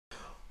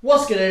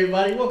What's good,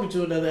 everybody? Welcome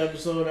to another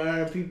episode of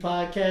RMP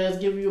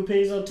Podcast, giving you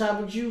opinions on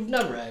topics you've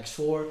never asked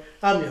for.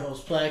 I'm your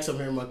host, Plax. I'm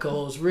here with my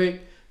co-host,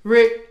 Rick.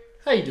 Rick,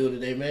 how you doing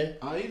today, man?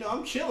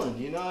 I'm chilling.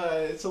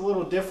 It's a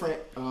little different.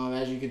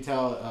 As you can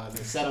tell,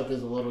 the setup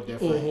is a little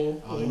different.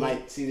 You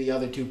might see the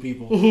other two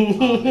people.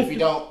 If you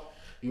don't,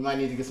 you might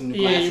need to get some new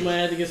glasses. Yeah, you might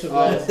have to get some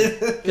glasses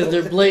because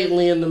they're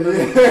blatantly in the middle.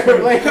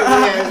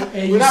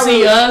 And you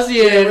see really, us,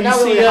 you see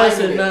really us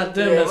and not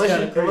them. That's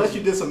kind of crazy. Unless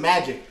you did some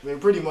magic, they're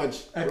pretty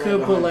much. I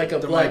could put like a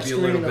there black might be a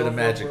screen little bit of over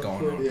magic real going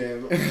quick. on. Yeah,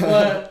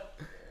 But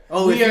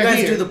if you guys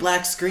here. do the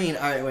black screen.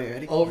 All right, wait,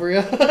 ready? Over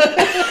here.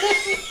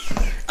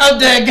 I'm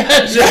dead,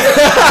 gotcha.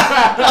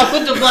 I'll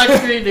put the black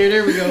screen there.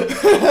 There we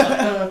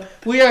go.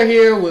 We are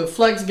here with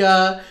Flex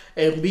God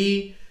and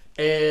B.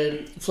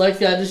 And Flex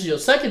God, this is your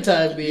second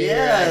time being here.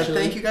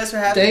 Actually, thank you guys for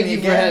having thank me you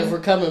again. for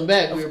coming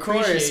back. We Of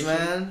appreciate course,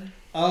 man.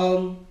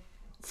 you.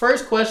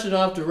 First question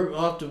off the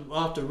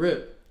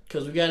rip,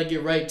 because we got to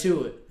get right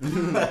to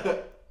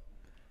it.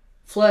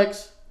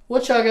 Flex,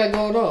 what y'all got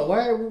going on?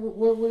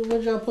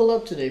 What y'all pull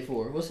up today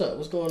for? What's up?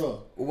 What's going on?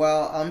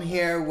 Well, I'm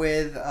here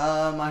with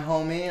my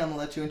homie. I'm gonna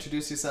let you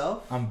introduce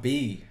yourself. I'm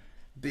B.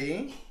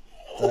 B.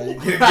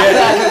 That's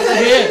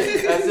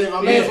it.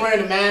 My man's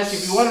wearing a mask.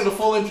 If he wanted a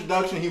full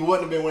introduction, he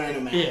wouldn't have been wearing a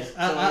mask. Yeah, So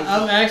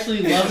I'm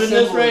actually loving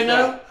this right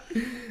now.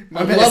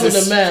 My I'm man loving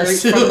is the mask.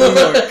 straight from New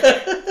York.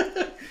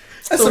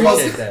 That's the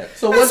most, that.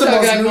 So that's what the y'all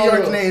most got New going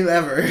York on? name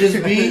ever.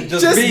 Just B.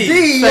 Just B.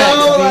 B, Facts,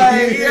 yo, B.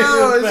 like,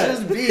 yo, Facts.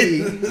 it's just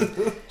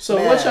B. So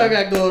Man. what y'all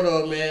got going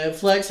on, man?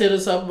 Flex hit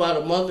us up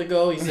about a month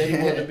ago. He said he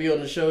wanted to be on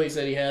the show. He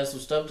said he has some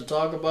stuff to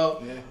talk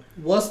about. Yeah.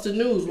 What's the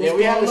news? What's We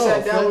going haven't on,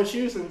 sat down Flex? with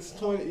you since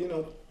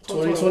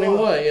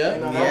 2021,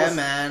 yeah. Yeah,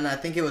 man. I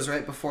think it was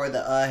right before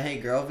the Hey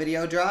Girl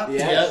video dropped.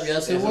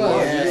 Yes, it was.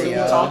 Yes, We it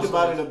was. talked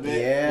about it a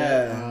bit.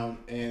 Yeah.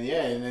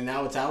 And then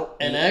now it's out.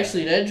 And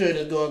actually, that joint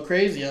is going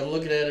crazy. I'm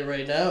looking at it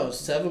right now.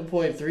 It's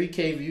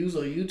 7.3K views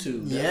on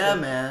YouTube. Yeah,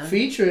 man.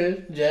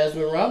 Featuring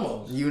Jasmine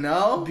Ramos. You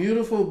know?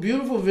 Beautiful,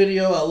 beautiful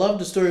video. I love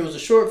the story. It was a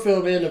short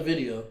film and a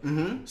video.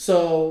 Mm-hmm.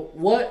 So,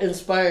 what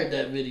inspired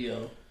that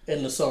video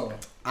and the song?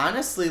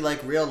 Honestly,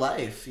 like real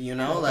life, you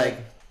know? Okay. Like,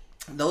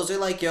 those are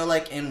like, yo,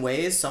 like in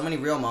ways, so many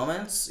real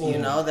moments, you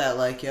know, that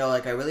like, yo,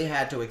 like I really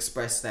had to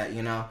express that,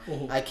 you know?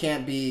 I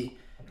can't be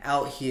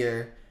out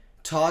here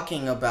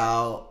talking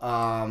about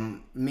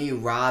me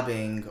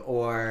robbing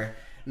or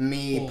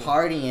me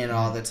partying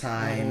all the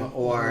time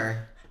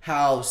or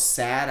how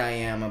sad I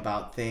am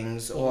about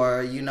things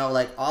or, you know,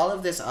 like all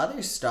of this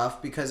other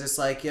stuff because it's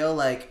like, yo,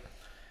 like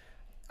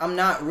I'm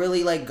not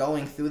really like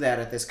going through that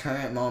at this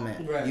current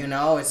moment. Right. You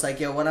know, it's like,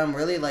 yo, what I'm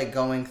really like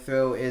going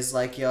through is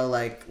like, yo,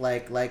 like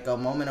a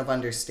moment of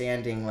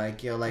understanding,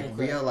 like, yo, like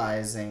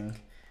realizing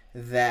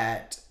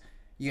that,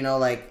 you know,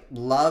 like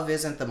love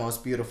isn't the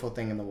most beautiful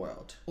thing in the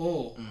world.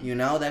 You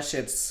know, that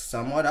shit's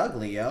somewhat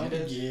ugly, yo.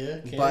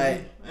 Yeah,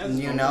 But That's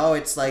you know,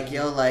 it's like,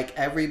 yo, like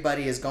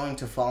everybody is going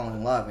to fall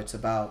in love. It's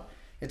about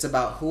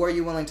who are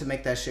you willing to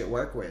make that shit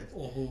work with?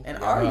 And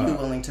are you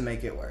willing to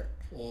make it work?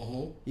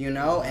 You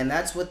know, and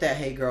that's what that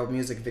Hey Girl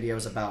music video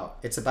is about.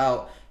 It's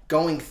about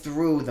going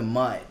through the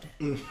mud.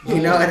 You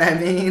know what I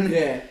mean?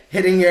 Yeah.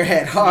 Hitting your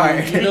head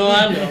hard. You know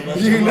I know.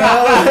 But You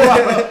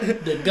know?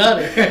 the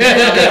gutter.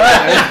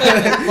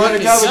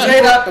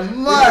 Straight out the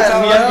mud,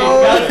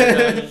 yo.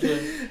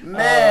 Gutter.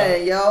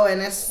 Man, yo,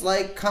 and it's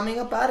like coming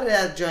up out of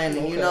that joint,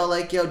 and you know,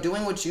 like, yo,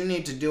 doing what you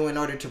need to do in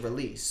order to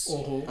release.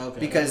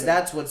 Because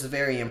that's what's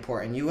very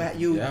important. You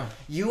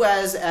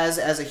as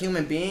a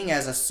human being,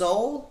 as a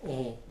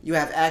soul, you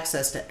have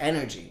access to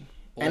energy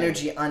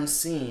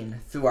unseen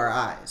through our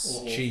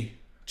eyes.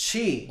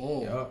 Chi.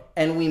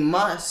 And we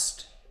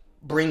must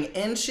bring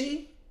in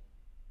chi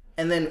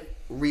and then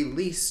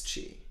release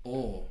chi.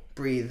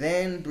 Breathe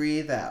in,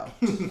 breathe out.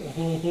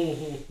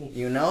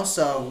 You know,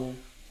 so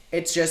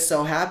it just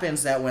so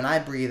happens that when I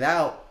breathe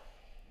out,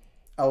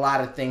 a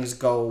lot of things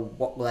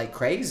go like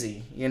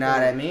crazy. You know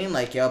what I mean?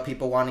 Like, yo,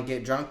 people want to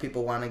get drunk,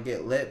 people want to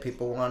get lit,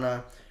 people want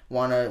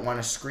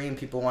to scream,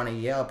 people want to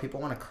yell, people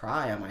want to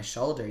cry on my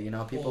shoulder. You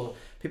know, people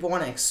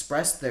want to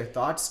express their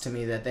thoughts to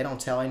me that they don't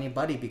tell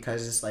anybody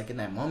because it's like in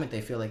that moment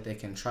they feel like they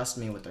can trust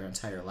me with their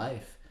entire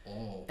life.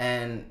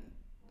 And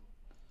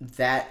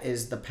that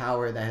is the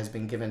power that has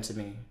been given to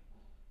me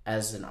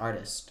as an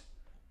artist,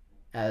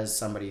 as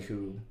somebody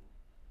who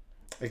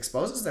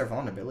exposes their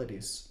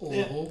vulnerabilities.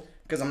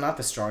 Because I'm not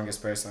the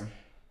strongest person.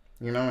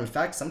 You know, in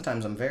fact,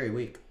 sometimes I'm very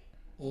weak.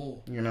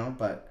 You know,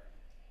 but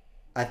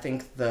I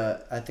think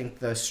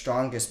the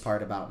strongest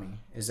part about me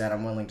is that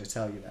I'm willing to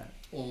tell you that.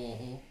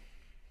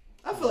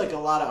 I feel like a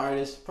lot of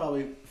artists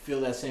probably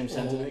feel that same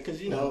sentiment because,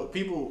 you know,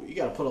 people, you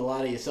got to put a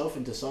lot of yourself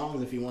into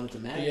songs if you want it to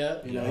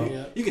matter.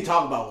 You can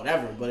talk about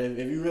whatever, but if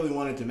you really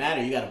want it to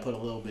matter, you got to put a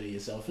little bit of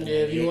yourself in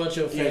if you want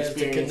your fans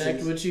to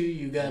connect with you,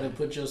 you got to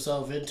put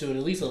yourself into it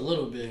at least a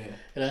little bit.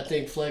 And I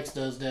think Flex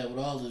does that with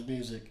all his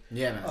music.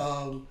 Yeah,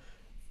 man.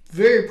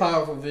 Very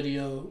powerful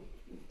video.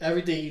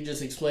 Everything you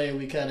just explained,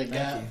 we kind of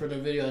got from the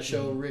video. I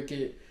showed Rick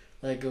it.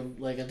 Like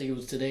I think it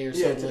was today or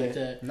something like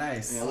that.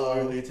 Nice. Yeah, a little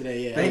earlier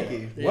today. Yeah. Thank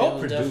you. Yeah, well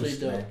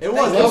produced. It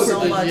was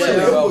so much.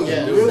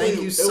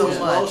 Thank you so much.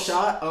 Well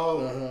shot.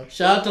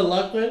 Shout out to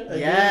Luckman.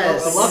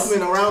 Yes.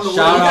 Luckman around the world.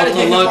 Shout out to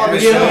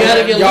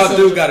Luckman. Y'all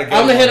do gotta get.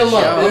 I'm gonna hit him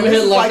up. I'm gonna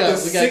hit Luck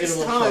up. We gotta get him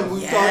up.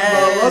 We talked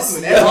about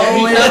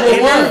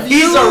Luckman.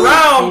 He's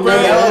around, bro.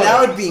 Yo,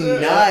 that would be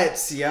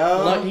nuts,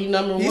 yo. He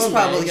number one. He's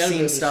probably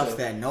seen stuff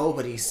that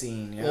nobody's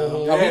seen,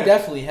 yo. No, he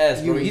definitely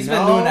has, bro. He's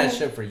been doing that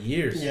shit for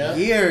years.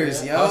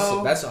 Years, yo.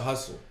 Hustle. That's a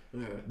hustle.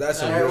 Yeah.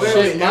 That's a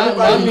shit.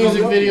 My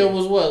music video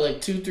was what, like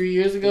 2-3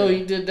 years ago.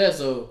 He did that,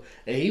 so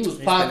and he was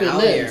popping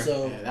then.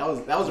 So that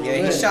was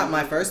a he shot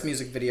my first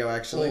music video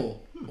actually.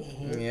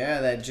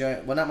 Yeah, that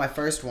joint. Well, not my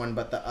first one,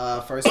 but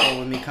the first one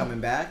with me coming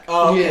back.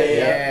 Oh, okay,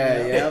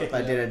 yeah.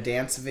 I did a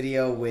dance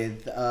video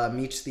with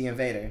Meech the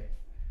Invader.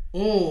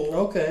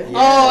 Okay. Yeah.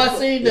 Oh, I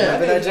seen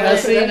that. I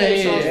seen that.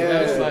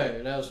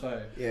 Yeah, that was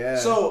fire. Yeah.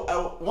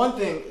 So one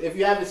thing, if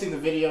you haven't seen the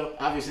video,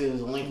 obviously there's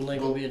a link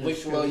will be in the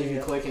description. You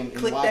can click and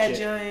click watch that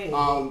it.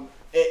 joint.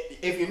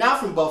 If you're not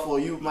from Buffalo,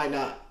 you might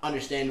not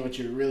understand what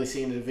you're really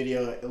seeing in the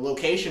video,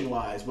 location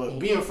wise. But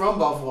being from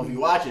Buffalo, if you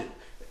watch it,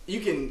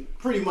 you can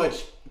pretty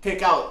much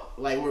pick out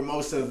like where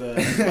most of the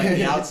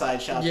the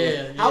outside shots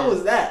was. How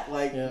was that?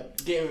 Like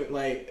getting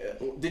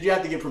did you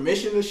have to get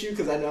permission to shoot?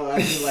 Because I feel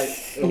like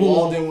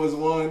Walden was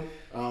one.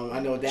 I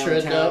know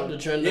downtown.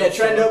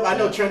 Trend Up. I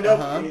know Trend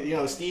Up. You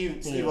know,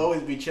 Steve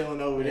always be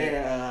chilling over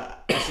there.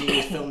 I see he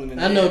was filming.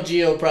 I know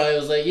Gio probably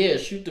was like,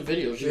 shoot the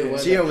video. Sure,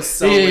 Gio was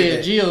so with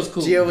it. Gio's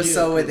cool. Gio was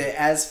so with it.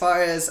 As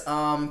far as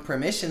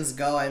permissions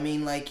go, I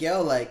mean,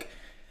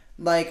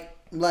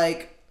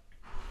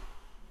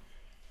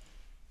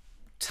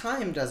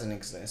 time doesn't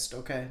exist,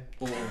 okay?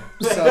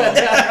 So,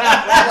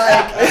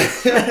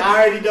 I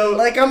already know.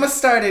 I'm gonna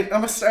start it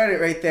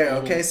right there,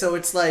 okay? So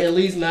it's like at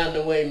least not in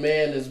the way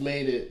man has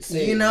made it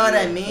seem. You know what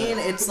I mean?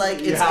 It's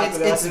like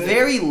it's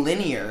very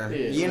linear.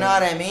 You know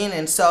what I mean?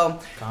 And so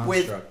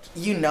construct.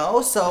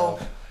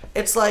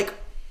 It's like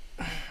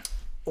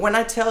when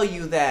I tell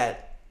you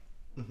that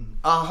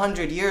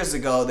 100 years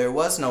ago there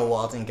was no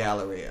Walden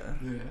Galleria,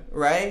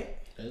 right?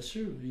 That's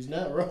true. He's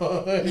not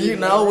wrong. You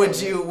know, would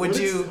you?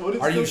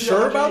 Are you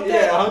sure about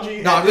that?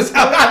 Yeah, no, I'm just.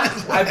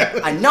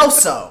 I know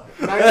so.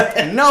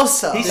 I know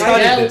so. He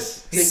studied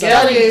this. The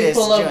gallery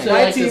pull up to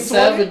like the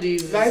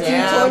 70s. 1920s,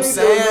 there was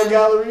no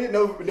Galleria,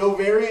 no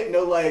variant,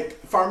 no like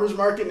farmer's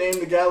market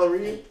named the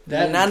Galleria.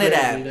 None of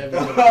that.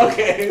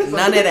 Okay.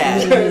 None of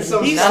that. None of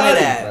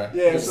that.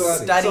 Yeah,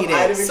 studied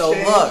it. So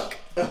look.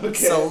 Okay.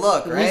 So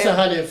look, right? At least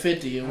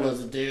 150 it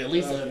wasn't there. At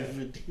least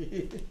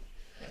 150.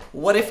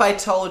 What if I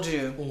told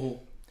you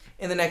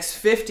in the next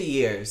 50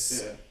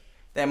 years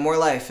that More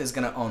Life is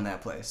going to own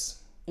that place?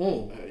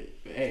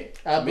 Hey,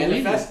 I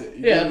believe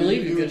it. I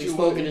believe you because you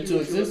spoken into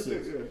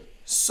existence.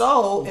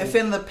 So, if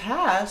in the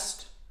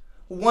past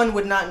one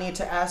would not need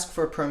to ask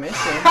for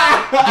permission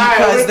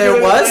because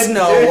there was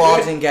no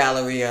Walden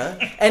Galleria,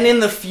 and in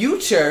the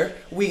future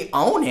we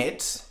own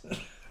it,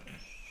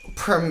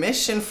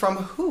 permission from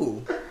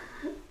who?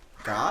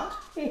 God?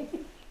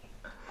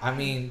 I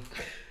mean,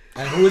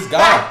 and who is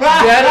God?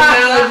 That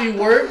analogy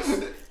works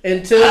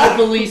until the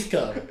police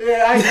come.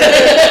 Yeah,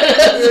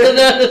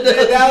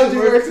 the analogy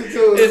works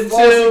until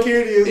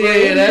security is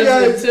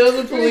until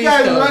the police come. You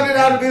guys running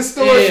out of this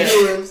store.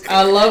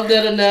 I love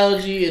that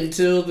analogy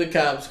until the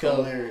cops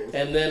come.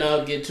 And then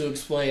I'll get to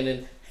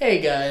explaining,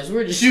 hey guys,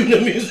 we're just shooting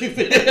a music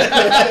video.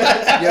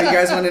 Yo, you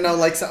guys want to know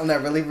like something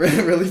that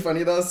really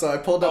funny though? So I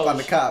pulled up on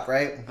the cop,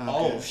 right?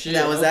 Oh shit.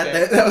 That was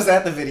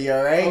at the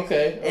video, right?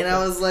 Okay. And I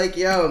was like,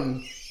 yo,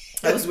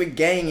 I was with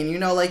gang, and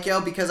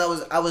because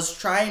I was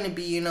trying to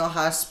be,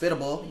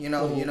 hospitable,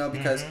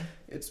 because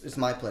it's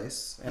my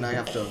place, and I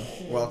have to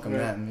welcome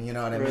them. You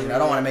know what I mean? I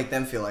don't want to make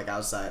them feel like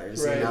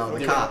outsiders. Right.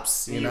 The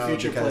cops.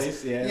 Future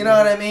place. Yeah. You know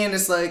what I mean?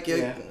 It's like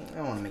I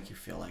don't want to make you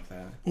feel like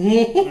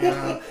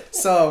that.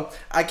 So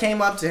I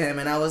came up to him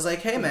and I was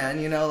like, hey man,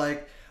 I'm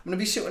gonna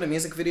be shooting a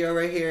music video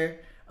right here.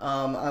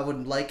 I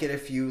would like it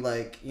if you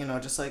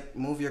just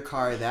move your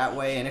car that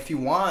way, and if you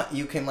want,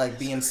 you can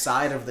be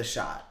inside of the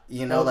shot.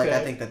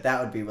 I think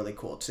that would be really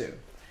cool too.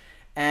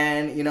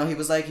 And he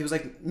was like,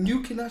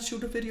 you cannot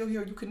shoot a video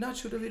here. You cannot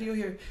shoot a video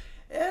here.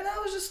 And I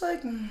was just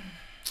like,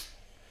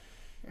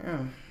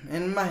 yeah.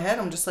 In my head,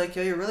 I'm just like,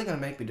 yo, you're really gonna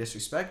make me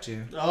disrespect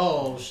you.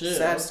 Oh shit.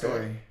 Sad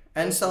story.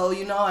 And so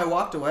I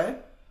walked away,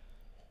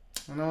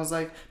 and I was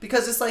like,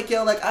 because it's like,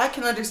 yo, I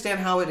can understand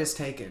how it is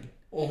taken,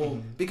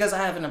 because I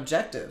have an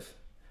objective.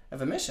 I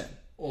have a mission.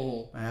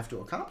 I have to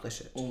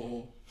accomplish it.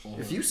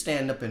 If you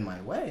stand up in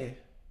my way,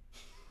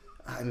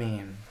 I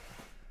mean,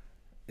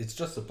 it's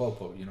just a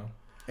popo,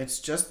 It's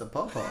just the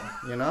popo,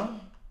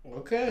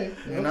 Okay.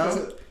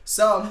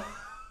 So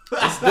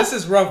this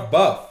is rough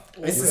buff.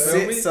 This is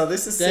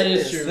that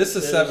is true. This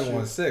is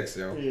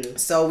 716, yo. Yeah.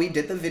 So we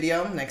did the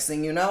video. Next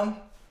thing you know,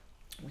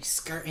 we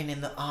skirting in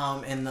the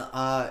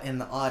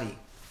Audi.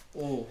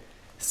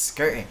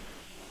 Skirting.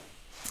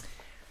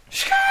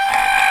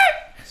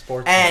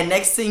 Sports. And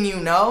next thing you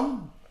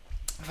know,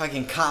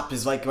 fucking cop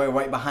is like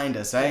right behind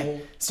us, right?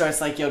 Mm-hmm.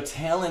 Starts like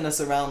tailing us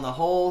around the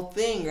whole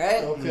thing,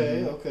 right?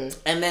 Okay.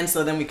 And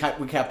then we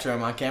capture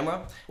him on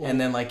camera, and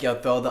then like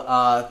throw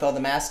the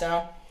mask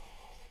down.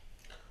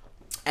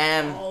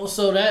 And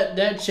so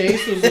that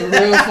chase was a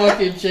real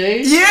fucking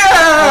chase? Yeah!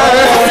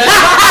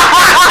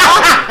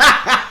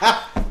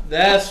 Oh,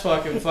 that's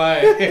fucking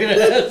fire.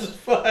 That's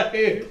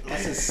fire.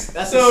 That's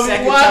so the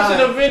second watching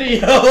time. The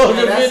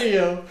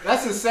video.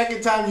 That's the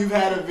second time you've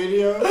had a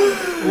video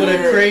with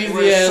a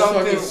crazy ass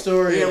fucking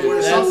story. Yeah,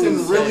 where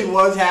something really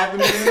was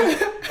happening,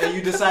 and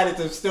you decided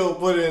to still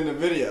put it in the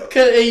video.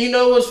 And you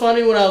know what's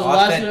funny? When I was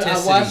watching it,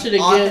 I watched it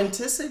again.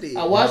 Authenticity.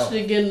 I watched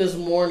it again this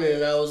morning,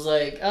 and I was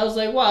like,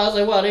 wow,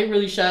 they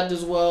really shot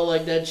this well.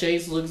 Like that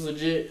chase looks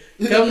legit.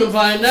 Come to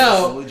find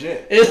out,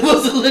 it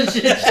was a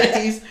legit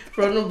chase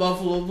from the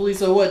Buffalo Police.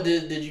 So what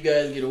did you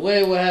guys get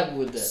away? What happened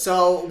with that?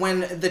 So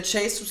when the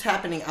chase was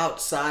happening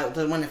outside,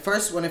 when it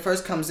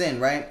first comes in,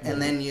 right, mm-hmm.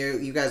 and then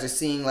you guys are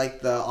seeing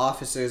like the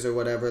officers or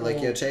whatever, like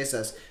chase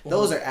us.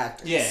 Those are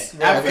actors. Yeah,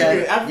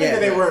 right. I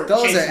figured they were.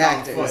 Those are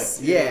actors.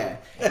 Yeah.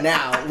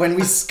 Now when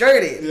we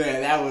skirted,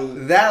 that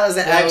was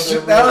an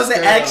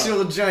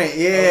actual joint.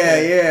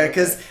 Yeah,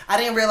 because I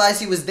didn't realize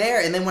he was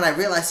there, and then when I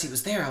realized he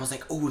was there, I was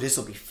like, oh, this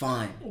will be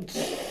fun.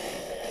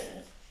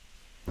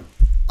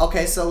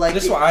 Okay, so like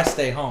this is why I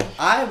stay home.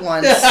 I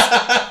once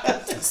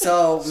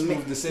so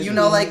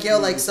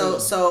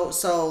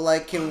so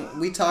like can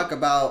we talk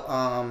about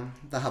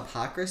the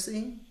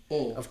hypocrisy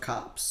of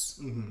cops?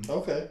 Mm-hmm.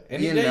 Okay,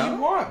 any day you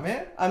want,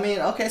 man. I mean,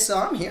 okay, so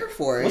I'm here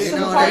for it. What's you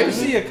know what I mean?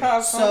 See a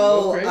cop.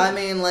 So I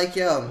mean, like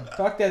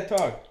talk that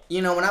talk.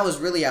 You know, when I was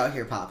really out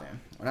here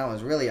popping, when I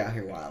was really out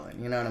here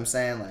wilding, you know what I'm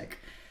saying? Like,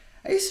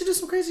 I used to do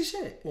some crazy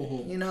shit.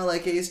 Mm-hmm. You know,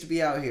 like I used to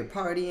be out here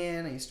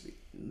partying. I used to be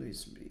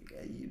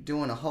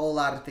doing a whole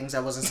lot of things I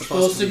wasn't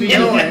supposed to be doing.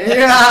 You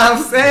know what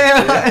I'm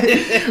saying?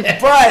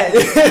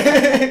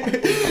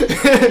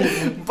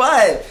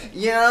 But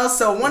you know,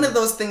 so one of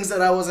those things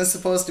that I wasn't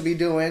supposed to be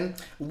doing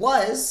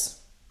was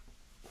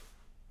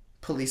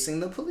policing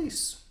the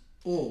police.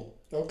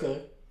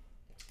 Okay.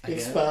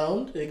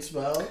 Expound.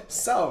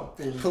 So,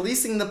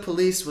 policing the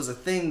police was a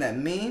thing that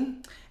me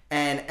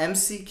and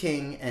MC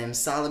King and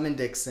Solomon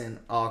Dixon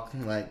all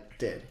like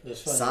did.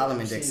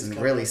 Solomon Dixon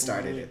really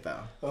started it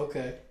though.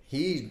 Okay.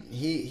 He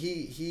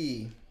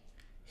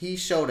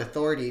showed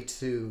authority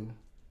to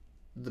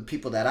the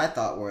people that I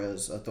thought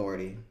was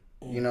authority.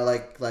 You know,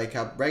 like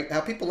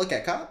how people look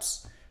at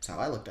cops. That's how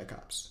I looked at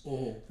cops.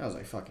 I was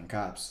like, fucking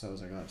cops. I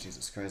was like, oh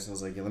Jesus Christ. I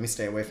was like, let me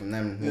stay away from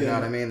them. You know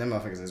what I mean? Them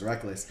motherfuckers is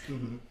reckless.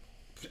 Mm-hmm.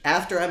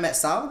 After I met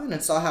Solomon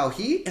and saw how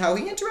he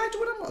interacted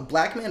with him, a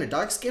black man, a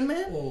dark skinned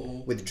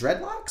man with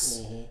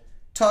dreadlocks,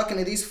 talking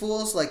to these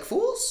fools like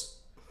fools.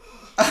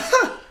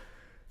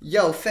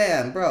 Yo,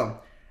 fam, bro.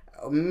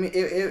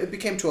 It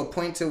became to a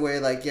point to where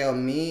like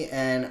me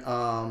and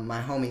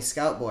my homie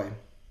Scout Boy,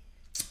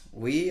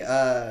 we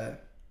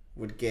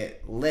would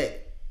get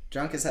lit,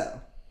 drunk as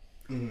hell,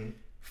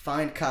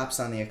 find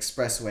cops on the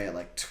expressway at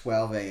like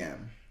 12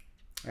 a.m.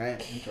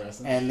 right?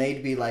 Interesting. And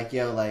they'd be like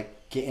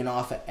getting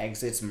off at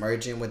exits,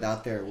 merging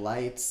without their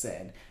lights,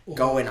 and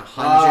going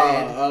 100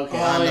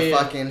 on the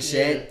fucking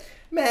shit.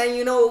 Man,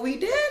 you know what we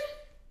did?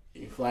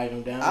 You flag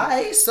them down.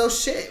 Alright, so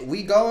shit,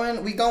 we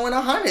going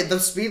 100. The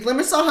speed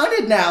limit's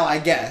 100 now, I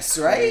guess,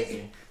 right?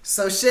 Crazy.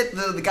 So shit,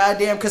 the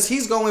goddamn, cause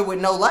he's going with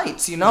no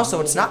lights, you know,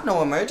 so it's not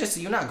no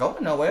emergency. You're not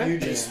going nowhere. You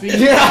just speeding.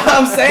 You know what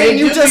I'm saying?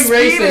 You just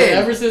racing.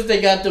 Ever since they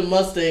got the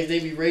Mustangs, they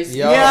be racing.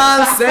 You know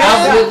what I'm saying?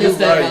 I've witnessed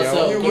that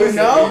myself. You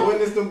know?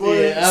 Witnessed them boys.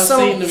 Yeah, I've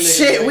seen them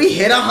shit, we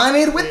hit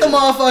 100 with the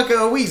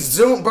motherfucker. We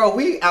zoom, bro.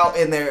 We out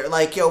in there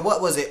like, yo,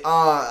 what was it?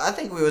 I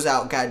think we was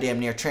out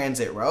goddamn near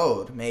Transit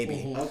Road,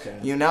 maybe. Okay.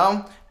 You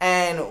know?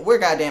 And we're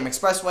goddamn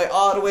expressway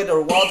all the way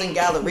to Walden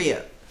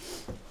Galleria.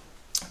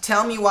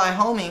 Tell me why,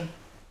 homie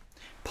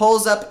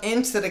pulls up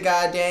into the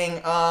goddamn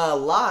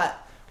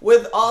lot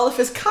with all of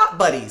his cop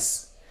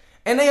buddies.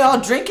 And they all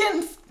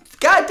drinking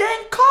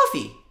goddamn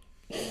coffee.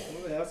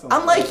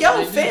 I'm like,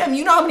 yo, fam,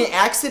 you know how many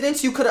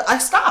accidents you could have... I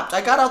stopped.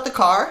 I got out the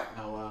car.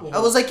 Oh, wow. I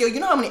was like, yo,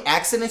 you know how many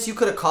accidents you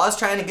could have caused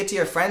trying to get to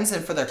your friends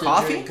and for their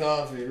coffee? Drink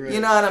coffee, right.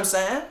 You know what I'm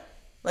saying?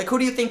 Like, who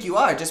do you think you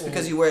are just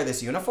because you wear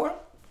this uniform?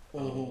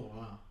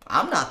 Wow.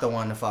 I'm not the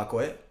one to fuck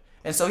with.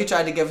 And so he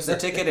tried to give us a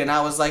ticket, and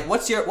I was like,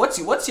 what's your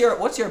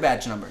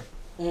badge number?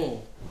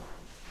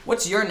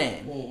 What's your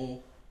name?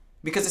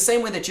 Because the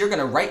same way that you're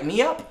gonna write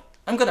me up,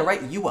 I'm gonna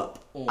write you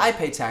up. I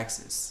pay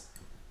taxes.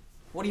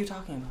 What are you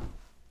talking about?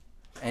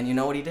 And you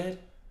know what he did?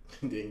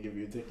 Didn't give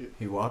you a ticket.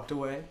 He walked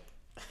away,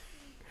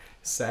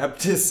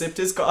 sipped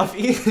his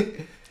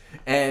coffee,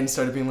 and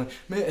started being like,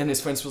 man. And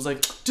his friends was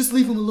like, just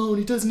leave him alone.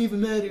 He doesn't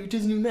even matter. He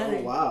doesn't even matter.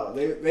 Oh wow,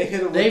 they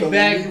hit him. They with the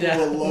backed leave down.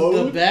 him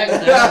alone. The back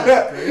down.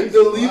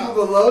 The leave him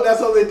alone.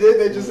 That's all they did.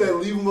 They just said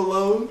leave him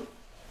alone.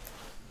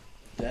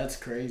 That's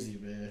crazy,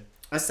 man.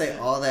 I say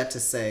all that to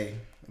say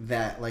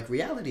that, like,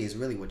 reality is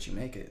really what you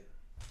make it.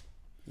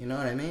 You know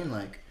what I mean?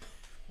 Like,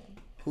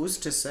 who's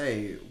to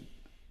say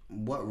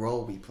what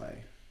role we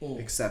play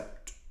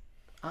except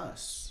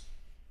us?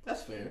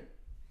 That's fair.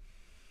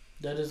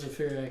 That is a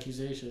fair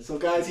accusation. So,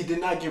 guys, he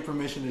did not get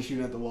permission to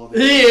shoot at the wall.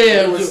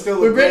 Yeah,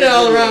 we're bringing it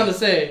all around to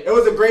say. It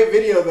was a great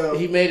video, though.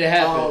 He made it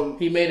happen.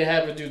 He made it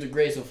happen through the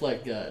grace of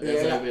Flex God.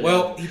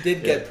 Well, he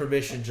did get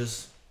permission,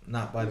 just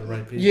not by the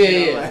right people.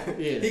 Yeah.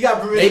 He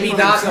got permission. Maybe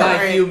not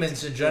by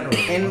humans in general.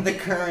 In the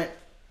current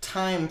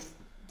time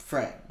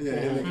frame. Yeah,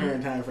 in the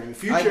current time frame.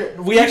 Future.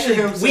 We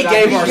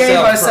gave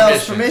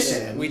ourselves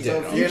permission. We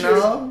did.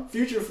 So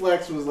Future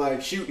Flex was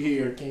like, shoot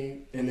here,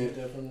 and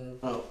then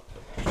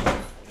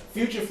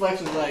Future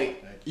Flex was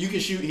like, you can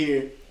shoot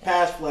here.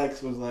 Past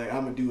Flex was like,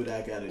 I'm gonna do what I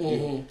gotta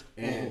do,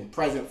 and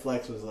Present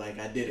Flex was like,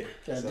 I did it.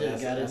 Got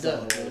it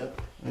done.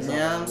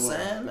 Yeah, I'm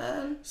saying,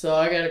 man. So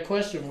I got a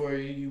question for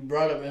you. You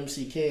brought up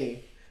MC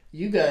King.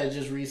 You guys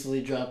just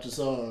recently dropped a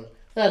song.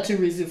 Not too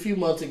recent, a few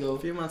months ago.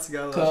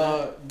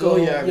 Called Go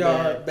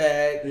Yard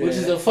Bag. Which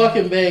is a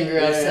fucking banger.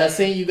 I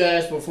seen you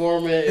guys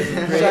perform it. It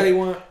was great. Shawty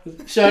One.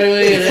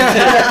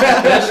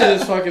 That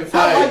shit is fucking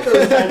fire. I like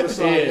those type of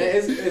songs.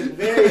 It's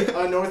very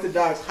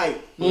unorthodox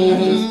hype.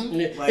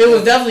 Mm-hmm. Like, it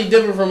was definitely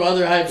different from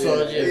other hype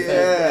songs. It's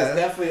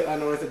definitely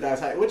unorthodox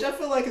hype, which I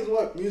feel like is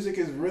what music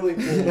is really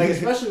like,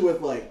 especially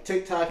with like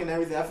TikTok and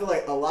everything. I feel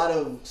like a lot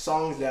of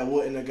songs that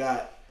wouldn't have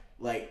got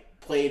like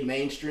played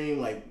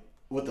mainstream, like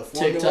with the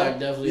formula. TikTok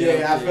definitely.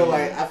 Yeah, I feel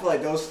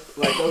like those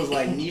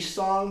niche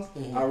songs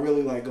are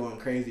really like going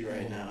crazy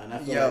right now, and I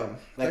feel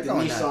like the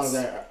niche songs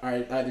that are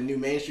the new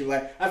mainstream.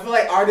 Like I feel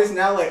like artists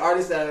now, like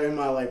artists that are in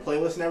my like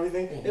playlist and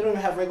everything, they don't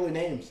even have regular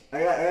names.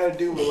 I gotta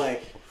do with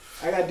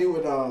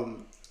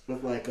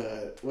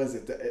what is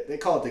it? They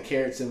call it the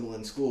caret symbol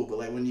in school, but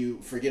like when you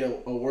forget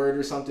a word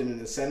or something in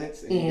a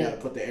sentence and you gotta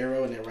put the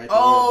arrow and then write the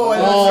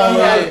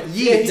word.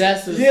 Yeet.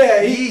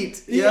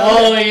 Yeet.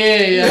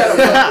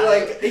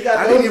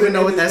 I didn't even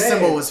know what that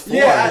symbol was for.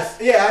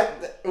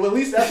 Well, at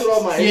least that's what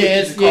all my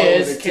it's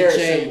the caret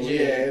symbol.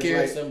 It's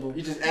caret like, symbol.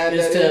 You just add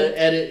it's that to in.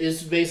 edit.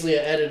 It's basically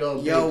an edit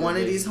on. Yo, one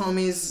of these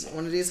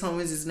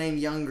homies is named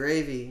Young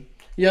Gravy.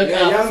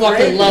 I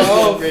fucking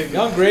love Gravy.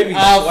 Young Gravy.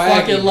 I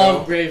fucking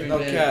love Gravy, no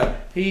man.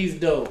 Cap. He's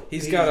dope.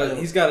 He's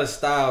got a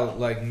style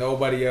like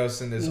nobody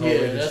else in this whole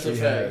industry. That's a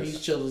fact. He's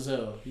chill as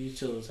hell.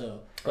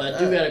 But I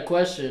do got a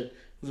question.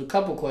 There's a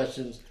couple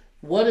questions.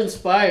 What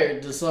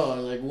inspired the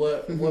song? Like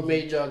what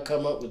made y'all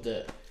come up with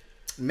that?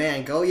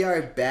 Man, Go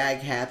Yard Bag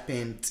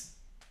happened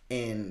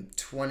in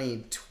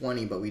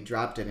 2020, but we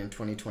dropped it in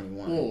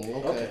 2021. Ooh,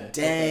 okay.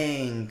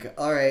 Dang.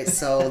 All right,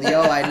 so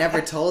I never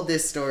told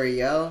this story,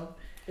 yo.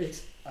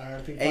 It's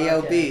RP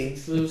AOB.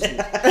 Exclusive.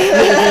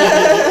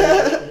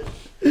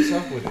 What's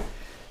up with it?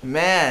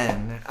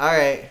 Man, all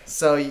right.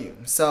 So we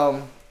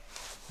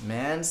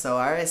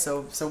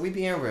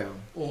being real.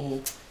 Mm-hmm.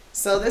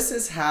 So this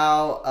is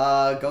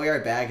how Go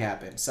Yard Bag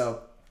happened.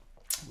 So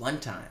one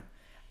time,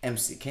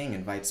 MC King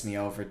invites me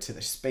over to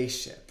the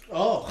spaceship.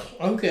 Oh,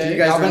 okay. Do you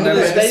guys remember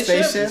the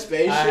spaceship? I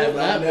have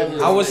not been to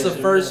the I was the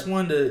spaceship. first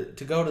one to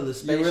go to the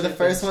spaceship. You were the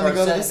first one to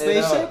go to the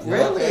spaceship?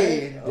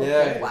 Really? Okay.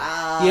 Yeah.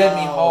 Wow. He had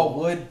me haul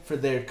wood for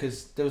there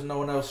because there was no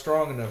one else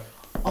strong enough.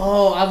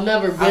 Oh, I've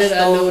never been. I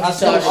know what you're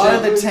talking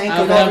about. the tank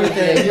and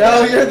everything.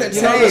 Yo, you're the tank.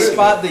 You know the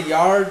spot, the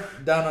yard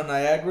down on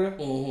Niagara?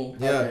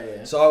 Mm-hmm. Yeah. Okay,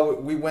 yeah.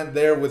 So we went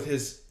there with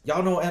his.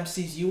 Y'all know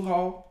MC's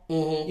U-Haul?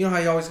 Mm-hmm. You know how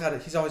he's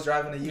always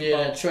driving a U-Haul? Yeah,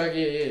 that truck,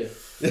 yeah.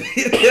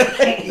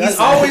 He's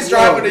always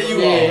driving a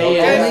U-Haul.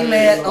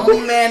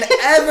 Only man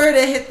ever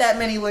to hit that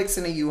many licks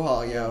in a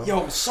U-Haul, yo.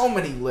 Yo, so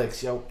many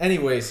licks, yo.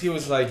 Anyways, he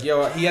was like,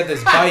 yo, he had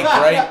this bike,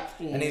 right?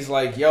 And he's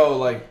like, yo,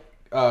 like,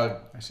 I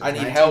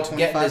need help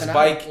getting this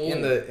bike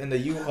in the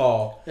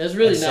U-Haul. That's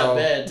really not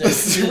bad.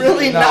 It's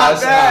really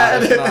not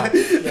bad. It's not.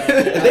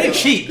 They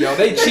cheat, yo.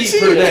 They cheat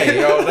per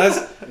day, yo.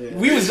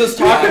 We was just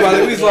talking about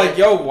it. We was like,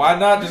 yo, why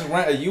not just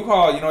rent a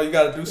U-Haul? You know, you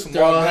got to do some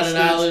more.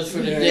 $100 for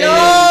the day. Yo,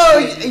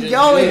 and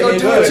go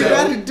do what you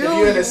got to do. If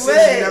you're in a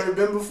city you've never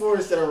been before,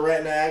 instead of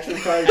renting an actual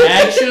car,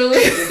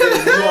 actually,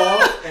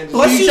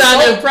 what you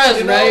trying to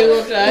impress, right?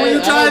 What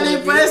you trying to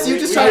impress? You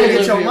just trying to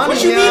get your money.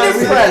 What you mean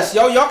impress?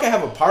 Yo, y'all can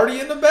have a party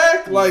in the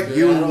back, like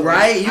you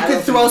right. You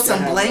can throw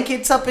some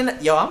blankets up in.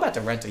 Yo, I'm about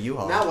to rent a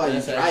U-Haul. Not while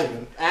you're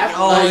driving.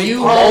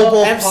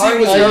 U-Haul MC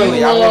was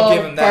early. I won't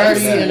give him that.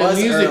 Party in a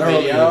music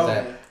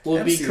video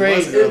would be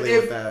crazy.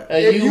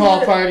 A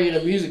U-Haul party in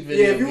a music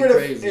video. Yeah, if you were to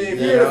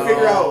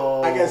figure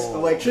out, I guess,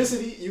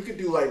 electricity, you could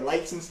do like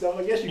lights and stuff.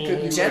 I guess you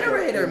could do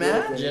generator,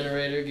 man.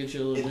 Generator, get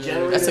you a little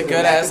generator. That's a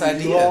good ass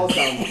idea.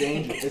 Sounds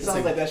dangerous. It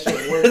sounds like that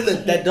shit works.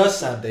 That does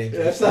sound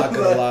dangerous. Not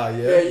gonna lie.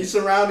 Yeah.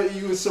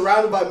 You were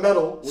surrounded by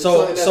metal.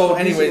 So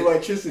anyway,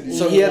 electricity.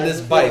 So he had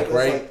this bike,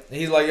 right?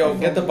 He's like, yo,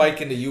 get the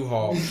bike in the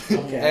U-Haul.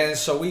 And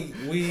so we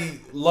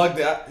lugged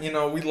it.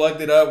 We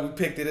lugged it up. We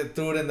picked it,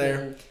 threw it in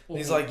there. And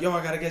he's like, yo,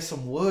 I gotta get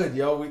some wood,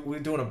 yo. We're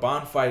doing a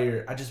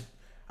bonfire. I just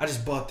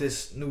bought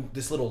this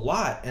little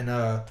lot, and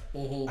I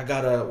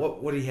got a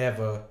what do you have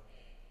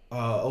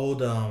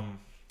old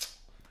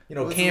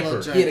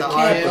camper.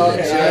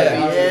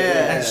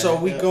 Yeah. And so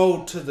we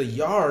go to the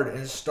yard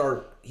and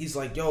start. He's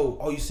like, yo,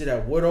 you see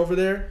that wood over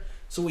there?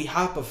 So we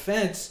hop a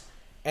fence,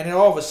 and then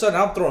all of a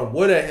sudden I'm throwing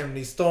wood at him, and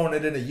he's throwing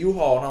it in a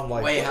U-Haul, and I'm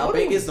like, wait, how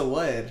big is the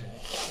wood?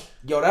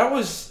 Yo, it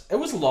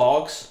was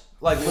logs.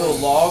 Like little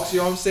logs, you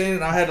know what I'm saying?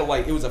 And I had to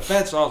it was a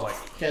fence, so I was like,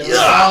 It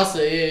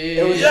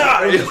was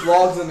just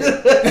logs in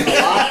there.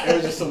 It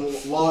was just some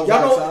logs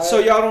outside. So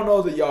y'all don't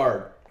know the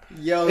yard.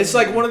 Yo, it's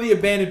like one of the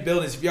abandoned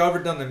buildings. If y'all ever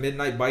done the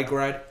midnight bike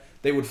ride,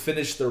 they would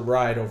finish their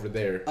ride over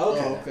there.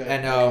 Okay.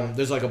 And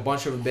there's like a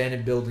bunch of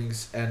abandoned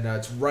buildings, and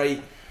it's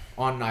right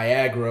on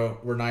Niagara,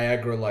 where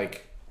Niagara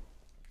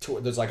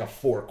there's like a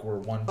fork where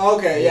one.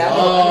 Okay,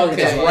 yeah.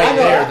 It's right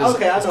there.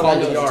 It's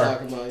called the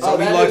yard. So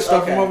we lugged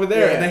stuff from over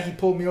there, and then he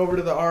pulled me over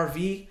to the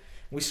RV.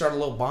 We started a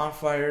little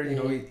bonfire. You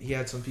know, he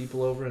had some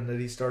people over, and then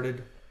he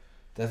started.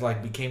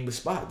 That became the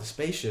spot, the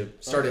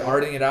spaceship. Started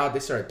arting it out. They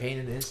started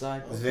painting the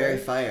inside. It was very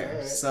fire.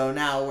 Right. So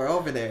now we're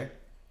over there,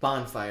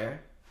 bonfire.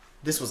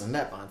 This wasn't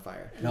that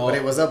bonfire, but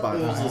it was a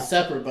bonfire. It was a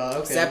separate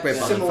bonfire. Okay. Separate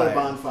bonfire. Similar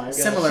bonfire.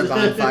 Similar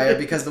bonfire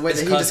because the way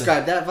that he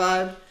described that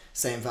vibe,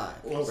 same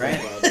vibe,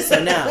 right?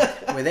 So now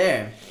we're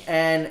there,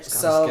 and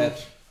so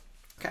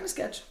kind of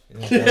sketch.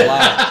 Yeah, a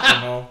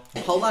lot, A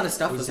whole lot of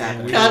stuff was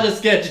happening. Kind of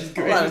sketch is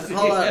great.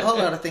 Whole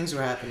lot of things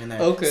were happening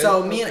there. Okay.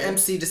 So me and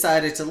MC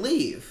decided to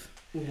leave.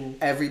 Mm-hmm.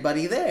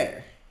 Everybody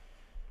there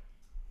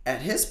at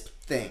his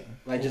thing.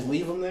 Just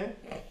leave him there.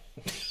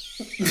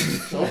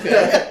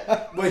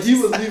 Okay. But he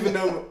was leaving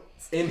them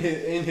in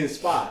his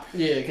spot.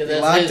 Yeah, because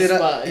that's his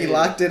spot. He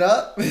locked it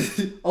up.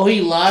 Oh,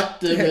 he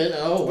locked them in.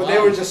 Oh, but they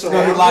were just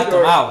surrounded. No, he locked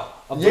them out.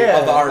 Of the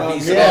RV.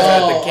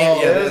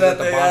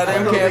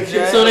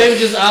 So so they were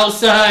just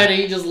outside and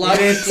he just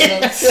locked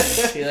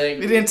it.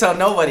 We didn't tell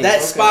nobody.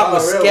 That spot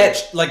was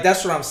sketched.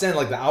 That's what I'm saying.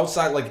 The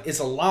outside, it's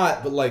a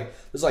lot, but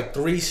there's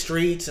 3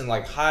 streets and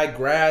high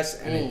grass,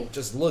 and it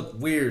just looked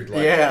weird.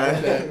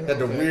 Had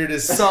the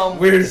weirdest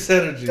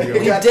energy.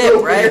 We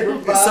dip,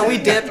 right? So we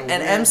dip,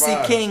 and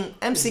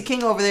MC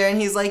King over there, and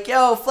he's like,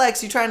 "Yo,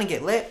 Flex, you trying to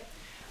get lit?"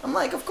 I'm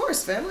like, "Of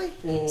course, family."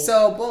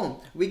 So boom,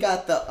 we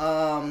got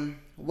the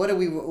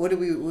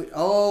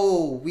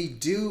we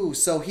do.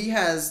 So he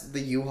has the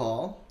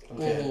U-Haul.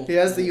 Okay. He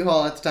has the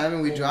U-Haul at the time,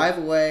 and we drive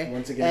away.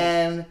 Once again.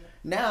 And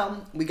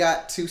now we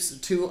got two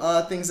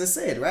things to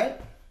Sid, right?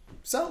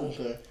 So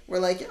we're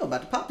like, yo,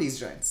 about to pop these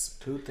joints.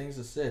 2 things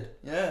to Sid.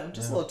 Yeah,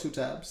 just little 2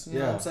 tabs. You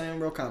know what I'm saying?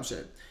 Real calm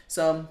shit.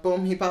 So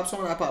boom, he pops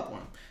one, I pop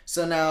one.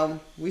 So now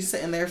we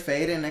sitting there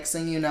fading. Next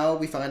thing you know,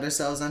 we find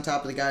ourselves on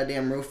top of the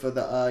goddamn roof of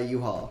the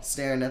U-Haul,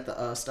 staring at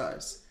the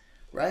stars,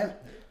 right?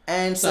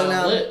 And so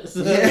now,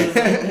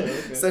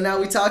 so now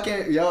we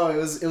talking. Yo, it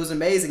was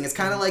amazing. It's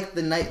kind of like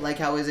the night,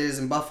 how it is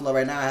in Buffalo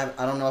right now.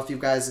 I don't know if you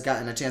guys have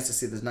gotten a chance to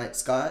see the night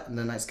sky.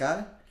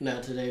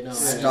 Not today, no.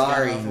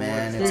 Starry,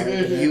 man. It's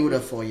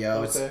beautiful,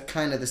 yo. It's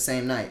kind of the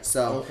same night.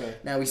 So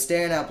now we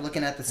staring up,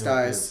 looking at the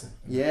stars.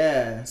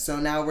 Yeah. So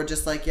now we're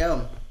just like,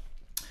 yo,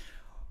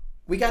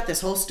 we got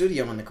this whole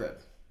studio in the crib.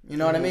 You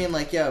know what I mean?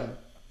 Yo,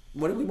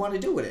 what do we want to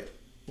do with it?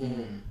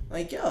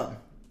 Yo,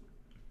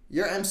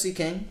 you're MC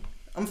King.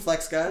 I'm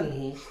Flex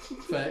God.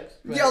 Facts.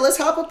 Yo, let's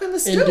hop up in the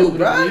studio,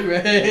 bro.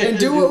 And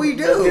do what we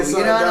do.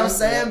 You know what I'm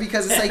saying?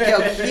 Because it's yo,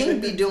 King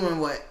be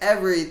doing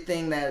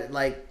everything that,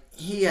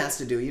 he has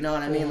to do. You know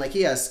what I mean?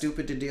 He has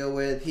Stupid to deal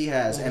with. He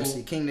has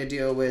MC King to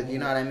deal with. You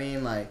know what I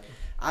mean?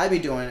 I be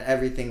doing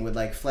everything with,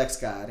 Flex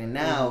God. And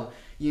now,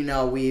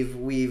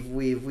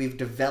 we've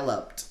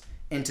developed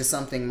into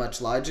something much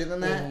larger than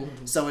that.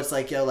 So it's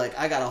yo,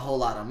 I got a whole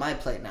lot on my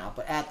plate now.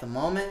 But at the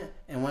moment,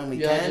 and when we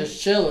can,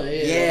 just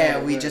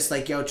chilling. We just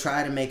yo,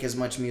 try to make as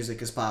much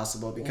music as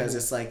possible because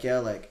it's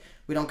yo,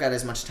 we don't got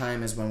as much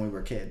time as when we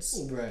were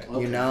kids. Right.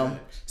 You know?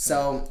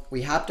 So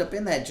we hopped up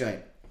in that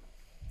joint.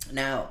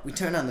 Now we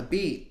turn on the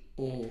beat,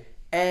 and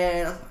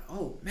I'm like,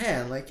 oh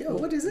man, yo,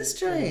 what is this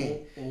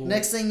joint?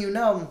 Next thing you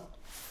know,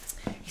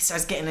 he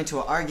starts getting into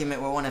an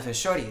argument with one of his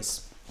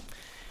shorties.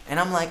 And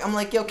I'm like,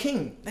 yo,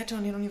 King, that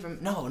joint you don't even,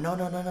 no.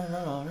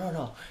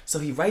 So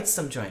he writes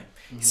some joint.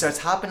 He starts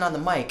hopping on the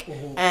mic,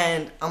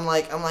 and I'm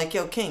like,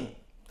 yo, King,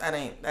 that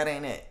ain't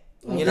it.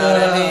 You know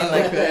what I mean?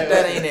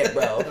 That ain't it,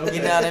 bro.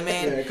 You know what I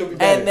mean?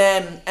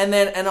 Yeah,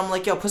 and I'm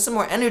like, yo, put some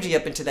more energy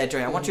up into that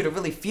joint. I want you to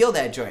really feel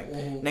that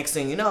joint. Next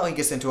thing you know, he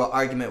gets into an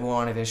argument with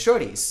one of his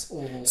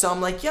shorties. So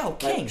I'm like, yo,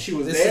 King. She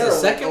was this there is the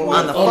second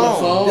one on the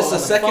phone. This is the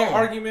second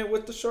argument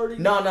with the shorty?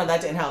 No, that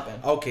didn't happen.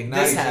 Okay,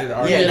 now he's in the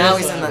argument.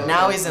 Yeah,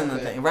 now he's in the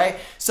thing, right?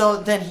 So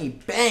then he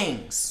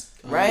bangs,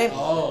 right?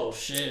 Oh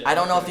shit. I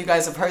don't know if you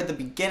guys have heard the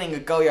beginning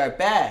of Go Yard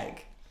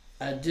Bag.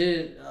 I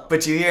did.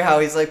 But you hear how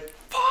he's like,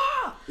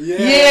 Yeah.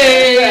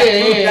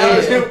 That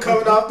was him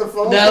coming off the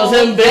phone. That was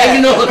him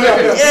banging on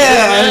her.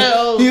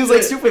 Yeah. He was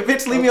like, stupid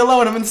bitch, leave me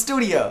alone. I'm in the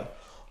studio.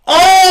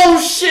 Oh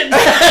shit,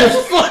 that's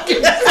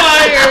fucking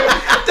fire.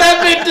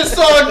 That made the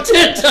song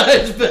 10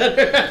 times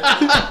better.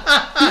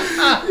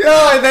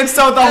 Yo, and then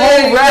so the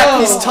whole rap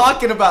he's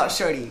talking about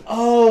shorty.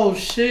 Oh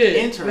shit.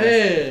 Interesting.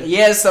 Man.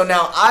 Yeah, so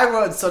now I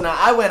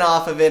went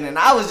off of it and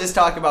I was just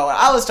talking about what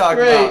I was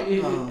talking about.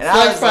 And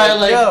I was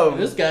probably yo,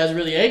 this guy's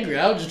really angry.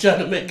 I was just trying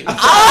to make him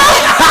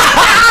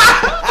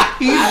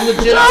He's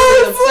legitimately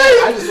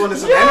upset. I just wanted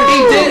some energy. He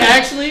did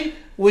actually.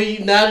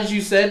 now that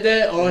you said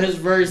that, on his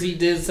verse, he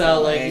did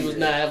sound like he was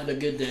not having a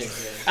good day.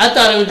 I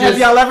thought it was just. Have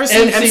y'all ever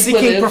seen MC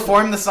King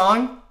perform the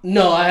song?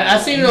 No,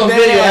 I've seen it on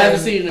video. I haven't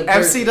seen it in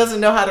person. MC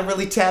doesn't know how to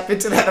really tap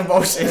into that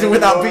emotion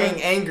without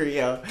being angry,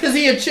 yo. Cause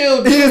he a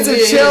chill dude. He's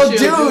a chill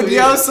dude,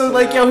 yo. So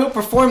like, yo, he'll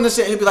perform this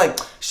shit and he'll be like,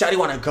 "Shawty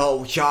wanna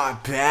go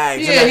yard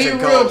bags." Yeah, he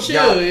real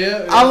chill,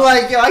 yeah. I'm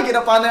like, yo, I get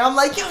up on there. I'm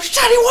like, yo,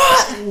 Shawty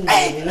what?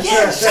 Hey,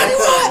 yeah, Shawty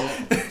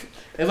what?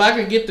 If I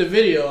could get the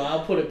video,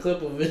 I'll put a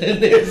clip of it in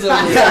there. So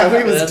yeah,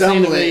 we was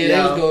dumb lit.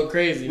 They was going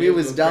crazy. We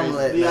was dumb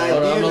lit. Hold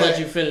on, I'm gonna let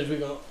you finish. We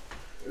go.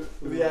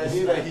 The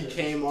idea that he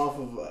came off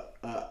of a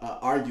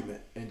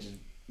argument and just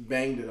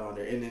banged it on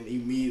her, and then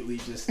immediately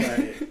just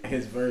started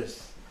his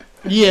verse.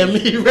 Yeah,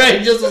 me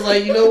right. Just was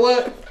like, you know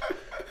what?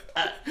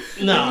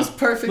 No, it was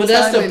perfect. But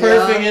that's the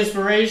perfect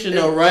inspiration,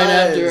 though. Right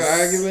after an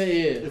argument,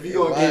 yeah. If you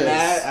gonna get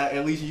mad,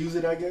 at least use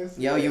it, I guess.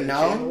 Yo, you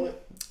know.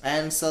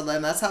 And so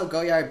then that's how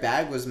Go Yard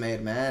Bag was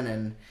made, man.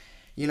 And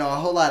you know, a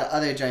whole lot of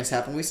other joints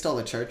happened. We stole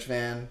a church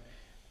van,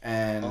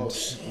 and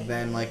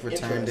then like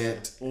returned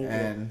it,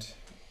 and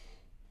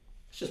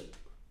it's just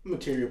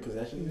material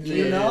possession.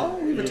 You know,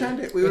 we returned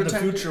it. In the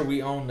future,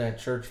 we own that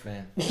church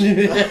van.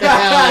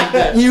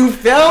 You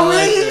feel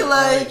me?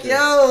 Like,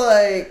 yo,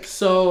 like.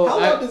 So how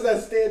long does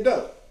that stand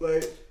up?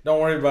 Like,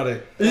 don't worry about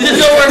it. Don't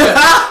worry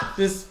about it.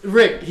 This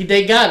Rick,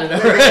 they got it.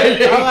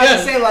 Already. I like to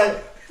say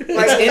like.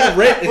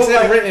 It's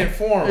in written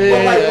form.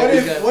 Yeah,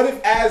 but what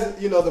if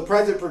as you know the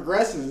present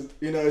progresses,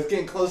 you know it's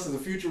getting close to the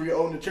future where you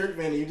own the church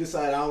van and you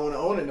decide I don't want to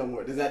own it no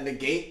more? Does that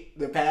negate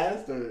the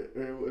past or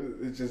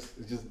it just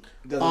doesn't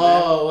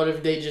matter? What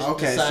if they just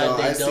decide so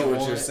they I don't see what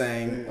want you're it.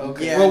 saying.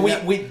 Okay. Yeah, well, we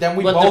both do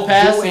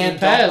and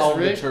don't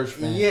own the church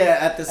van. Yeah,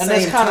 at the same time.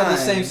 And that's kind of the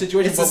same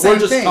situation, but we're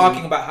just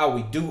talking about how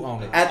we do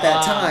own it. At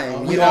that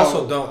time. We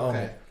also don't own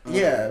it.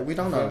 Yeah, we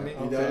don't own it.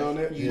 You don't own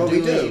it? But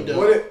we do.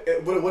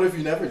 What if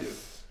you never do?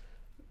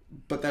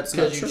 But that's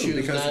not true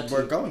because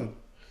we're going.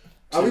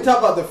 Are we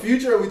talking about the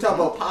future or are we talking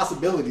about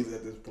possibilities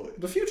at this point?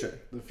 The future.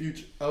 The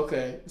future.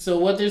 Okay. So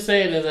what they're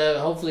saying is that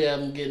hopefully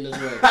I'm getting this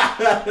right.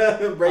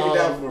 Break it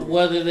down for me.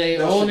 Whether they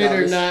own it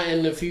or not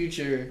in the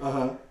future,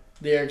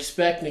 they're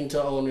expecting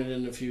to own it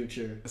in the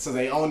future. So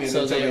they own it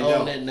until they don't. So they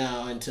own it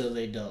now until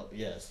they don't.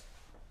 Yes.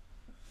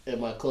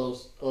 Am I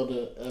close?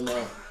 Am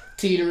I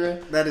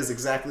teetering? That is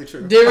exactly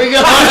true. There we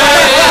go.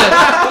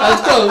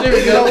 That's close. There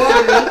we go.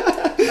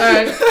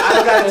 Alright.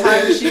 I got a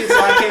time machine, so I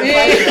can't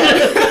fight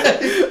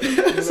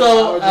it.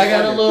 So I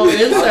got a little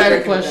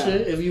insider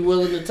question. If you're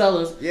willing to tell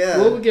us,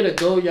 will we get a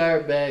Go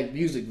Yard Bag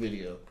music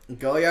video?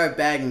 Go Yard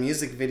Bag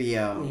music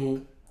video.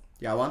 Mm-hmm.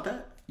 Y'all want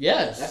that?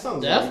 Yes, that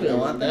sounds definitely.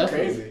 Want that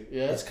crazy.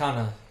 Yeah, it's kind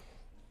of.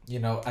 You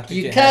know, I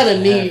think you kind of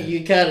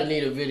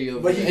need a video.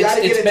 But you got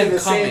to get into the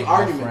same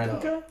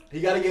argument, though.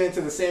 He got to get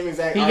into the same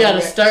exact. He got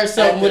to start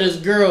something with his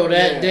girl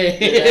that day,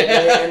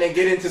 and then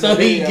get into so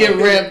he get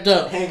ramped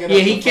up. Yeah,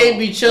 he can't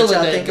be chilling. What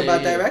y'all that think day,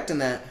 about directing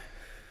that?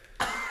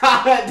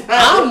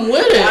 I'm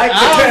with it.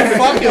 I'm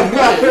fucking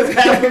with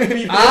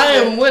it. I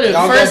am with it.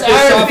 First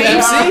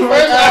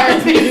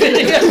R&B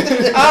video.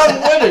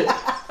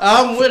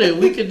 I'm with it.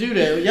 We could do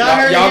that. Y'all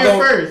heard it here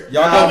first. We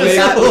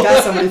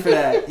got somebody for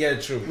that. Yeah,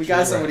 true. We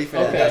got somebody for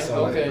that.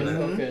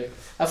 Okay.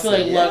 I feel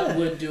like Luck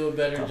would do a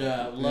better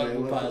job. Luck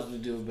would possibly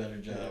do a better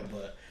job,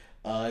 but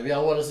if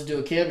y'all want us to do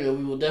a cameo,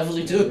 we will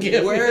definitely do a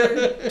cameo.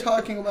 We're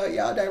talking about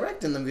y'all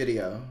directing the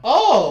video.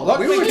 Oh,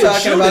 we were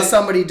talking about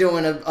somebody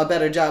doing a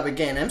better job at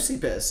getting MC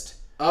pissed.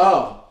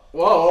 Oh.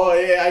 Whoa,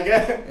 yeah, I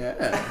guess.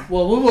 Yeah.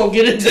 Well, we won't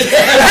get into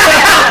that.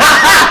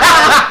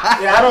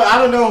 Yeah, I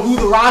don't know who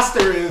the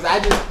roster is. I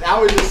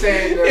was just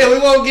saying. Yeah, we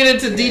won't get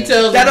into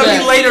details. That'll be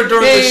later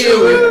during the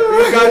show.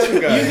 We got you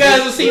guys. You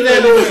guys will see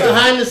that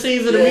behind the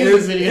scenes of the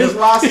music video. His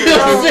roster,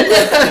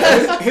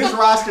 his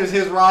roster is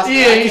his roster.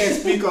 Yeah, I can't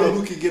speak on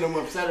who can get him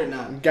upset or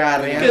not.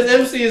 Got it. Because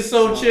MC is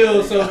so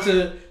chill, so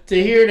to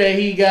hear that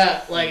he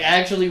got like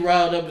actually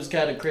riled up is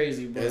kind of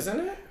crazy, bro. Isn't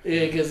it?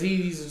 Yeah, because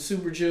he's a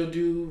super chill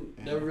dude.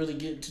 Never really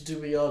get into too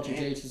many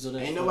altercations. So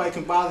ain't nobody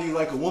can bother you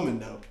like a woman,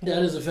 though.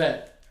 That is a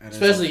fact.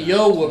 Especially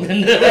your woman.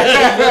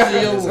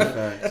 Especially your woman.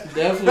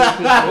 Definitely.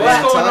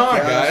 What's going on,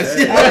 guys?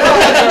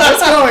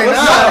 What's going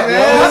on,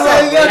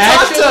 man?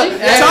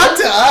 Talk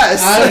to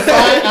us.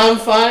 I'm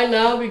fine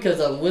now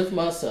because I'm with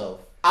myself.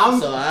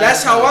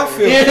 That's how I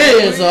feel.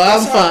 Yeah, so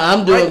I'm fine.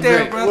 I'm doing right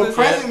there, great. Well,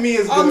 present me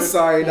is good. I'm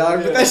sorry,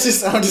 dog, but that just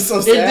sounded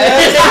so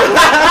sad.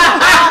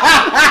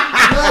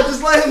 No,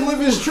 just let him live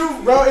his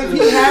truth, bro. If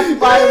he's happy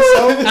by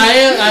himself, I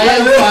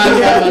am fine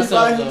by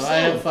myself, though. I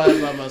am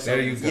fine by myself.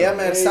 There you go. Yeah,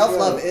 man.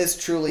 Self-love is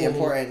truly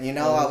important. You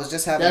know, I was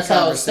just having a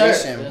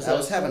conversation. I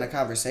was having a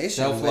conversation.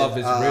 Self-love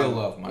is real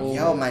love, man.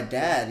 Yo, my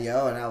dad,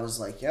 and I was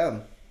like,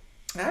 yo,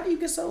 how do you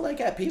get so like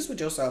at peace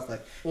with yourself?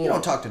 Like, you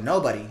don't talk to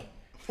nobody,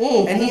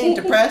 and he ain't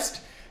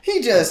depressed. He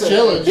just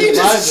chilling. He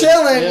just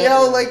chilling, yeah.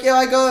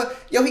 I go,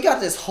 he got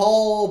this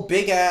whole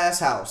big ass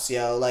house,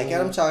 Like,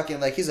 I'm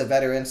talking like he's a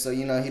veteran, so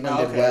he done did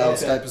well,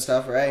 type of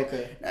stuff, right?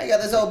 Okay. Now he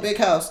got this whole big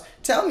house.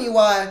 Tell me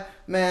why,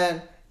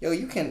 man.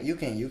 You can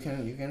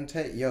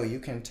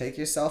take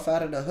yourself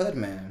out of the hood,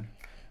 man.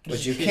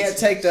 But you can't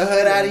take the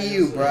hood out of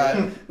you,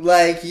 bro.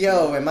 Like,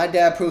 yo, and my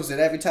dad proves it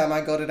every time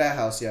I go to that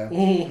house, yo.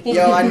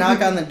 Yo, I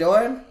knock on the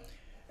door,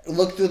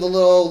 look through the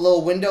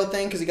little window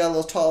thing, because he got a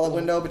little taller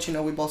window, but you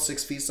know, we both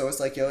 6 feet, so it's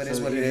like, yo, it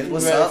is what it is.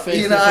 What's up?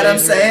 You know what I'm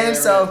saying?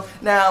 So,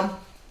 now,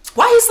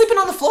 why are you sleeping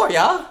on the floor,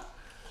 y'all?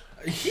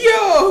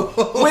 Yo!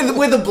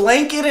 With a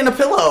blanket and a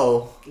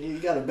pillow. You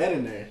got a bed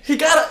in there.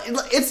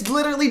 It's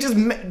literally just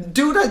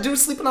dude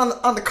sleeping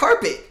on the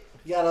carpet.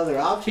 You got other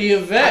options. He a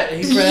vet.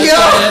 He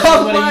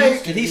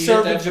did he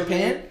serve in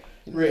Japan?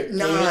 Rick.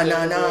 Nah. You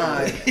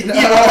know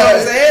what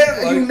I'm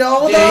saying? Like, you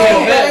know, yeah,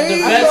 though,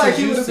 I feel like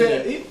he would have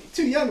been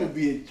too young to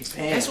be in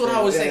Japan. That's what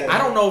I was saying. I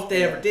don't know if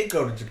they ever did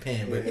go to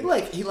Japan, but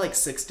he like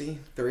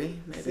 63,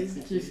 maybe.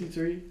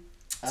 63.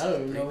 I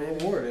don't even know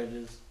what war that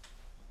is.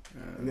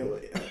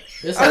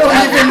 I don't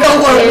even know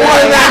what war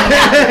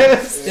that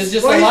is. It's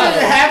just well, a he lot.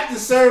 doesn't have to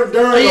serve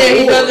during the war.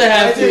 He doesn't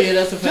have to. Yeah,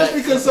 that's a fact. Just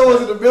because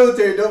someone's in the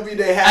military, don't mean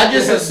they have to. I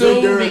just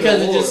assume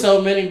because it's just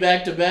so many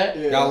back to back.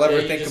 Y'all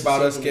ever think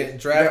about us getting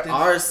drafted? There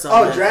are some.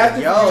 Oh,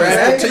 drafted?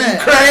 Drafted to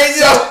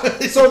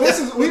Ukraine. So this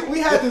is we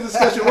had the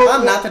discussion.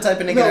 I'm not the type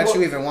of nigga that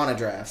you even want to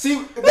draft. See,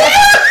 you know what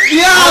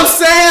I'm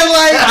saying?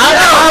 Like, I'm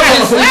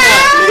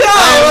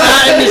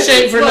not in the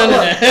shape for none of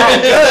that.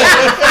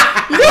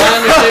 We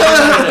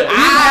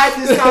had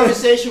this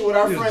conversation with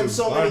our friends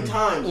so many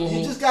times.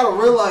 You just gotta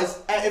realize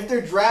if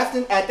they're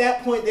drafting at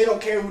that point, they don't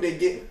care who they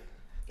get.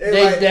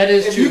 That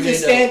is if true. If you can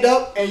stand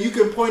up and you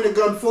can point a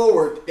gun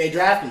forward, they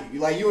draft you.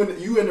 Like you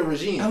in the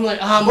regime. I'm like,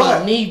 I'm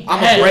gonna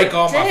break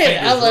all my fingers.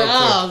 I'm like,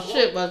 oh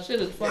shit, my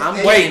shit is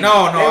fucking. Wait, no,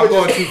 I'm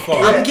going too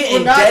far. I'm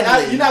getting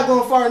deadly. You're not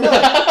going far enough.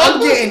 I'm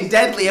getting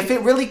deadly. If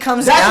it really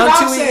comes down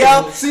to it,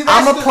 yo,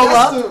 I'm gonna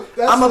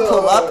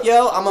pull up,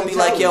 yo. I'm gonna be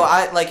like, yo,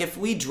 if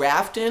we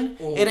drafting,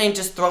 it ain't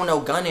just throw no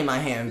gun in my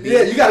hand.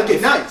 Yeah, you gotta get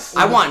knives.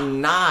 I want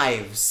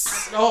knives.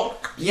 Oh,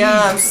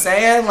 yeah, I'm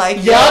saying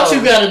like, y'all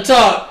two gotta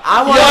talk.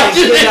 I want to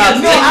get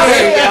I'm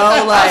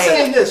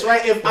saying this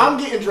right. If I'm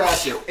getting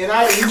drafted and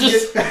Naruto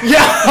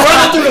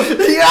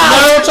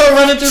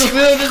running through the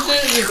field and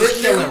shit, you're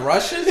killing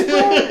Russians, bro. You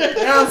know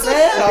what I'm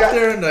saying? Out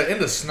there in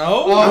the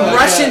snow. I'm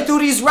rushing through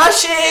these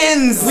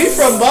Russians. We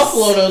from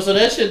Buffalo though, so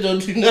that shit don't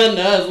do nothing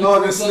to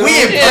us.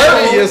 We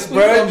impervious,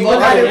 bro.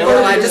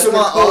 I just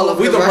want all of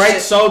we the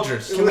right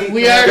soldiers.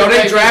 We are. Yo,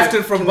 they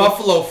drafted from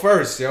Buffalo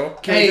first, yo.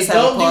 Can we just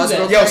have a pause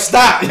real quick? Yo,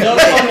 stop.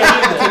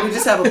 Can we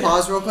just have a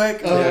pause real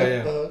quick?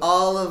 Yeah.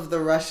 All of the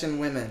Russian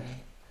women.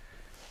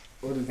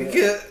 What is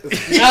that?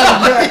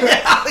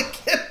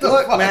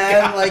 Look,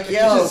 man, like,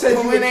 yo,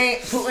 Putin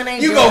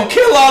ain't. You gonna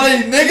kill all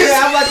these niggas?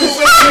 Yeah, I'm like,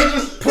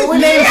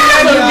 Putin ain't.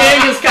 Some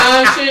Genghis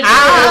Khan shit.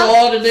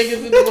 All the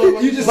niggas in the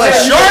world. You just like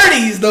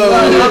shorties though.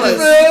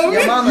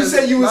 You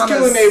said you was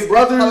killing their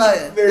brothers,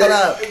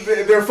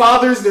 their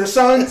fathers, their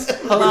sons.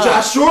 But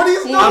y'all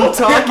shorties? No, I'm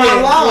talking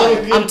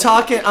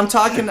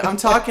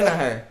to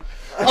her.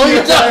 Oh,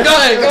 you talk. Go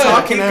ahead.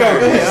 Talking to her.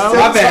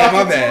 My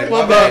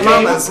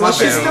bad.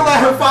 She's still at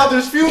her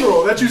father's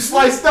funeral that you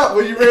sliced up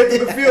when you ran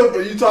through the field.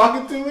 But you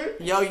talking to her?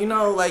 Yo, you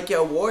know, like,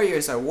 yo,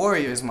 warriors are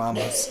warriors,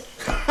 mamas.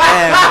 You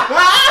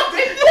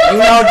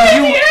know,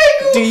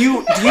 do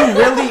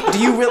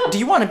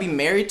you want to be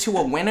married to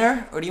a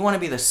winner, or do you want to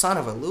be the son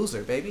of a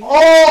loser, baby?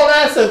 Oh,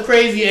 that's a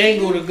crazy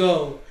angle to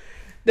go.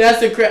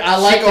 That's I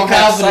like the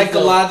confidence.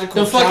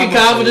 Psychological. The fucking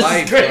confidence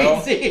is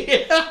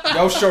crazy.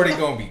 Yo, shorty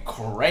gonna be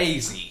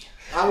crazy.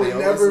 I would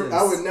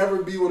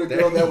never be with a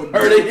girl that would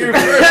body your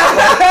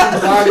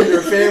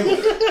family.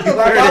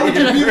 Like, why would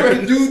you be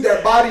with a dude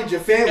that bodied your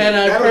family? And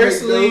I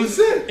personally, if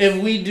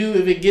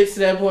it gets to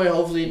that point,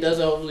 hopefully it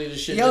doesn't. Hopefully the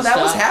shit. Yo, that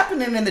stop. was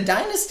happening in the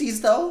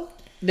dynasties, though.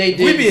 They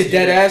did. We be a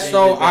dead ass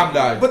though. I'm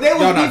not. But they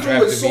was beefing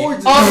with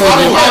swords.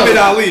 Muhammad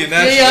Ali and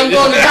that shit. Yeah, I'm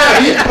going to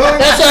jail.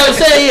 That's what I'm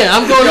saying. Yeah,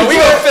 I'm going to jail. We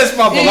gonna fist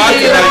bump him. I'm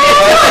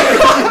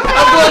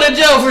going to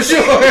jail for sure.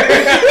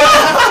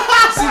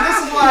 See, this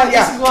is why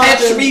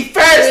catch me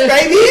first,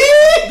 baby.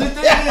 The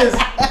thing is,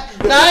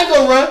 I ain't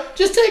gonna run.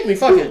 Just take me.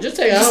 Fuck it. Just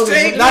take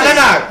me. No.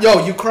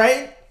 Yo,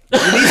 Ukraine. You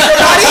need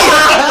somebody?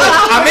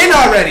 I'm in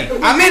already. You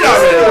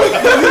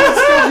would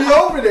still be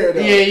over there,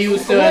 though. Yeah, you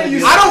would still.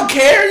 I don't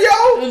care,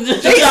 yo.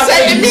 They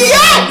setting me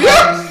up,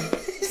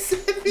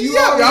 yo.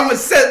 I'm gonna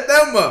set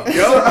them up,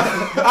 yo.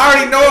 I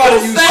already know how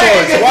to use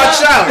swords.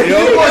 Watch out, yo.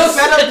 You gonna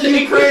set up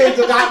Ukraine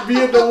to not be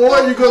in the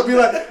war? You gonna be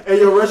like, hey,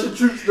 yo, Russian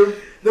troops,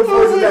 the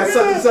boys in that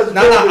such and such.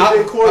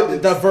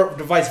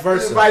 The vice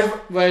versa.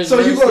 So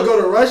you gonna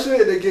go to Russia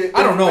and they get?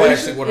 I don't know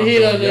actually what I'm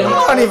doing.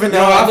 I don't even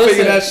know. I'll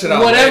figure that shit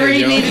out. Whatever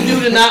he need to do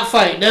to not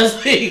fight, that's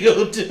what he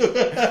gonna do.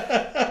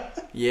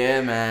 Yeah,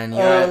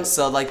 man.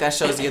 So like that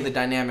shows you the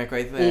dynamic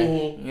right there.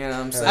 Mm-hmm. You know what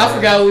I'm saying? I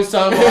forgot what we was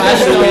talking about. I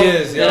know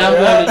that I'm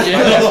going to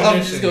jail.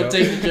 I'm just gonna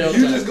take the jail.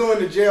 You just going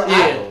to jail?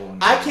 Yeah.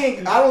 I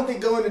don't think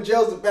going to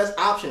jail is the best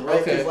option,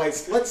 right? Because like,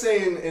 let's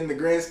say in the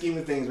grand scheme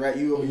of things, right?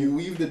 You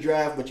leave the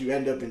draft, but you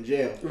end up in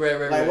jail.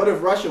 Right. Like, what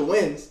if Russia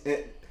wins?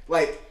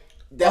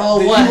 that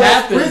the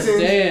U.S.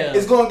 prison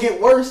is going to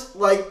get worse,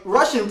 like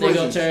Russian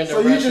prison. So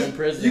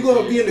you're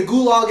going to be in the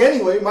gulag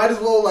anyway. Might as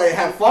well like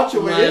have fought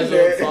your way in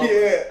there.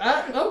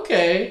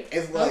 Okay.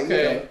 It's like,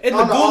 okay. In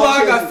the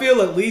gulag, I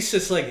feel at least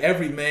it's like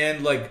every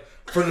man like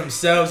for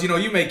themselves. You know,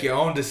 you make your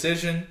own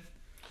decision.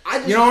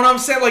 You know what I'm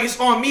saying? Like it's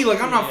on me.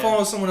 Like I'm not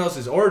following someone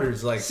else's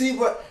orders. Like see,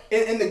 but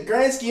in the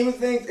grand scheme of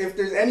things, if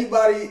there's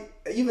anybody.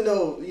 Even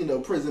though,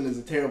 prison is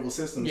a terrible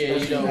system. Yeah,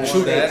 you don't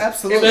true that.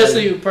 Absolutely.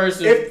 Especially a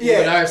person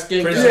with our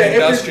skin. Prison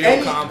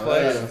industrial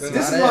complex.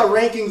 This is my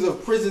rankings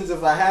of prisons.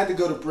 If I had to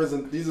go to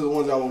prison, these are the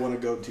ones I would want to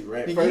go to,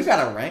 right? First, you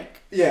got to rank.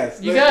 Yes.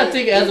 You got to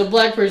think, as a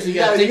black person, you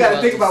got to think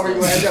about where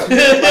you're going to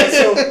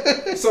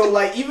end up. So,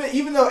 like,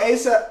 even though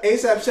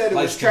ASAP said it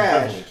was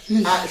trash,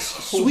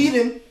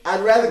 Sweden,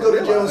 I'd rather go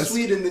to jail in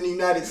Sweden than the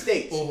United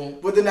States.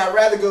 But then I'd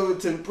rather go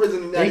to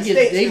prison in the United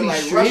States than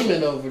like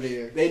streaming over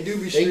there. They do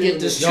be streaming. They get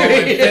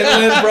destroyed.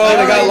 Finland, bro,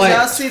 they got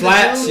like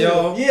flats,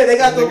 yo. Yeah, they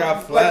got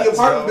flats, like the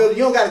apartment building.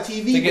 You don't got a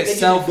TV. They get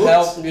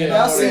self-help.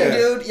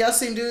 Y'all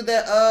seen dude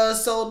that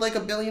sold like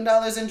 $1 billion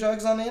in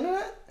drugs on the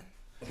internet?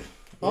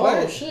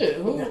 Oh shit!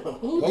 Who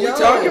what we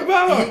talking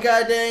about? He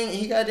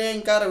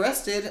got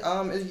arrested.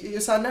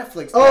 It's on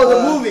Netflix. Oh,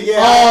 the movie, yeah.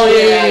 Oh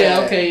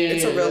yeah. Okay,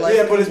 it's a real life.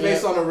 Yeah, but it's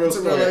based on a real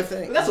story. It's a real life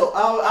thing. That's what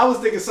I was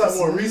thinking. Something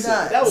more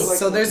recent. That was like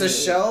so. There's a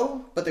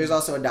show, but there's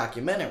also a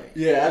documentary.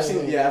 Yeah, I've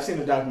seen the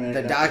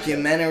documentary. The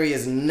documentary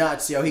is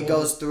nuts, yo. He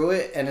goes through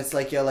it, and it's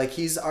like, yo, like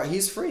he's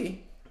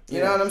free. You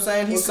know what I'm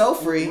saying? He's so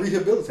free.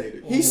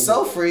 Rehabilitated. He's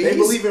so free. They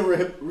believe in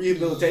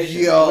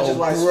rehabilitation, which is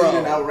why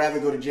Sweden, I would rather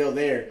go to jail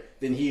there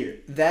than here.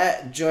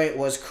 That joint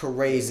was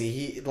crazy.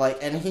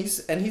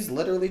 He's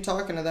literally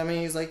talking to them, and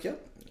he's like, "Yep,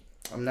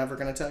 I'm never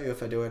gonna tell you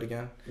if I do it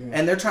again." Yeah.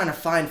 And they're trying to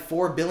find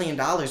 $4 billion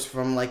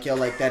from that he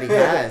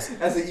has.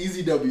 That's an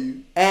easy W.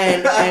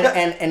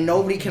 And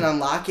nobody can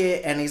unlock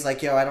it. And he's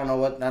like, "Yo, I don't know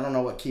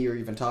what key you're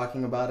even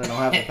talking about. I don't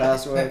have the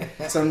password."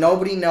 So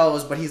nobody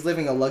knows, but he's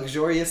living a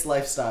luxurious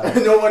lifestyle.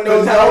 No one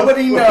knows.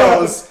 Nobody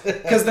knows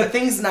because the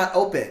thing's not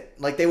open.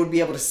 Like they would be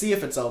able to see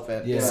if it's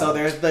open. Yeah. So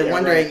they're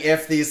wondering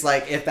if these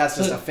if that's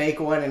just a fake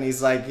one. And he's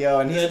like, "Yo,"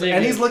 and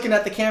he's looking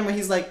at the camera.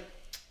 He's like,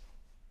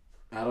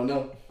 I don't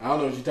know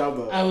what you're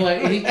talking about. I'm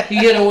like, he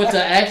hit him with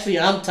the, actually,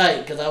 I'm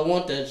tight because I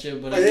want that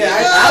shit, but I'm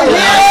actually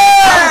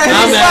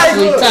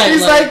tight.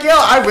 He's like, yo,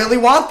 I really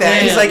want that.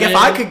 Damn, he's like, if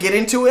I could get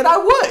into it, I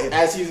would.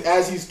 As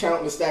he's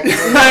counting the stack of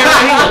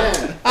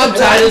I'm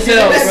tight as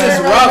hell, bro. This is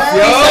rough,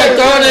 yo. He's like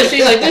throwing that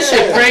shit like, this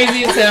shit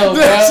crazy as hell,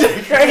 bro. This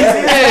shit crazy.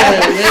 Man.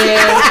 That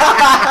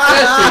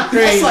shit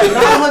crazy. It's like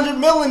 900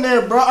 mil in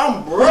there, bro.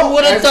 I'm broke. Who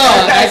would have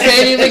thought? I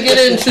can't even get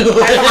into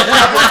it.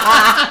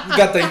 You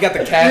got the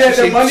cash. Yeah,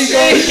 the money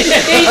going.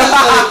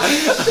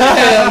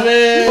 Yeah,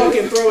 man.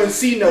 Fucking throwing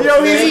C notes.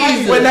 Yo,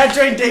 when that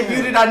joint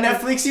debuted on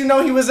Netflix, he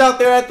was out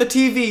there at the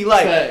TV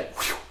like.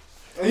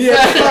 Yeah.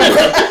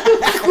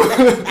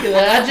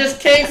 I just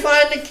can't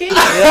find the key.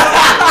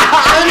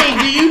 Honey,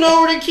 do you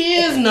know where the key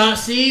is? Nah,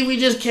 see, we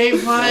just can't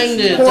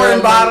find it.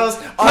 Pouring bottles.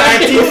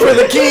 RIP for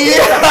the key.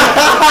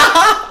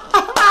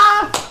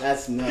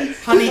 That's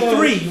nuts. Honey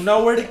 3, you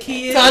know where the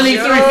key is? Honey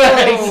 3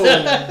 facts.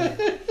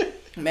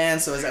 Man,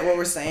 so is that what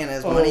we're saying?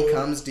 As money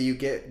comes, do you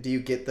get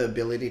the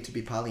ability to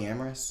be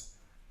polyamorous?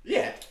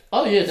 Yeah.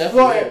 Oh yeah,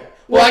 definitely.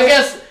 Well, I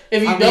guess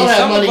if you don't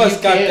have money, you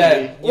got can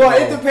that. Well,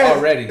 it depends.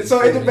 Already.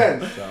 So it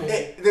depends.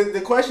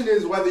 The question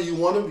is whether you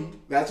want to be.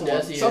 That's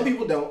one. Some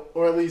people don't,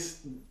 or at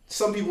least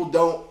some people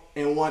don't,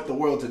 and want the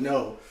world to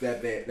know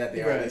that they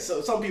are. Right.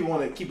 So some people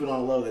want to keep it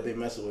on the low that they're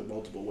messing with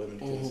multiple women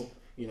because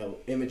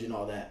image and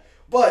all that.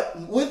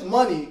 But with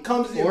money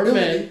comes the ability.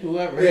 Men,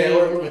 whoever. Men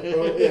or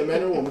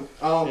women.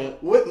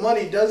 With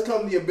money does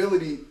come the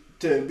ability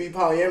to be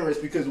polyamorous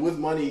because with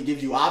money it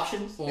gives you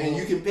options and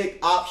you can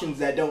pick options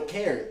that don't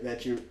care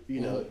that you're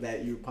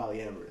that you're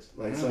polyamorous.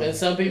 Like and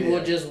some people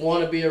would just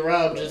want to be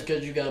around just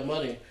because you got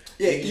money.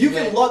 Yeah, you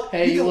can luck.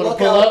 Hey, you want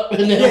to pull up?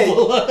 And then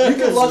pull up. You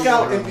can luck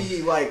out and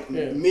be like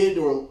mid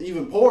or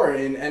even poor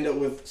and end up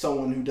with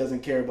someone who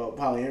doesn't care about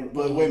polyamory.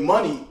 But with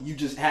money, you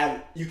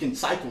can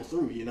cycle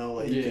through. You can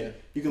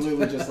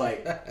literally just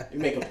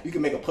you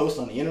can make a post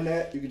on the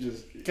internet. You can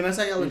just. Can I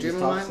tell y'all a dream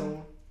of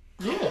mine?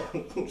 Yeah,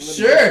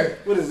 sure.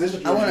 What is this?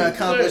 I want to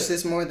accomplish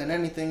this more than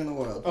anything in the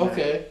world.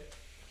 Okay.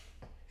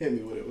 Hit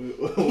me with it.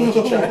 What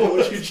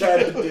you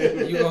trying to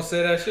do? You gonna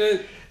say that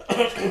shit?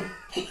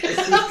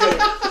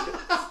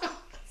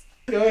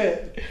 Go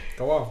ahead.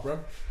 Go off, bro.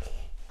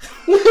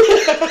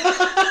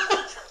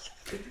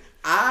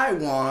 I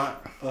want.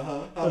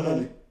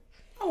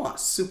 I want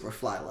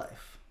Superfly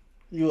life.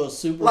 You a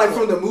super like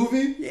from the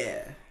movie?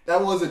 Yeah. That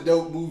was a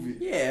dope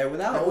movie. Yeah,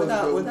 without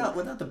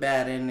the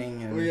bad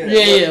ending. And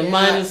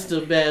minus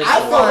the bad.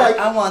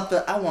 I want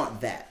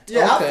that.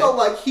 Yeah, okay. I felt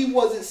like he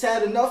wasn't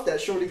sad enough that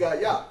Shorty got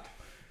yacked.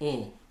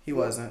 He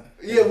wasn't.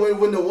 Yeah,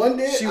 when the one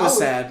did, she was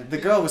sad. The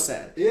girl was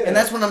sad. Yeah, and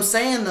that's what I'm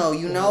saying though.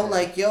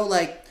 Like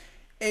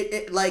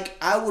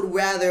I would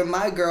rather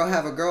my girl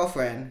have a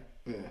girlfriend.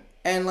 Yeah.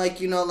 And I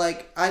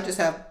just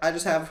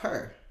have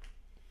her.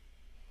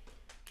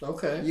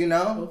 Okay. You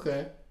know.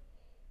 Okay.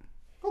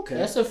 Okay,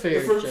 that's a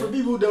fair. For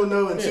people who don't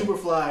know, in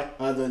Superfly,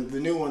 the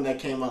new one that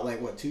came out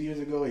like 2 years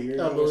ago, a year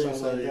ago, or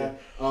something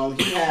like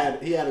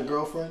that. He had a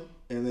girlfriend,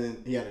 and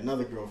then he had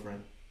another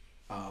girlfriend.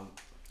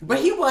 But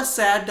he was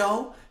sad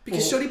though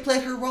because Shorty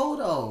played her role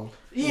though.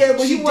 Yeah,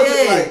 but she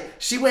wasn't like.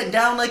 She went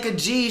down like a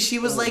G. She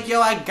was like, "Yo,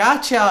 I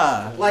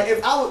gotcha." Like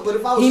if I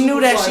was, he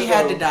knew that she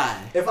had to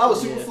die. If I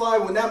was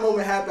Superfly, when that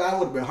moment happened, I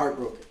would have been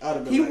heartbroken. I'd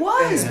have been. He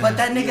was, but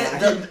that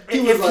nigga,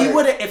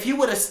 if he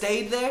would have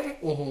stayed there,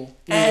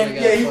 and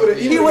they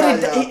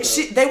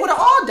would have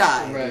all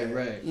died.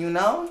 Right. You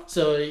know.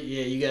 So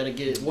you gotta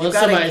get it. Once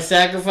somebody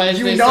sacrifices,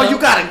 you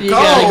gotta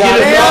go.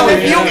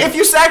 Damn, if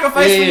you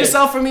sacrifice for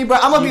yourself for me, bro,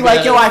 I'm gonna be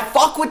like, yo, I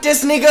fuck with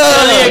this nigga.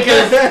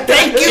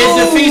 Thank you. It's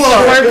defeats the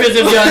purpose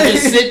if y'all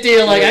just sit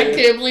there like, I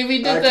can't believe he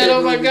did that.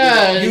 Oh my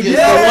god. One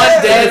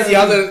dead, the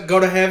other go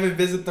to heaven,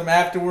 visit them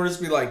afterwards,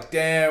 be like,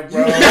 damn,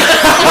 bro.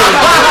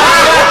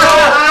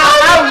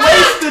 I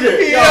wasted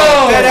it. Yo,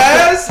 that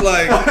ass,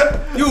 like,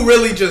 you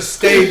really just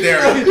stayed there.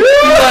 You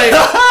like,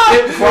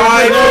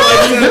 cried.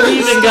 You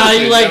leaving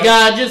God. You like,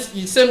 God, just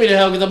you send me to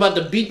hell because I'm about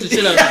to beat the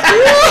shit out of you.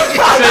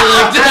 I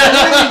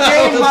really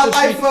gave my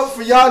life up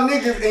for y'all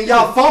niggas and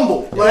y'all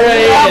fumble. Like,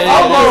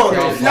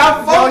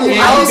 y'all fumble.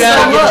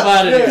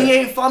 He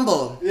ain't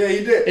fumble. Yeah,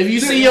 he did. If you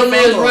see your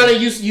man's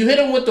running, you hit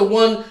him with the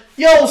one,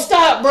 yo,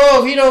 stop,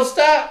 bro. If he don't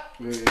stop,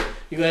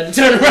 you got to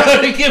turn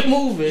around and get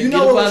moving. You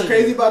know what was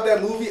crazy about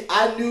that movie?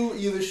 I knew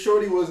either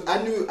Shorty was.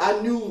 I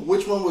knew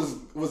which one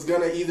was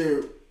gonna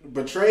either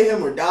betray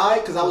him or die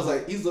because I was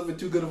like, he's living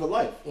too good of a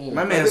life.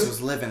 My man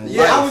was living life.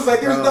 Yeah, I was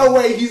like, there's no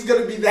way he's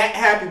gonna be that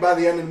happy by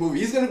the end of the movie.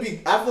 He's gonna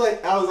be. I feel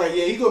like I was like,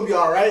 yeah, he's gonna be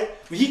all right,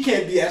 but he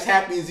can't be as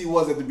happy as he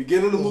was at the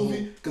beginning of the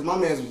movie because my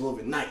man's was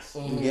living nice.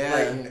 Yeah,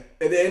 like,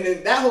 and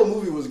then that whole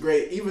movie was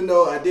great, even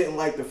though I didn't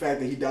like the fact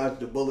that he dodged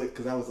the bullet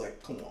because I was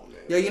like, come on,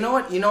 man. Yeah, you know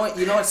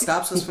what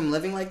stops us from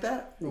living like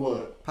that?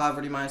 What?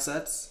 Poverty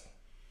mindsets.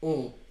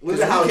 We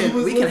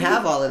can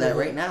have all of that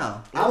right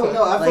now. I don't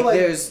know. I feel like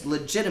there's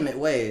legitimate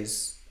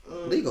ways,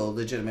 legal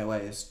legitimate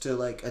ways to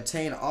like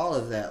attain all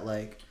of that.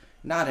 Like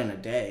not in a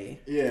day.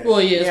 Yeah.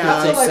 Well,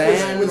 yeah. I feel like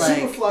with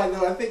Superfly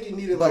though, I think you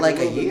needed like a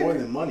little bit more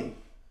than money.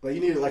 Like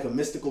you needed like a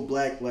mystical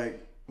black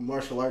like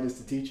martial artist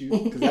to teach you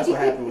because that's what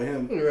happened with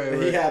him.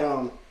 Right. He had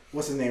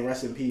what's his name?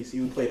 Rest in peace. He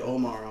played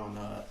Omar on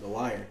The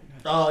Wire.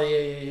 Oh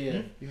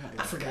yeah.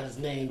 I forgot his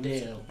name.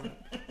 Damn.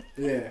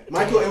 Yeah, it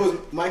was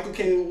Michael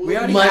K. Williams. We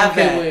already had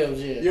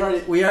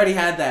that. We already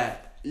had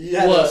that. You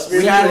had what?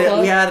 We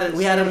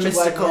had a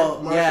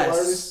mystical martial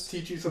artist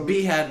teach you something.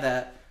 B had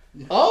that.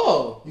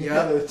 Oh, you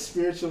had a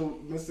spiritual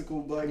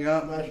mystical black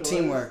martial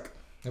teamwork. Artist?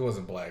 It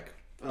wasn't black.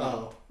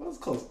 Oh, that was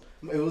close.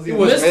 It was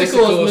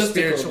mystical,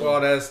 spiritual, all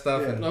that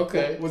stuff. Yeah. And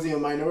okay. Was he a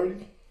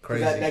minority?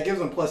 Crazy. That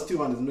gives him +2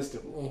 on his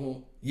mystical.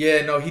 Mm-hmm.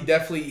 Yeah, no, he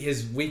definitely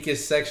his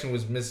weakest section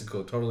was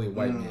mystical. Totally a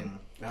white man.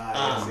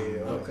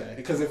 Okay.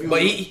 Because if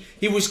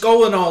he was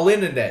going all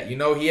in that. You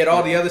know, he had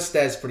all the other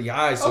stats pretty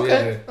high. So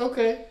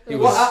okay. He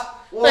was.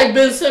 Like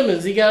Ben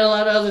Simmons, he got a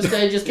lot of other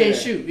stats. He just can't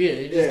shoot.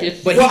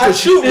 But he could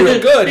shoot real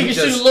good. He could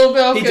shoot a little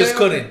bit. Okay. He just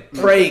couldn't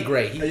pray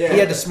great. He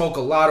had to smoke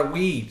a lot of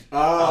weed.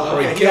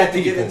 Or he had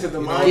to get into the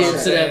mindset. Get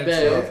into that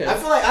bag. Okay. I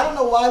feel like I don't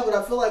know why, but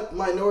I feel like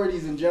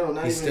minorities in general,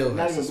 not even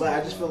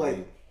black. I just feel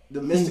like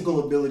the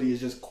mystical ability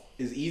is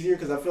easier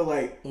because I feel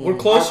like we're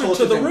closer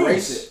to the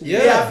roots.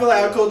 Yeah, I feel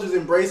like our cultures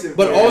embrace it.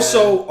 But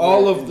also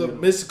all of the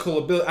mystical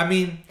ability. I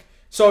mean,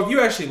 so if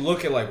you actually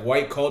look at like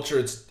white culture,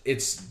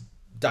 it's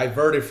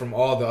diverted from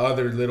all the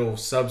other little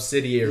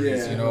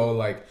subsidiaries. You know,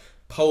 like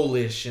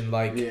Polish and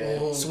like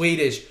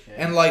Swedish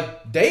and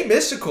like they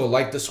mystical.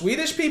 Like the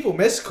Swedish people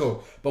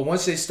mystical, but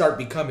once they start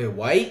becoming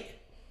white.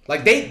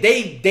 Like they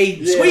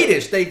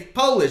Swedish, they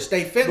Polish,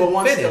 they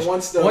Finnish.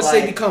 Once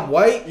they become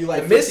white, the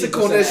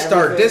mysticalness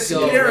start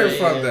disappearing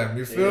from them.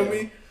 You feel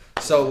me?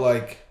 So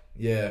like,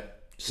 yeah.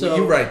 So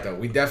you're right though.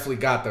 We definitely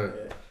got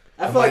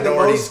I feel like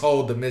minorities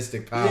hold the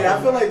mystic power. Yeah,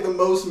 I feel like the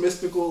most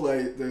mystical,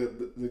 like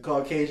the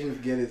Caucasians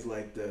get is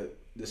like the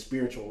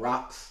spiritual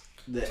rocks,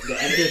 the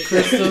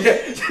crystals,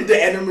 the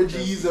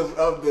energies of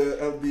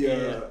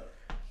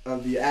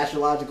the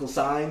astrological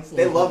signs.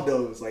 They love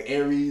those, like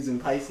Aries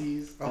and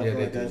Pisces.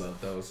 They do love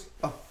those.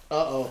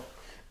 Uh-oh.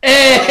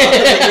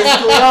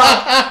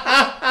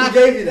 Who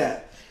gave you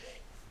that?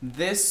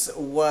 This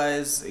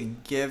was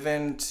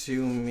given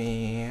to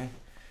me.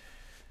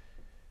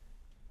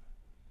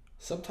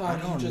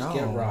 Sometimes you just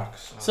get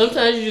rocks.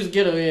 Sometimes you just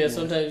get them,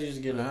 sometimes you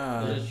just get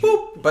them.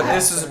 But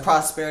this is a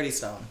prosperity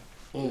stone.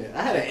 Yeah,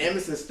 I had an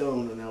amethyst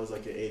stone when I was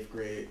like in 8th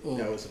grade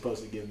that was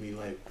supposed to give me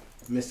like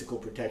mystical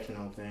protection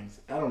on things.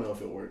 I don't know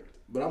if it worked,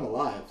 but I'm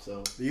alive,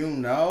 so you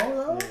know.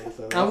 Yeah,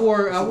 so I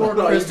wore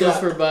crystals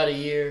for about a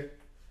year.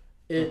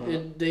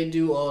 They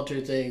do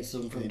alter things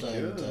from time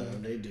to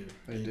time. They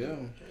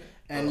do.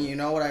 And you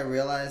know what I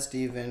realized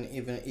even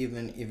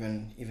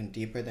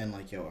deeper than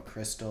like a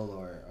crystal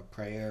or a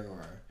prayer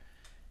or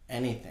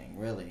anything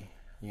really.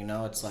 You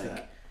know, it's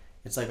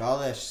like all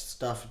that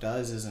stuff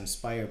does is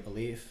inspire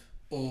belief.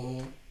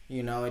 Mm-hmm.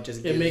 You know, it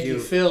just gives make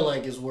you feel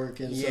like it's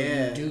working. So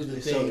you do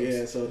the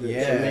things. To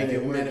make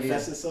it work,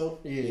 manifest itself.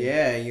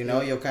 Yeah, you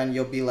know,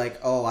 you'll be like,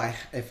 oh,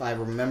 if I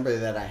remember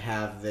that I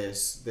have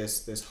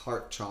this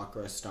heart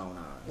chakra stone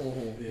on,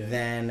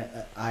 then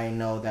I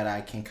know that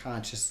I can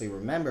consciously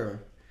remember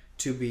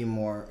to be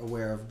more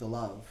aware of the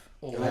love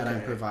that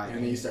I'm providing.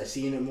 And then you start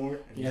seeing it more.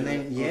 And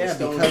then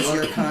because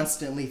you're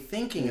constantly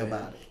thinking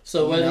about it.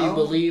 So whether you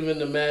believe in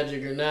the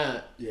magic or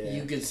not,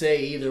 you could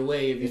say either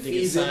way if you think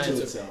it's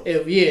science.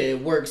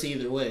 It works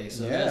either way.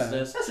 So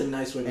that's a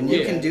nice way. And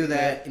you can do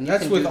that. And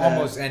that's with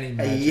almost any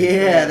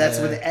magic. That's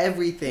with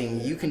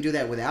everything. You can do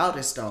that without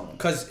a stone.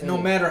 Because no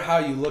matter how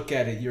you look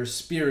at it, your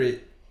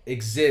spirit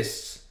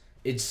exists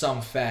in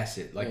some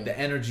facet. Like the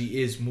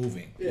energy is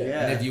moving.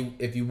 And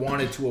if you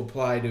wanted to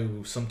apply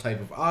to some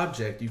type of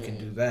object, you can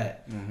do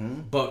that.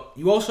 But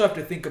you also have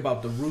to think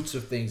about the roots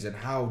of things and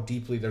how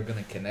deeply they're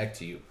going to connect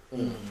to you.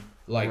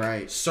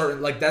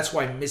 Certain, like that's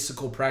why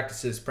mystical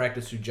practices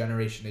practiced through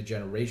generation to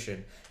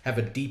generation have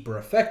a deeper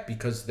effect,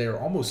 because they're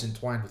almost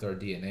entwined with our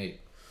DNA.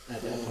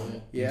 At that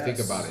point. You think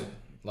about it,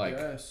 like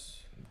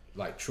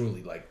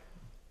truly, like.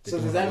 So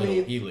does that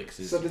mean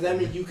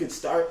you could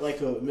start like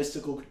a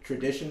mystical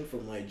tradition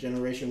from like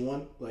generation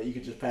 1? Like you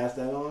could just pass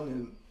that on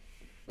and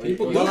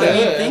people do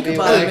that. Think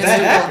about a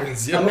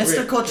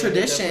mystical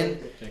tradition.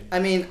 I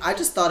mean, I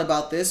just thought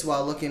about this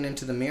while looking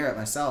into the mirror at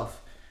myself.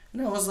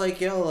 And I was like,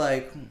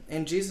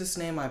 in Jesus'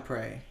 name I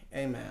pray.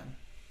 Amen.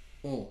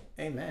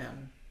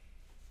 Amen.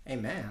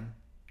 Amen.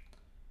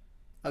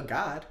 A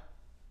God.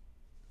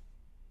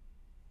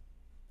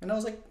 And I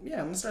was like, I'm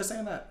gonna start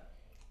saying that.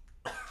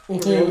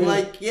 I'm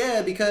like,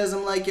 because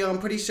I'm like, I'm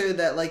pretty sure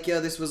that like,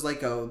 this was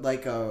like a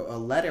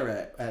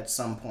letter at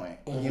some point,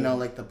 you know,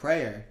 like the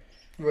prayer,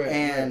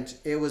 and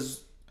it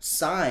was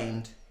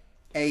signed,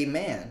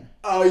 Amen.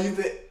 Oh, you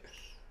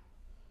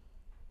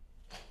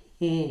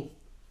think?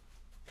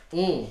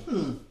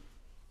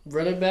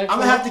 Run it back. I'm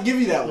gonna have to give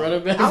you that one. Run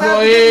it back. I'm gonna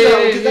have to give you that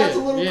one because that's a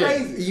little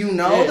crazy. You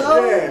know,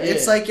 though,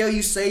 it's like,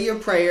 you say your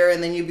prayer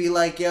and then you be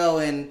like,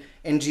 in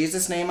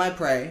Jesus' name I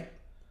pray.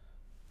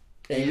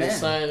 And Amen.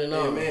 Signing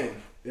on.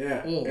 Amen.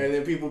 Yeah. And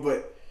then people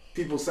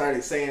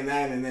started saying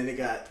that, and then it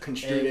got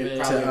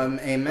construed probably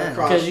amen.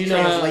 Because you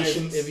know how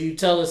if you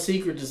tell a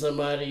secret to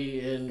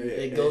somebody and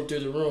they go through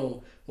the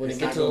room, when it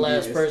gets to the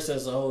last person,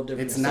 it's a whole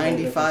different. It's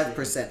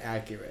 95%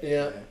 accurate.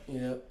 Yeah.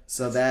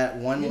 So that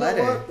one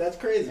letter, that's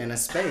crazy, in a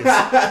space.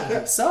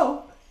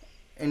 So,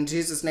 in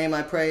Jesus' name,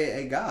 I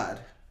pray, a God.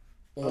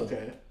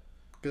 Okay.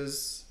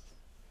 Because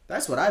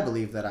that's what I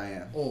believe that I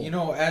am. You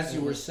know, as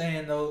you were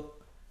saying though,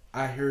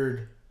 I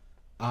heard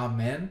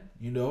Amen,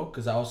 you know,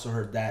 because I also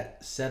heard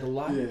that said a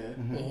lot.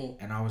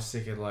 And I was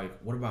thinking, like,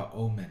 what about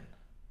omen?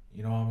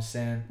 You know what I'm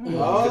saying? It could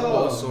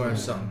also have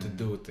something to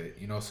do with it.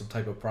 You know, some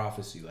type of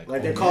prophecy. Like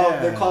they're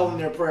calling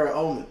their prayer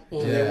omen.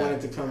 They want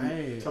it to come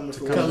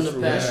to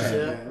pass.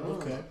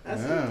 Okay.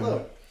 That's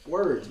look.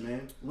 Words,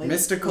 man.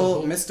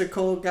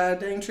 Mystical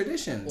goddamn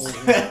traditions. You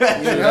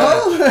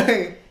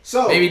know?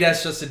 So maybe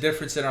that's just a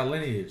difference in our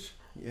lineage.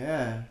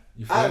 Yeah.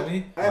 You feel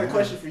me? I had a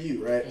question for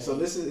you, right? So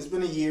it's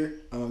been a year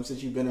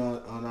since you've been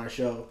on our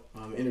show.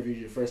 Interviewed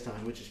you the first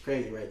time, which is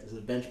crazy, right? This is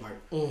a benchmark.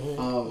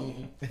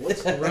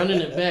 What's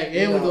running it back?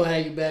 And we're gonna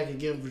have you back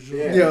again for sure.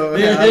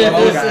 Yeah.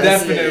 Most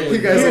definitely.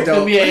 You guys are dope. It's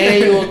gonna be an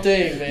annual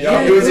thing, man.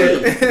 Yo.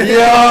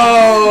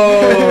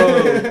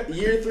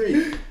 Year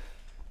 3.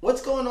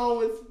 What's going on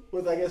with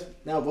I guess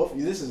now both of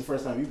you? This is the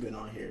first time you've been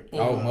on here.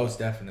 Oh, most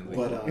definitely.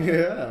 But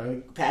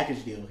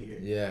package deal here.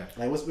 Yeah.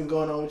 Like what's been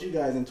going on with you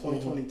guys in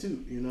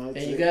 2022? You know.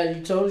 And you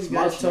guys told us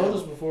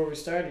before we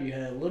started you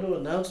had a little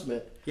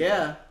announcement.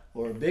 Yeah.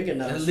 Or a big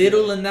announcement. A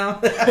little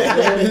announcement.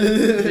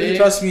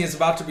 Trust me, it's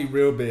about to be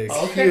real big.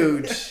 Okay.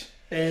 Huge.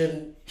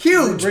 And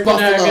huge. Rick and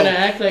I are gonna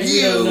act like we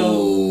don't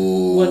know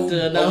what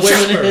the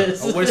announcement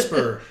is. A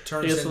whisper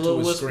turns into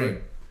a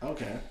scream.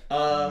 Okay.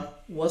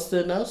 What's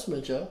the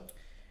announcement, Joe?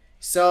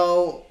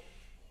 So,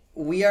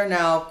 we are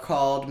now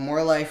called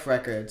More Life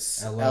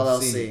Records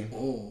LLC.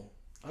 Ooh.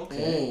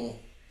 Okay.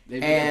 They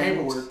do the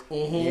paperwork.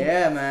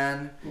 Yeah,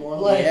 man. More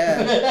life.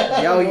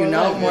 Yeah. Yo, you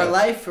know, more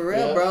life for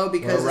real, bro.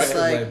 Because it's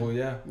like, label,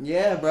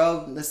 yeah,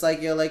 bro. It's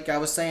like like I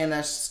was saying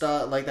that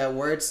stuff, like that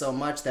word so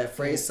much, that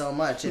phrase so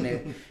much, and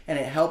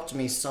it helped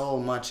me so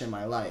much in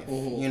my life.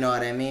 You know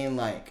what I mean?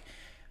 Like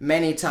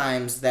many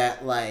times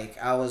that like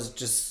I was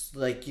just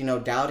like, you know,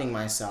 doubting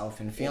myself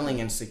and feeling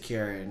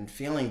insecure and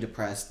feeling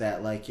depressed.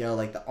 That like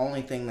like the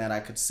only thing that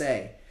I could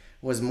say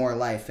was more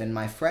life, and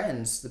my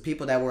friends, the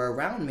people that were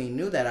around me,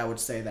 knew that I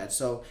would say that.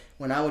 So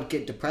when I would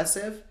get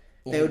depressive,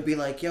 they would be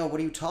like, "Yo, what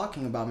are you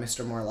talking about,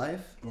 Mr. More Life?"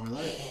 More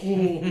life.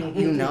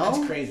 You know,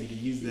 it's crazy to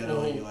use that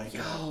on you, like,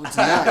 yo, it's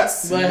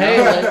nuts. But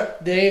hey, like,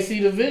 they ain't see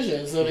the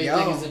vision, so they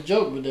think it's a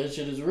joke, but that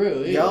shit is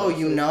real. Yo,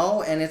 you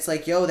know, and it's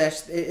like, yo,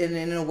 that's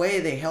in a way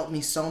they helped me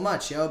so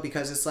much, yo,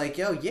 because it's like,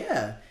 yo,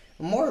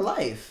 more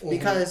life,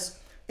 because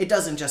it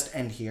doesn't just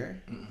end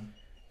here.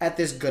 At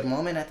this good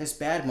moment, at this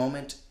bad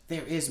moment,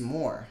 there is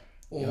more.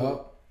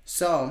 Yep.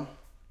 So,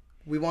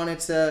 we wanted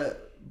to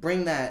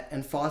bring that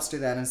and foster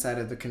that inside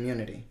of the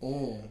community.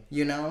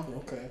 You know?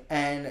 Okay.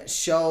 And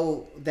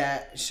show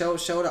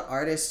the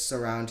artists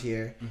around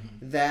here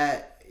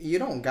that you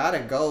don't gotta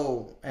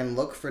go and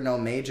look for no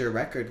major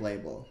record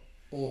label.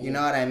 You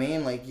know what I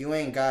mean? Like, you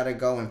ain't gotta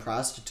go and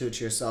prostitute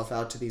yourself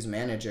out to these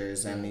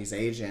managers and these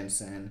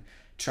agents and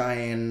try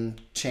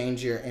and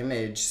change your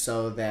image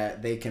so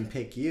that they can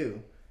pick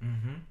you.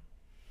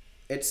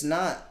 It's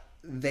not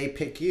they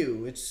pick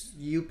you, it's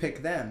you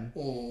pick them.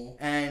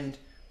 And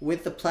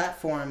with the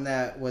platform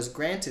that was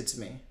granted to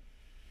me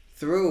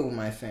through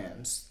my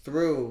fans,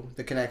 through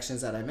the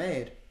connections that I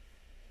made,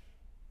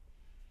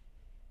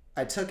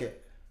 I took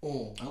it.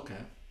 Okay.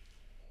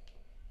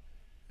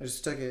 I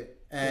just took it.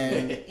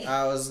 And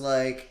I was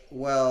like,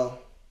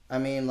 well, I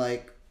mean,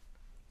 like,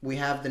 we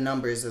have the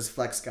numbers as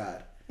Flex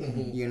God.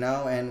 You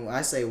know? And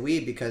I say we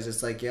because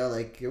it's like, yo,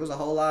 like, it was a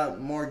whole lot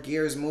more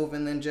gears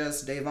moving than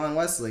just Davon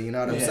Wesley. You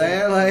know what I'm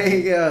saying?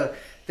 Like,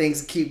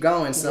 things keep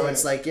going. So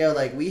it's like, yo,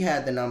 like, we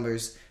had the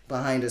numbers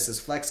behind us as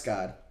Flex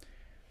God.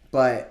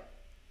 But,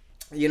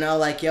 you know,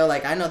 like, yo,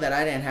 like, I know that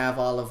I didn't have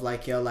all of,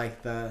 like, yo,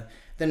 like, the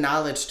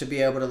knowledge to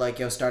be able to, like,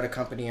 yo, start a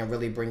company and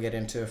really bring it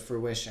into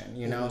fruition,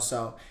 you know?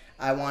 So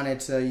I wanted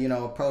to, you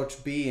know,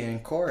 approach B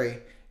and Corey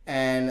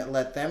and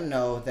let them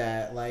know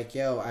that, like,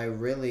 yo, I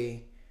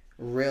really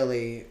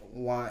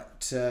want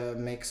to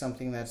make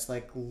something that's,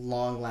 like,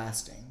 long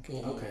lasting.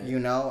 Okay. You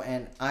know?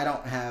 And I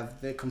don't have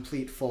the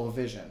complete full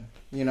vision.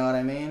 You know what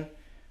I mean?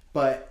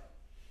 But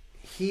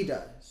he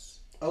does.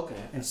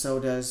 Okay. And so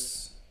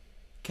does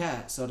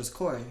Kat, so does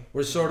Corey.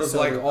 We're sort of so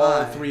like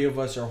all three of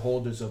us are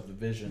holders of the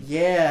vision.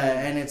 Yeah,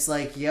 and it's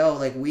like, yo,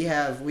 like, we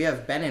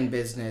have been in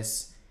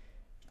business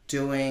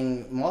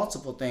doing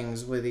multiple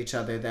things with each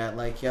other that,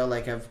 like, yo,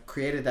 like, have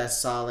created that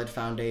solid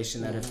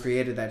foundation, that have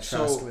created that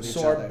trust with each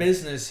other. So our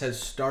business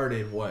has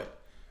started, a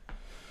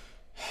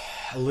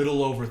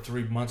little over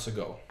 3 months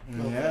ago.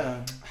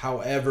 Yeah.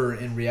 However,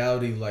 in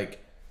reality, like,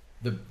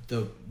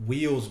 the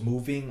wheels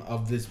moving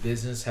of this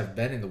business have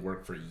been in the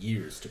work for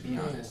years, to be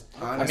honest.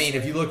 Honestly. I mean,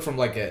 if you look from,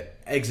 like, an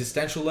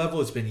existential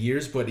level, it's been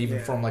years, but even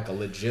from, like, a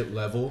legit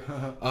level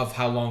of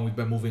how long we've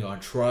been moving on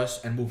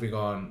trust and moving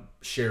on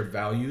shared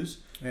values,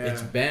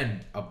 it's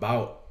been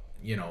about,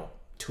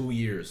 2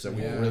 years that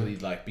we've really,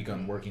 like,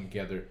 begun working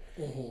together.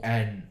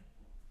 And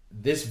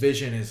this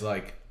vision is,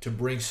 like, to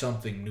bring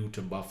something new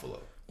to Buffalo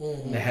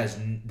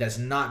that's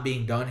not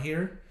being done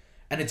here.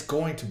 And it's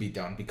going to be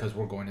done because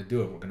we're going to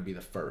do it. We're going to be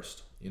the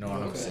first. You know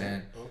what I'm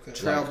saying? Okay.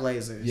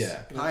 Trailblazers.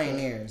 Yeah.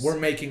 Pioneers. We're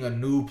making a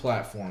new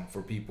platform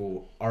for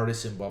people,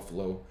 artists in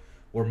Buffalo.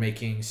 We're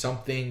making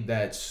something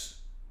that's,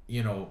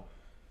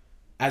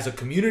 as a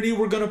community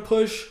we're going to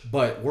push,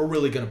 but we're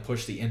really going to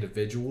push the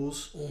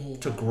individuals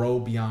to grow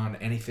beyond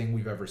anything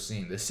we've ever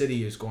seen. The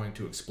city is going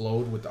to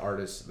explode with the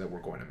artists that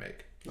we're going to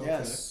make.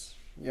 Yes.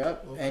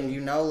 Yep. Okay.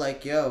 And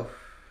like, yo,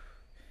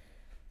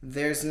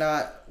 there's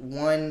not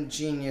one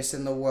genius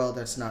in the world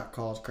that's not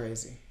called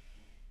crazy.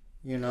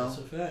 That's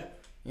a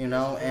fact.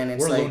 And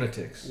it's we're like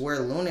lunatics. We're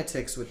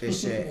lunatics with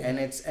this shit, and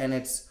it's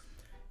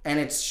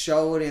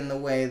showed in the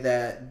way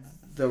that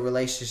the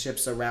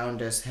relationships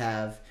around us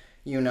have,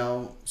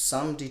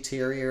 some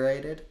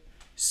deteriorated,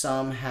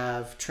 some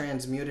have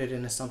transmuted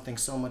into something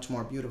so much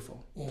more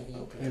beautiful.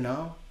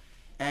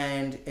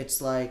 And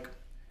it's like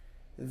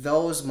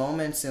those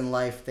moments in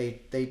life, they're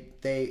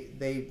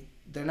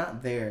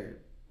not there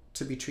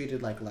to be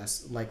treated like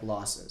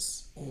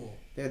losses.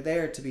 They're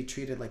there to be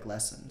treated like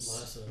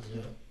lessons.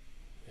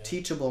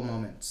 Teachable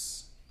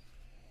moments,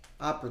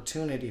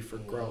 opportunity for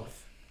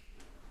growth.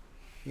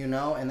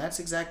 And that's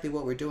exactly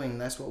what we're doing.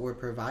 That's what we're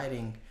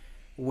providing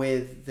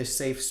with the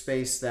safe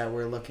space that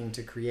we're looking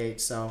to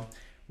create. So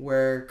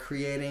we're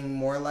creating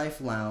More Life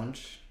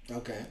Lounge.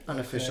 Okay.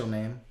 Unofficial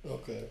name.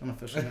 Okay.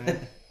 Unofficial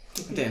name.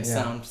 It didn't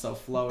sound so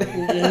floaty.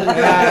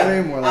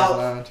 More Life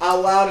Lounge.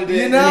 How loud it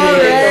is.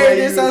 Right?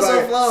 It sounds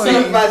so floaty.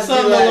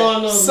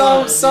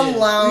 Some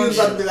lounge. You was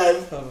about to be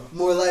like,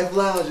 More Life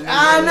Lounge.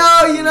 I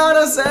know, you know what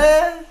I'm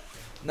saying?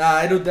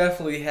 Nah, it'll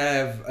definitely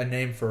have a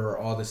name for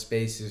all the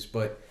spaces,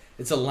 but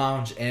it's a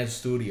lounge and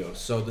studio.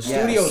 So the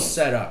studio's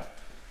set up.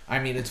 I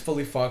mean, it's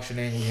fully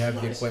functioning. We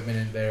have the equipment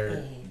in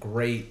there.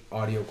 Great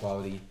audio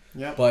quality.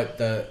 Yep. But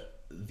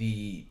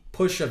the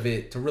push of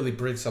it to really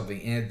bring something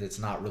in that's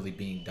not really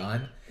being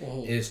done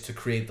is to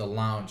create the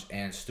lounge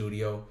and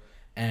studio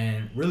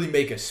and really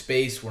make a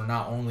space where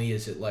not only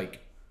is it like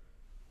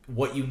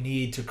what you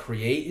need to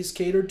create is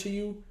catered to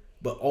you,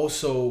 but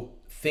also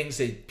things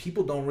that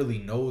people don't really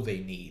know they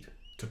need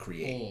to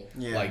create.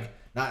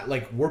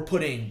 We're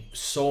putting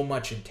so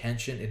much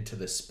intention into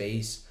the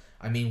space.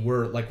 I mean,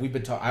 we're like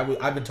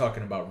I've been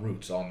talking about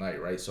roots all night,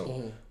 right?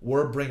 So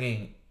we're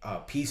bringing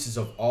pieces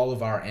of all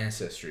of our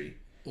ancestry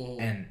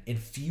and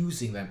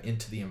infusing them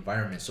into the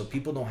environment, so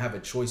people don't have a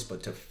choice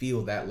but to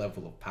feel that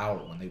level of power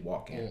when they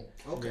walk in.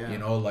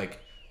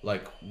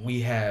 Like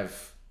we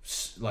have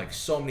like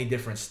so many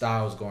different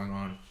styles going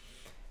on.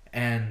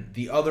 And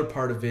the other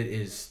part of it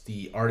is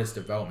the artist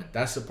development.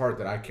 That's the part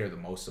that I care the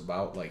most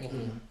about. Like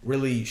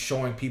really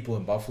showing people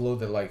in Buffalo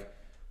that like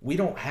we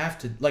don't have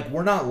to, like,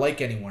 we're not like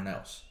anyone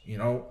else, you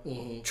know?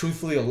 Mm-hmm.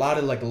 Truthfully, a lot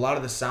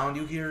of the sound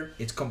you hear,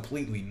 it's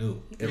completely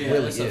new. It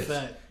really is.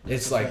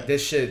 It's like fact.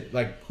 This shit,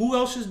 like, who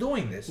else is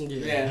doing this?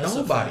 Yeah,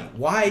 nobody.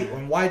 Why,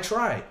 and why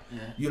try? Yeah.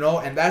 You know,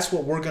 and that's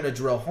what we're going to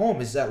drill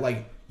home, is that,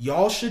 like,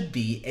 y'all should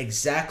be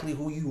exactly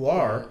who you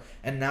are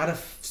and not a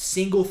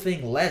single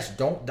thing less.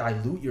 Don't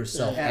dilute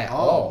yourself at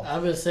all.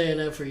 I've been saying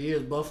that for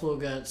years. Buffalo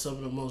got some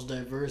of the most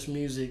diverse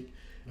music.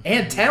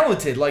 And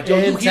talented. Like, yo,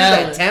 you hear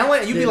that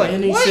talent and you be like,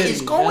 what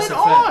is going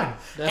on?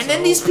 And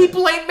then these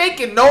people ain't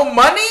making no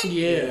money?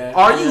 Yeah.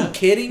 Are you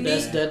kidding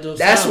me?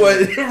 That's what,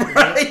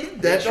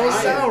 right? That don't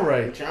sound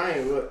right. We're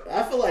trying.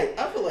 I feel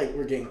like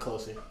we're getting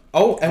closer.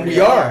 Oh, and we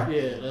are.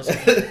 Yeah,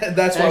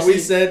 that's why we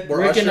said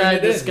we're Rick and I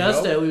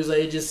discussed that. We was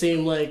like, it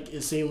seemed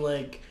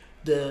like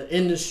the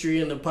industry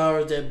and the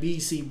powers that be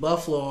see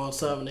Buffalo on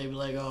something, they be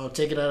like, oh,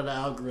 take it out of the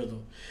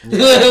algorithm.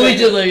 Yeah. We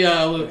just like,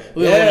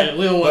 we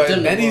don't want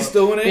them. And he's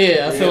doing it.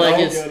 Yeah, I feel like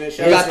it's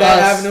got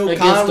that Avenue,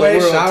 Conway,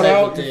 shout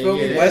out, you feel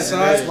me? West Side.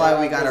 That's why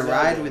we gotta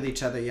ride with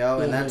each other,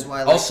 yo, and that's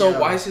why. Also,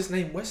 why is his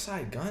name West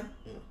Side Gun?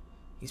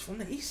 He's from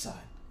the East Side.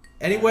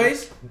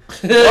 Anyways,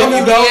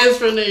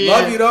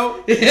 love you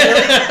though. Put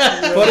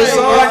us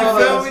on,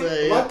 you feel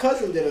me? My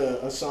cousin did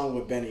a song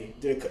with Benny.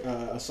 Did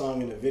a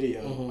song in the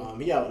video.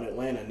 Mm-hmm. He out in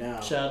Atlanta now.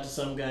 Shout out to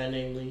some guy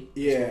named Lee.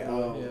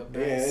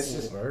 It's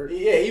just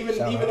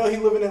even though he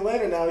live in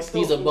Atlanta now,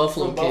 he's a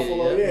Buffalo kid.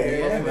 Buffalo,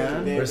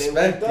 man.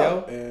 Respect,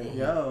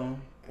 yo.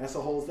 That's the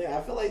whole thing. I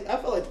feel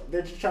like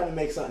they're just trying to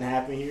make something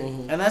happen here.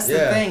 Mm-hmm. And that's the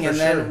thing. And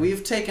then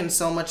we've taken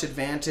so much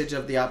advantage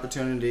of the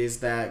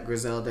opportunities that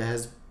Griselda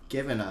has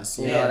given us.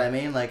 You know what I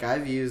mean? Like,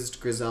 I've used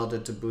Griselda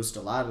to boost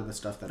a lot of the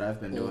stuff that I've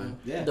been doing.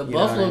 Yeah. The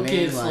Buffalo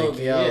Kids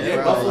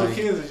slogan. Buffalo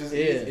Kids is just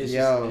it's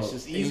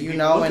just easy. You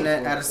know, and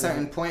at a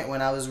certain point when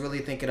I was really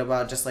thinking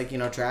about just like, you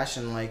know,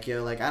 trashing, like,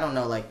 yo, like, I don't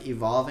know, like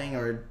evolving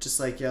or just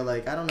like, yo,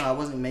 like, I don't know, I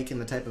wasn't making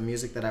the type of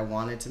music that I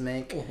wanted to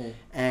make,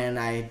 and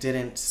I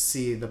didn't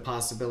see the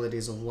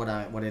possibilities of what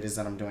it is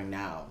that I'm doing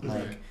now.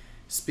 Like,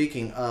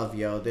 speaking of,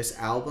 yo, this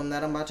album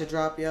that I'm about to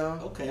drop, yo.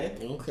 Okay.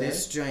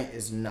 This joint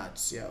is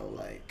nuts, yo.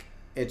 Like,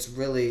 it's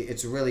really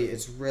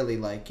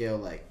like, yo,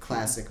 like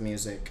classic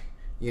music.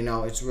 You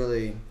know, it's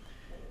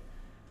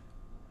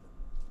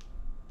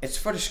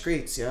for the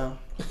streets, yo.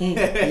 You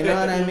know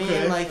what I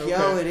mean? Like,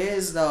 yo, it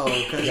is though.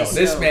 Yo,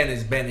 this man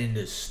has been in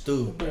the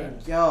studio, bro.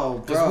 Yo, bro.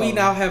 Because we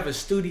now have a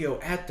studio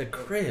at the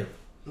crib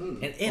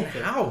and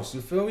in-house. You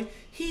feel me?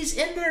 He's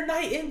in there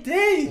night and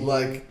day.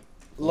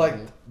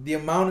 Like the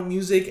amount of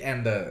music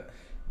and the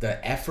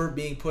effort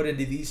being put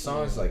into these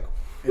songs, like,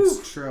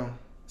 it's true.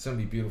 It's gonna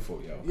be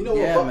beautiful, yo. You know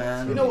what,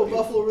 man. You know what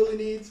Buffalo really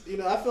needs? You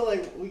know, I feel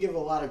like we give a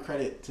lot of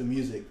credit to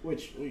music,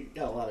 which we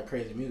got a lot of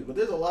crazy music, but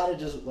there's a lot of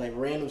just like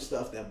random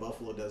stuff that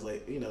Buffalo does,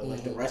 like, you know,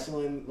 like the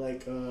wrestling,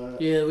 like.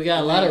 We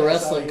got a lot of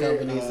wrestling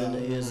companies in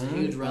there. It's a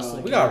huge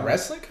wrestling. We got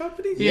wrestling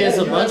companies. Yeah, it's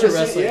a bunch of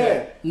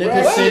wrestling.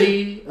 Nickel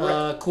City,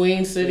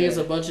 Queen City. It's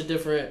a bunch of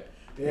different.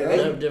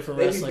 They different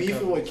be wrestling beefing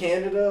companies. with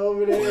Canada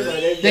over there.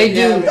 Like they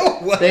do.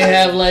 They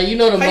have, like, you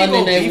know, the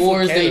Monday Night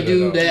Wars. They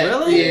do that.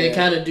 Really? Yeah, they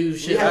kind of do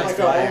shit. We have like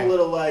our own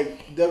little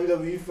like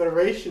WWE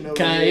federation over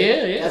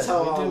there. Yeah. That's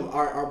how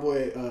our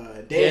boy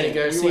Dan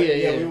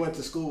Garcia. We went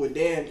to school with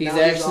Dan. He's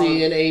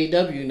actually in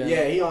AEW now.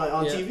 Yeah, he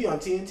on TV on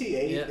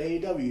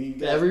TNT.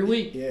 AEW. Every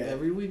week. Yeah.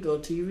 Every week on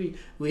TV.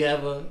 We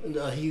have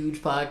a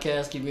huge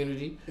podcast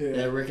community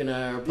that Rick and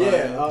I are part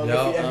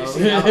of. If you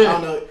see, I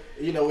don't know.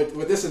 You know,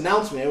 with this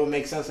announcement, it would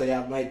make sense that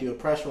y'all might do a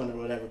press run or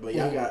whatever. But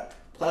y'all got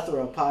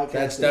plethora of podcasts.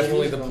 That's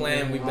definitely the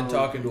plan. We've been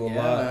talking to a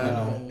lot. You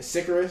know,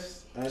 Sicarus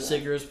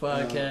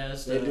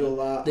podcast. They do a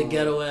lot. The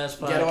Ghetto Ass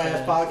Podcast. Ghetto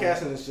Ass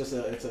Podcast, and it's just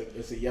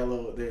a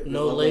yellow.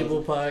 No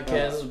Label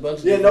Podcast. A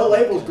bunch of No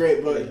Label's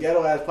great, but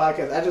Ghetto Ass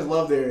Podcast. I just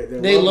love their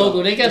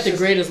logo. They got the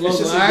greatest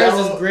logo. Ours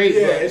is great.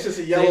 Yeah, it's just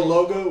a yellow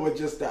logo with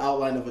just the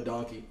outline of a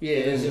donkey. Yeah,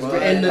 it's just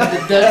great. And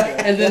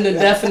and then the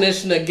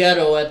definition of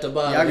ghetto at the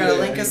bottom. Y'all gotta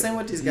link us in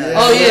with these guys.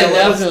 Oh yeah,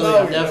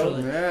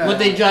 definitely. Yeah. What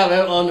they drop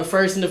on the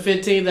 1st and the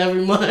 15th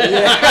every month.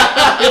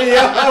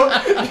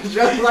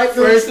 Just like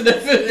the 1st and the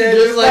 15th.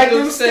 Just like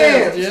them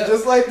stamps.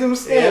 Just like them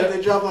stamps.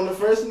 They drop on the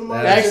 1st of the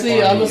month.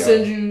 Actually, I'm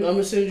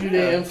gonna send you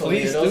their info.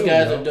 Please those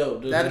guys are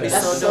dope. That'd be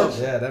so dope.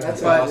 Yeah,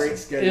 that's a great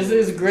schedule.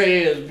 It's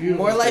great. It's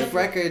beautiful. More Life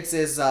Records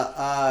is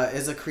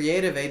a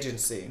creative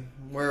agency.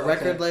 We're a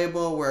record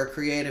label. We're a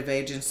creative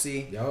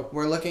agency. Yep.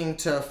 We're looking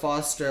to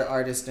foster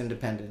artist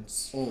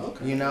independence.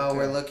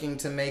 We're looking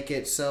to make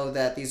it so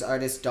that these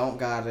artists don't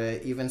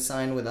gotta even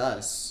sign with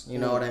us. You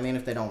know what I mean?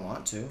 If they don't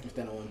want to.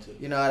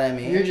 You know what I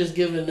mean? You're just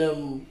giving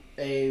them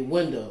a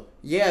window.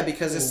 Yeah,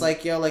 because it's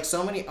like, yo, like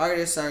so many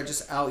artists are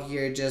just out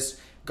here just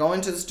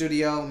going to the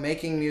studio,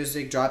 making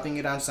music, dropping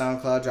it on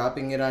SoundCloud,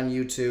 dropping it on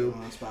YouTube,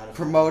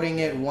 promoting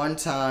it one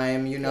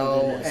time, you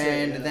know,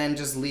 and then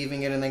just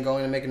leaving it and then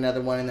going to make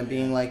another one and then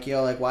being like,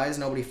 yo, like, why is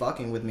nobody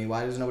fucking with me?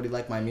 Why does nobody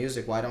like my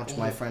music? Why don't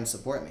my friends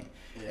support me?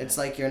 It's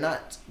like you're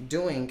not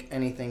doing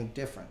anything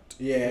different.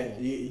 Yeah,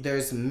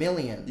 there's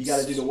millions. You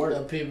got to do the work.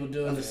 Of people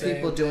doing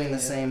the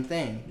same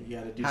thing. You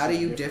gotta do. How do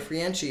you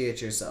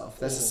differentiate yourself?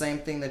 That's the same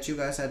thing that you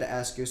guys had to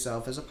ask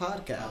yourself as a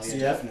podcast. Oh, yeah,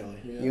 definitely.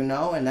 Yeah. You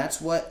know, and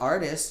that's what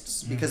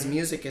artists, because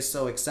music is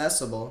so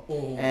accessible,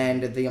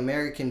 and the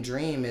American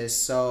dream is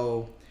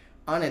so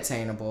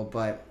unattainable,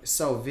 but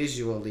so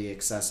visually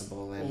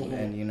accessible,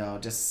 and you know,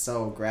 just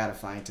so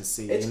gratifying to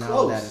see. It's you know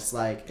close. That it's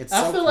like it's.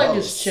 I so feel close. like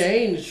it's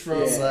changed from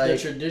the like,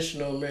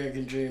 traditional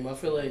American dream. I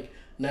feel like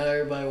now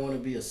everybody want to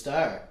be a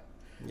star.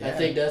 Yeah. I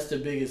think that's the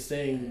biggest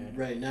thing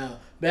right now.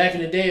 Back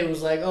in the day, it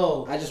was like,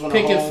 I just want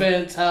picket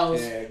fence, house,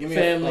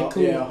 family,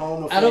 cool.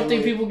 Home, I don't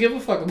think people give a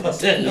fuck about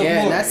that no more.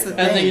 And that's the thing.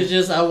 I think it's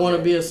just I want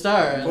to be a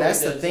star.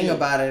 That's the thing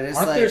about it. It's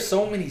Aren't like, there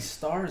so many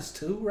stars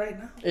too right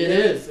now? It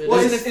is. Well,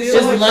 it's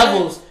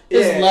levels.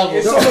 It's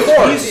levels. It's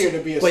so much easier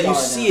to be a star. But you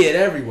see it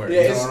everywhere.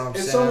 Yeah, you know what I'm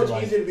it's saying? so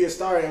much easier to be a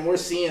star, and we're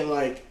seeing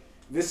like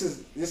this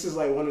is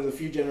like one of the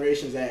few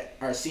generations that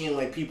are seeing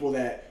like people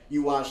that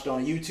you watched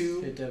on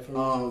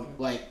YouTube,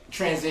 like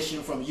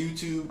transition from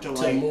YouTube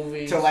to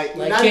movies,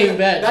 not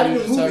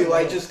even movie,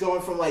 like just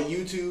going from like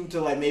YouTube to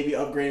like maybe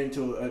upgrading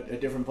to a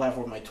different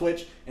platform like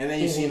Twitch, and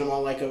then you see them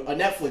on like a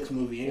Netflix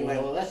movie, and you're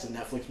like, well, that's a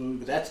Netflix movie,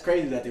 but that's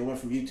crazy that they went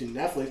from YouTube to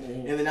Netflix,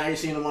 and then now you're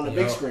seeing them on the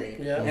big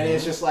screen, and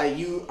it's just like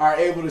you are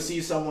able to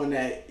see someone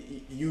that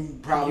you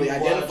probably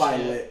identify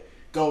with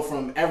go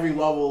from every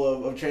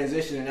level of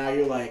transition, and now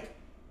you're like,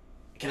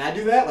 can I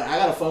do that? Like, I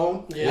got a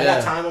phone. I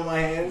got time on my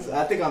hands.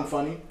 I think I'm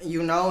funny.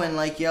 You know, and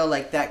like,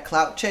 like that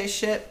clout chase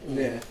shit.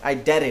 Yeah. I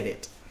deaded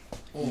it.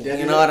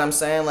 You know what I'm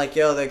saying? Like,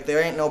 like there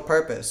ain't no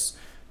purpose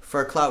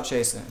for clout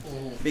chasing.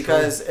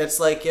 Because it's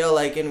like,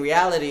 like in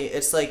reality,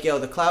 it's like,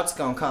 the clout's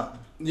gonna come.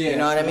 Yeah. You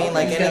know what I mean?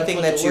 Like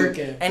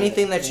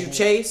anything that you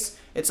chase,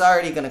 it's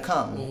already gonna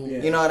come.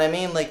 You know what I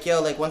mean? Like,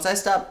 like once I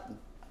stop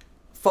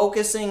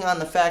focusing on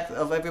the fact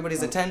of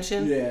everybody's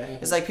attention,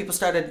 it's like people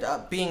started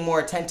being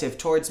more attentive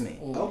towards me.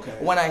 Okay.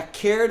 When I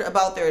cared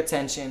about their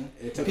attention,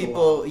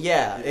 people,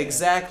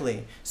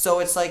 exactly. So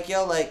it's like,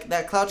 like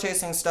that clout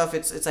chasing stuff,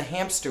 it's a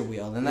hamster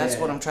wheel, and that's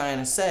what I'm trying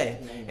to say.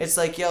 It's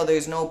like,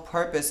 there's no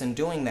purpose in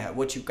doing that.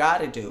 What you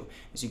gotta do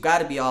is you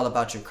gotta be all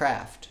about your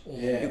craft.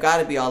 You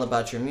gotta be all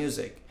about your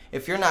music.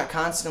 If you're not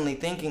constantly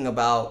thinking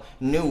about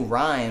new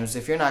rhymes,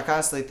 if you're not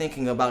constantly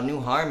thinking about new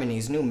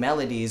harmonies, new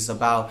melodies,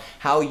 about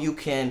how you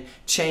can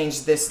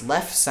change this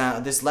left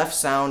sound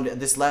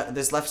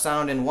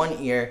in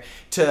one ear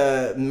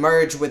to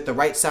merge with the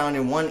right sound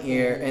in one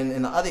ear and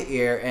in the other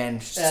ear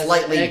and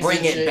slightly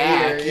bring it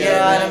back. You know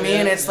what I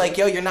mean? It's like,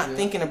 you're not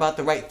thinking about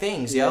the right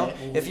things,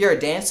 If you're a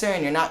dancer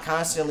and you're not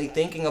constantly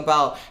thinking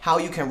about how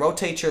you can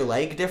rotate your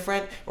leg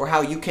different or how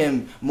you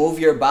can move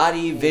your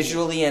body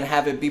visually and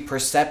have it be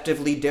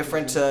perceptively different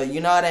to,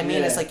 you know what I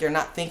mean? It's like you're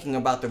not thinking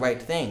about the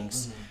right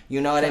things. You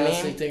know what I mean?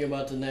 Constantly think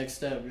about the next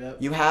step.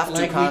 You have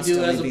to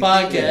constantly we do as a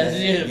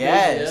podcast.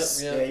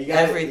 Yes.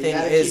 Everything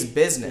is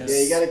business.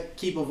 Yeah, you got to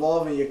keep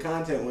evolving your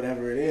content,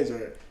 whatever it is,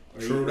 or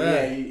True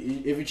that.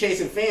 If you're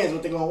chasing fans,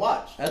 what they gonna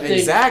watch?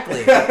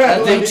 Exactly.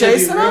 I think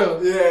chasing them.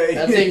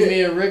 I think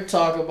me and Rick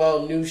talk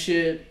about new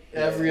shit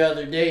every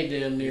other day,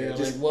 damn near,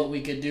 like what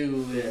we could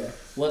do.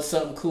 What's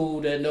something cool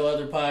that no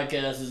other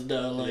podcast has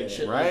done, like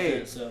shit like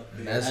that. So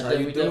that's how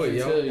you do it,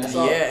 yo.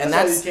 And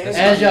that's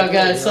as y'all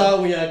guys saw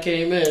when y'all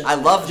came in. I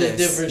love this.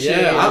 Different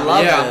shit. I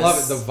love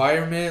it. The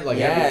environment, like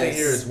everything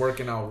here is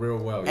working out real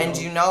well. And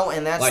you know,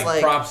 and that's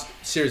like props.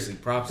 Seriously,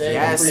 props.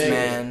 Yes,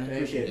 man.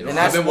 And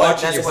that's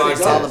what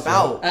it's all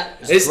about.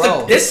 This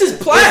is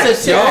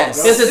Plax, yo.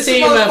 It's a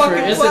team effort.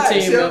 It's a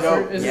team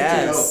effort.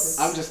 Yes.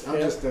 I'm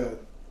just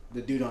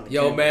the dude on the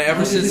camera. Man,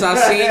 ever since I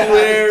seen you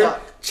there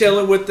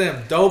chilling with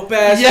them dope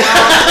ass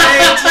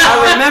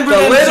I remember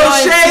the little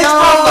shades.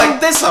 I'm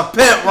like, this a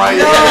pimp right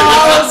here.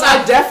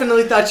 I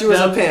definitely thought you was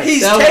a pimp.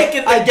 He's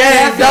taking the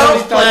game.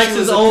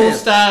 Plax's old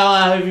style.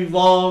 I have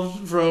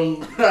evolved from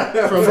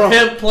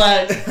pimp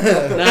Plax.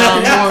 Now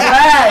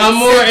I'm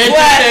more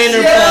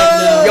entertainer Plax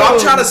now. Yo, I'm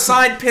trying to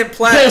sign Pimp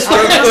Plax.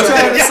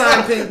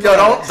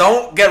 Yo,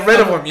 don't get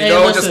rid of him. You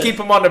know, just keep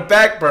him on the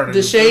back burner.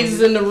 The shades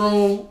is in the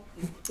room.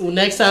 Well,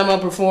 next time I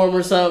perform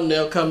or something,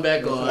 they'll come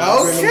back on.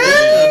 I'll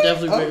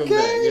definitely bring them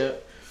back.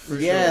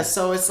 Yeah.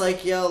 So it's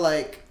like,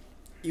 like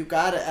you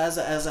gotta, as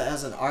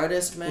an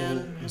artist,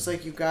 man. It's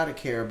like you gotta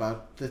care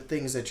about the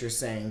things that you're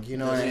saying. You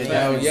know what I mean?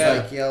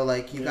 It's like,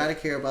 like you gotta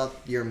care about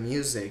your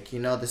music. You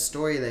know, the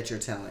story that you're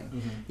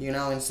telling. You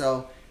know, and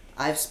so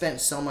I've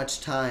spent so much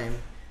time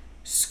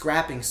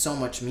scrapping so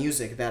much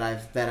music that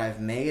I've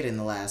made in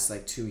the last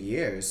like 2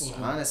 years.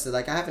 Honestly,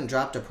 like I haven't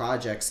dropped a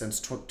project since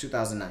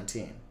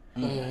 2019.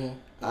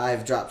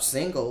 I've dropped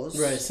singles.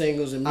 Right,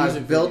 singles and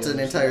music. I've built an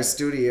entire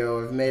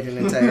studio. I've made an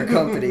entire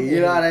company. You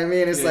know what I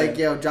mean? It's like,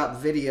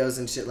 drop videos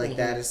and shit like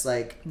that. It's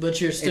like,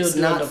 but you're still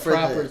doing the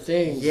proper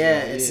things. Yeah,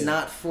 it's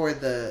not for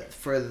the.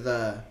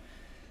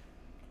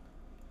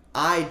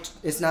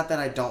 It's not that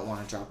I don't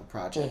want to drop a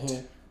project.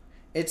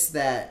 It's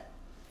that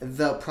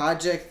the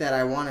project that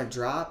I want to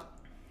drop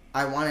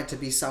I want it to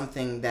be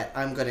something that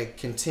I'm gonna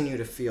continue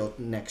to feel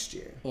next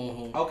year.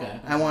 Okay.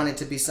 I want it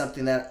to be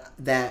something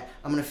that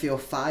I'm gonna feel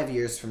 5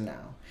 years from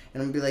now,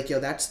 and I'm gonna be like, yo,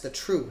 that's the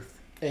truth.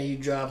 And you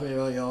drop it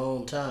on your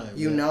own time.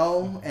 You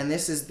know, and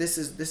this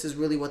is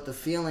really what the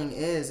feeling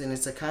is, and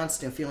it's a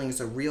constant feeling.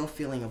 It's a real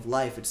feeling of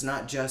life. It's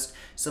not just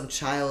some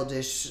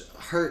childish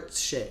hurt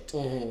shit.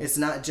 It's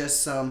not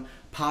just some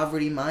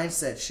poverty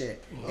mindset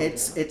shit.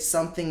 It's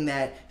something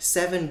that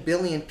 7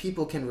 billion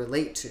people can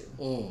relate to.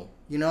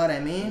 You know what I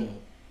mean?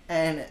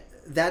 And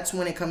that's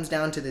when it comes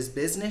down to this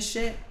business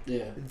shit.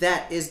 Yeah.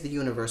 That is the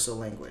universal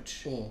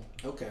language.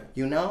 Okay.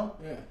 You know?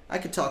 Yeah. I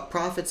could talk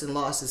profits and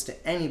losses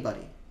to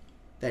anybody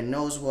that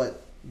knows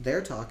what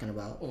they're talking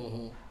about.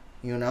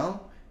 You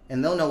know?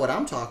 And they'll know what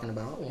I'm talking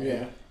about.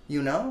 Yeah.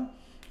 You know?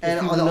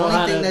 And the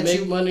only thing that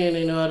make money and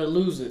they know how to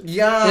lose it.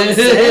 Yeah, I'm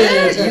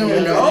saying,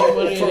 you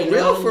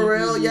know, for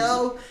real,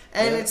 yo.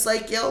 And it's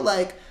like, yo,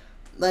 like,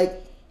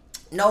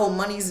 no,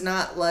 money's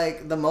not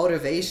like the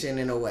motivation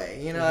in a way.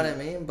 You know what I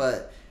mean?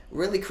 But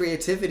really,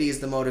 creativity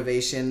is the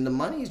motivation. The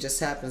money just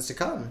happens to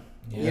come.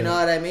 Yeah. You know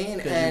what I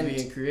mean? And you're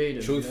being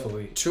creative.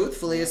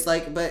 Truthfully, it's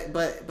like,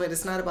 but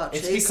it's not about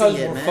chasing it, It's because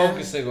we're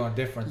focusing on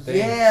different things.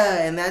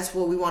 Yeah, and that's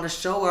what we want to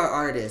show our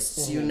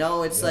artists. You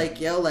know, it's like,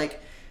 yo, like,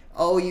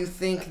 oh, you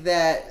think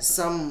that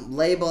some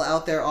label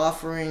out there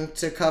offering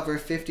to cover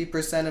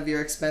 50% of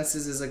your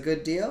expenses is a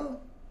good deal?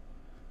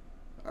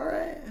 All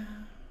right.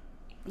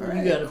 You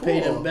gotta pay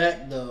them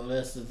back though.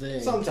 That's the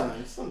thing.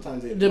 Sometimes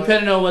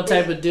depending on what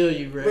type of deal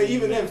you run. But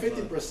even then,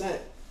 50%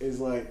 is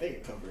like they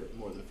can cover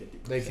more than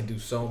 50%. They can do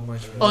so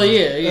much more. Oh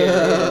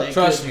yeah.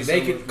 Trust me, they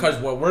can, because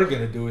what we're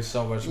gonna do is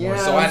so much more.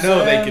 So I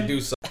know they can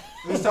do so.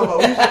 Let's talk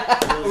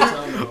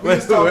about.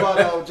 Let's talk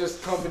about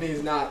just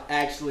companies not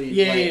actually.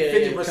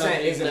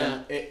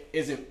 50%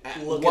 isn't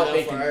what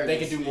they can. They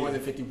can do more than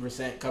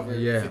 50%, cover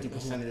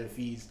 50% of their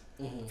fees.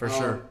 For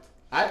sure.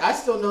 I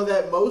still know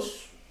that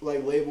most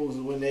like labels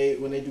when they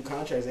do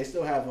contracts, they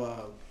still have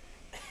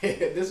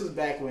this was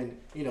back when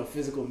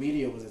physical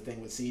media was a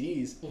thing with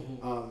CDs.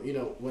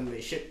 When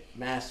they ship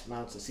mass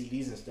amounts of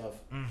CDs and stuff,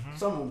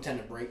 some of them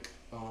tend to break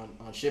on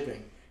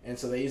shipping, and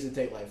so they usually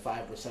take like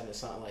 5% or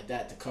something like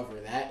that to cover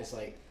that. It's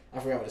like I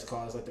forgot what it's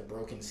called. It's like the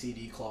broken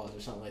CD clause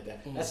or something like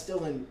that. That's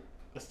still in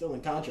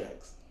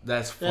contracts.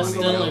 That's funny. That's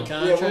still in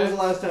contract. Yeah, when was the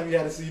last time you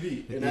had a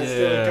CD? And that's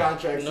still in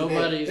contracts.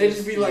 They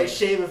just be like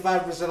shaving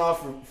 5%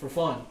 off for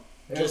fun.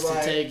 Just to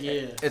take,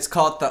 It's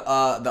called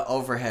the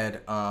overhead.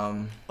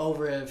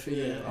 Overhead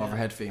fee. Yeah.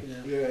 Overhead fee.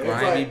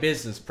 Grimy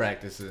business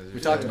practices. We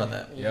talked about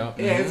that. Yeah.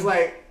 Yeah, it's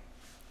like,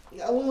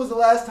 when was the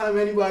last time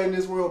anybody in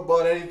this world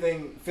bought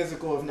anything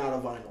physical if not a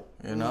vinyl?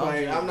 You know,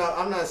 like,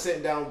 I'm not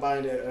sitting down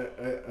buying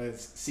a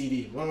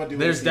CD. What am I doing?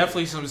 There's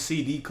definitely some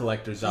CD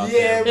collectors out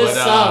there. There's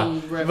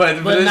some,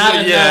 but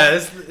not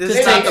enough to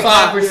take 5% of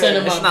my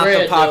bread. It's not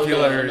the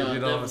popular,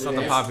 it's not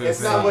the popular.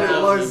 It's not what it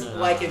was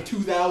like in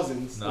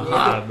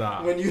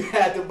 2000s. When you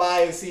had to buy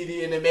a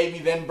CD and then maybe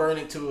then burn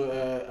it to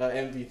a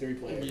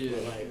MP3 player. Yeah.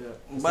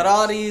 But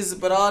all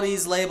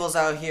these labels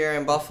out here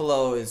in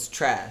Buffalo is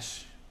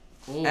trash.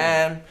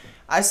 And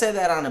I say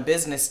that on a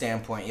business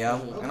standpoint,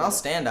 yo, and I'll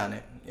stand on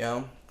it,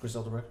 yo.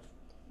 Griselda Records?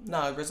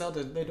 No,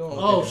 Griselda, they're doing what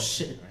they do. Oh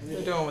shit.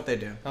 They're doing what they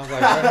do. I was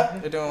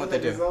like, they're doing what they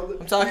do.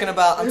 I'm talking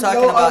about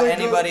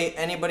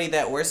anybody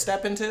that we're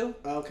stepping to.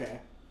 Okay.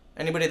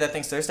 Anybody that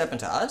thinks they're stepping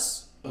to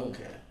us.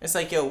 Okay. It's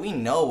like, yo, we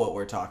know what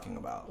we're talking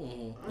about.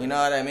 You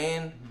know what I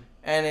mean?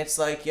 And it's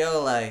like,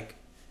 yo, like,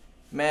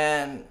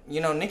 man,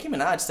 Nicki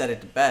Minaj said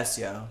it the best,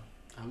 yo.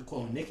 I'm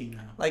calling Nicki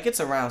now. Like,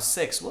 it's around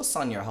 6. We'll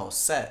sun your whole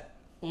set.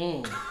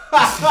 You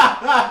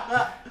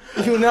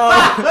know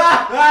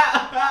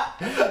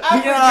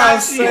I'm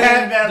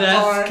saying?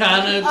 That's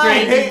kind of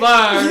crazy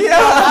bar.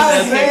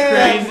 Yeah, that's a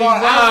crazy bar.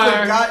 I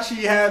forgot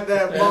she had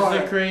that bar.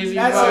 That's a crazy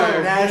bar. That's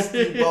a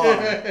nasty bar.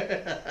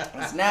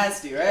 That's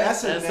nasty, right?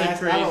 That's a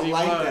crazy I don't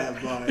like bar.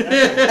 that bar.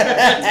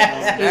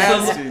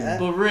 Nasty.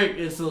 But Rick,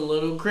 it's a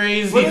little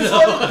crazy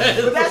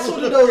but that's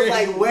one of those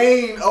like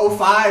Wayne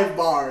 05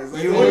 bars.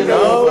 Like,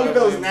 one of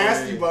those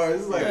nasty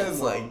bars. It's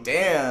like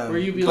damn. Where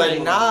you be but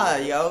like, nah,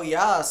 yo,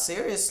 yeah,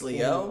 seriously,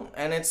 yo.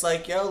 And it's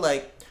like, yo,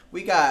 like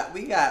we got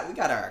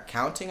our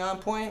accounting on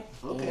point.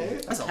 Okay.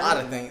 That's a lot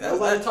of things.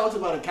 Nobody talks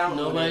about accounting.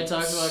 Nobody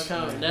talks about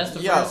accounting. That's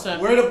the first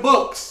time. Where are the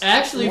books?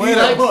 Actually,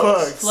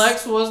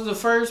 Flex was the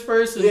first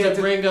person to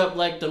bring up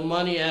like the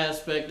money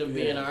aspect of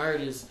being an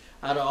artist.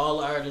 Out of all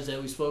the artists that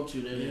we spoke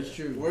to, that is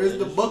true. Where's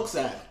the books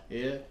at?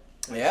 Yeah,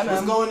 man.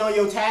 What's going on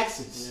your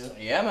taxes?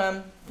 Yeah,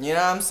 man. You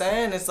know what I'm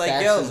saying? It's like,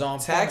 taxes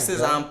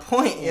on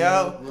point,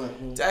 yo.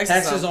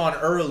 Taxes on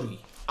early.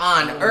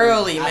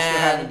 Early, man. I still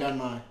haven't done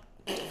mine.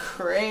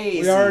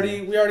 Crazy.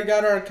 We already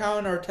got our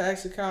account, our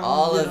tax account.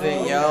 All of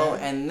it, yo.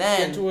 And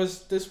then it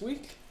was this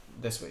week.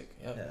 This week,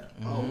 yep.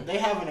 Yeah. Oh, they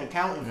have an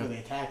accountant for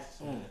their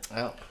taxes.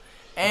 Well,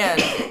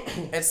 and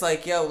it's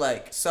like, yo,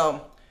 like,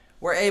 so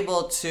we're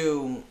able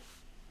to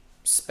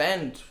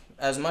spend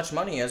as much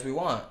money as we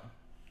want.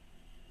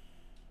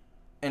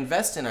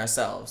 invest in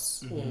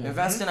ourselves.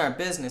 Invest in our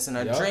business, in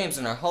our dreams,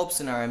 in our hopes,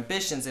 in our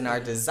ambitions, in our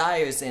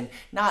desires, and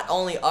not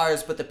only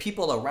ours, but the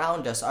people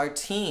around us, our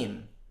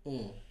team.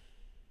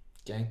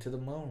 Gang to the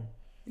moon.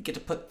 We get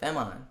to put them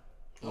on.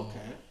 Okay.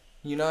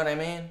 You know what I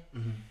mean?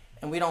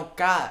 And we don't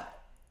got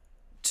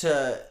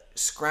to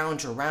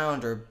scrounge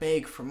around or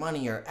beg for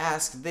money or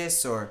ask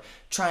this or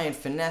try and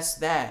finesse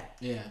that.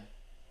 Yeah.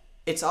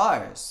 It's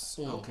ours.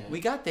 Okay. We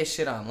got this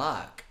shit on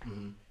lock.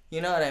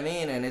 You know what I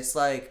mean? And it's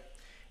like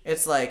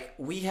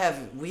we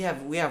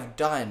have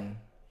done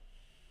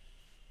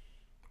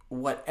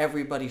what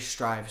everybody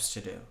strives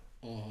to do.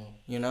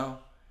 You know?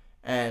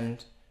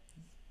 And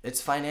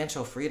it's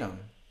financial freedom.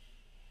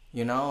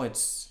 You know,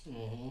 it's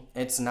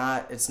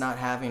not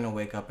having to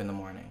wake up in the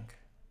morning.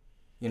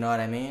 You know what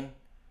I mean?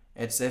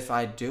 It's if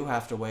I do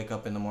have to wake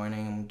up in the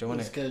morning, I'm doing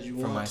it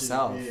for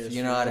myself.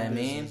 You know what I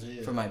mean?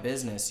 For my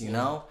business, you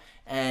know?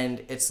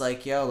 And it's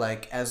like, yo,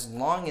 like, as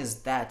long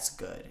as that's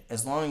good,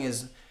 as long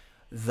as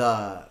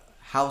the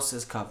house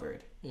is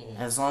covered,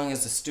 as long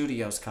as the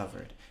studio's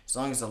covered, as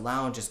long as the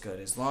lounge is good,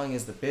 as long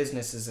as the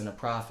business is in a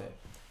profit.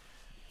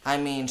 I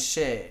mean,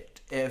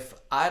 shit, if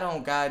I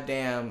don't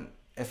goddamn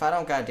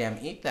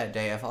eat that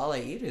day, if all I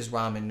eat is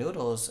ramen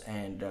noodles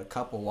and a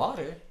cup of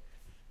water,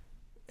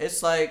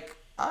 it's like,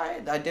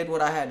 I did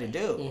what I had to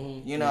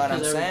do. You know what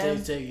I'm saying?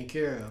 Everything's taken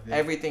care of. Yeah.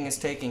 Everything is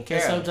taken care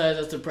of. Sometimes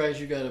that's the price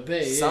you gotta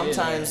pay.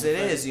 Sometimes it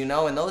is, you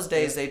know. In those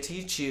days, they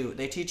teach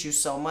you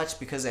so much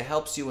because it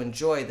helps you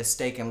enjoy the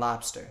steak and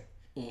lobster.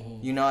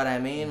 You know what I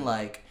mean?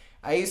 Like,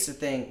 I used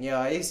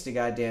to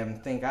goddamn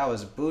think I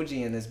was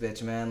bougie in this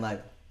bitch, man.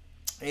 Like,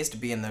 I used to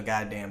be in the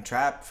goddamn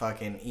trap,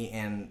 fucking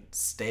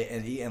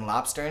eating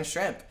lobster and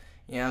shrimp.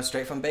 You know,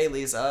 straight from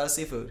Bailey's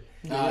seafood.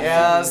 You know what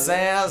I'm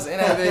saying? I was in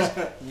that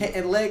bitch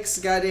hitting licks,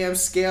 goddamn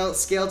scale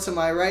to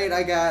my right.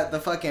 I got the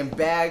fucking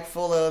bag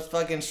full of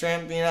fucking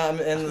shrimp, you know,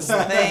 and this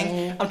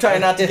thing. I'm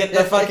trying not to get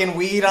the fucking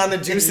weed on the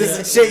juices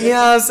and shit, you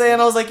know what I'm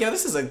saying? I was like, yo,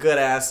 this is a good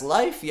ass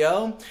life,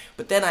 yo.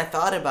 But then I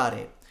thought about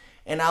it,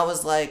 and I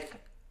was like,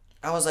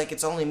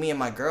 it's only me and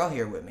my girl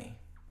here with me.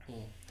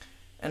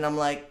 And I'm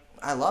like,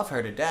 I love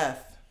her to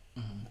death,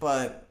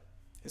 but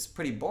it's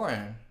pretty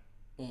boring.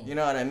 You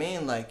know what I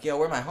mean? Like, yo,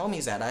 where my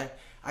homies at?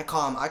 I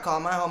call my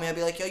homie. I'd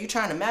be like, yo, you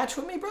trying to match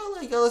with me, bro?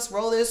 Like, yo, let's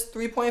roll this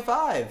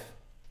 3.5.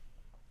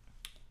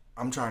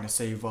 I'm trying to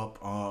save up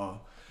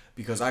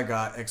because I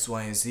got X,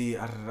 Y, and Z.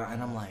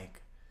 And I'm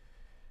like,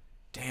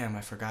 damn,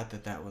 I forgot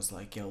that was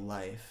like, yo,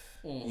 life.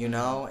 You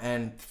know?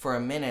 And for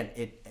a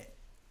minute,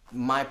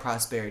 my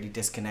prosperity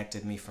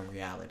disconnected me from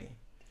reality.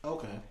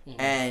 Okay.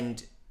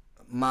 And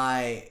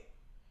my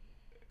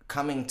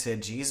coming to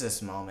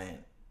Jesus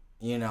moment,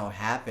 you know,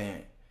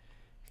 happened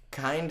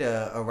kind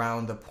of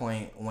around the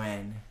point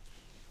when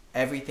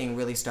everything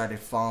really started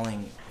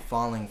falling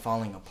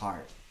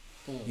apart,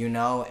 you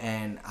know,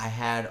 and I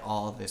had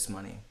all this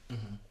money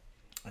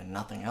and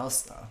nothing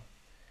else though,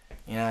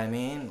 you know what I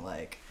mean?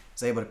 Like, I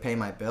was able to pay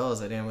my bills.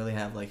 I didn't really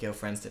have like, yo,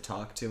 friends to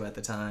talk to at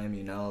the time,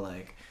 you know,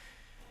 like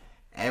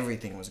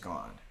everything was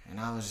gone. And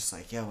I was just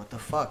like, yo, what the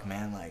fuck,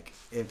 man? Like,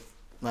 if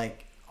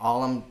like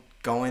all I'm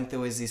going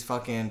through is these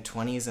fucking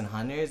 20s and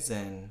 100s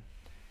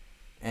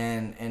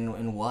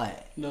and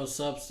what? No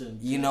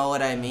substance. You know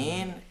what I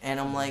mean? And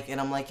I'm like,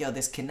 yo,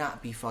 this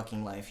cannot be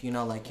fucking life. You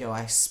know, like, yo,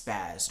 I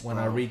spazzed. When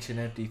I reach an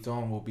empty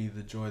throne will be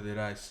the joy that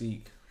I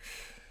seek.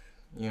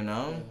 You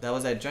know? That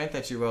was that joint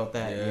that you wrote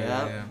that.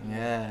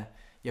 Yeah.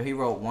 Yo, he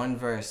wrote one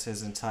verse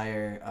his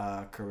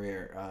entire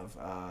career of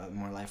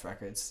More Life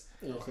Records.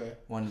 Okay.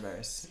 One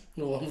verse.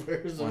 One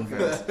verse. One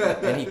verse.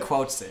 And he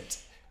quotes it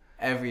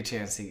every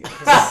chance he gets.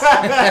 That's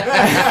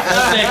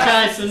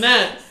that Kai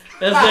Cenat.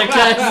 That's that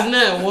Kai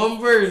Cenat.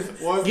 One verse.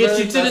 Get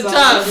you to the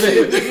top,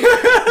 baby.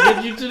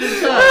 Get you to the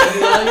top.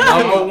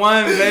 Number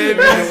one, baby.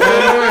 One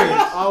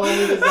verse. All I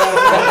need is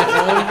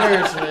that one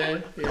verse,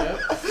 man. Yep.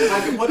 If I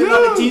can put it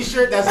on a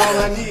t-shirt, that's all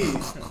I need.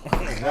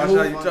 Watch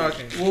how you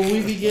talking. Will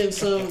we be getting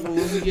some?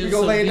 We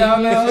gonna lay it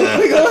down now.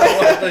 We gonna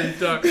watch how you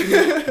talking.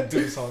 Do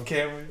this on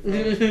camera.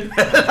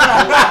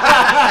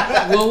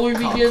 Will we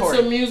be getting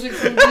some music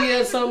from D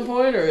at some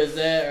point, or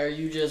are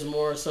you just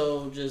more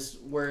so just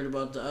worried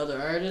about the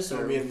other artists?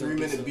 So be a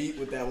 3-minute beat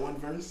with that one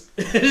verse.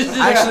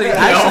 actually,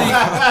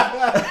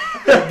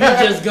 the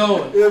beat just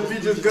going. The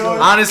beat just going.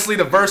 Honestly,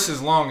 the verse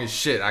is long as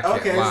shit. I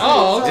can't lie.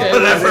 Oh, okay.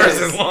 That verse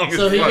is long as fuck.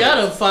 So he got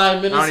a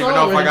 5 minutes. I don't even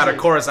know if I got a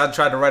chorus. I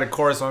tried to write a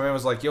chorus. My man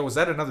was like, "Yo, was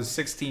that another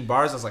 16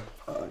 bars?" I was like,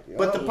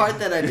 but the part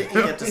that I didn't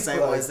get to say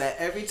was that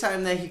every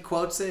time that he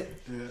quotes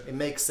it, it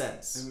makes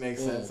sense. It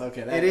makes sense.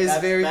 Okay, it is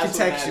very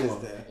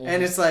contextual,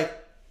 and it's like,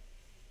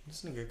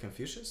 this nigga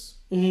Confucius.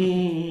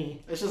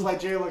 It's just like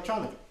Jay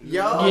Electronica.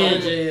 Yo, yeah.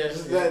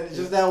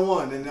 Just that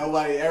one, and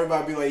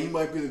everybody be like, he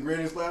might be the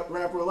greatest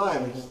rapper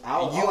alive. And just,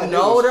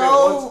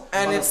 though,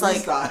 and it's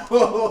like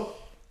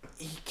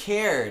he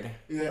cared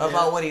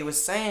about what he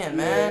was saying,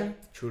 man.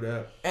 True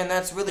that. And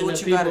that's really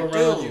what you gotta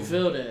do. You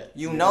feel that.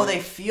 You know they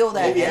feel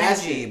that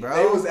energy, bro.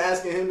 They was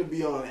asking him to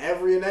be on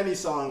every and any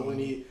song when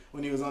he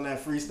was on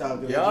that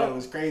freestyle. It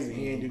was crazy.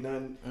 He ain't do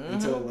nothing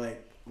until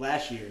like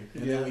last year,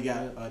 and then we got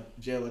a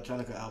Jay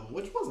Electronica album,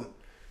 which wasn't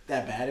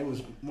that bad. It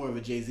was more of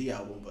a Jay-Z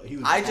album, but he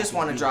was. I just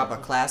want to drop a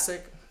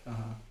classic,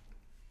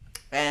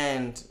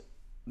 and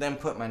then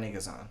put my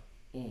niggas on.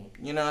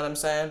 You know what I'm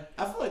saying?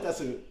 I feel like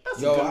that's a good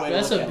way.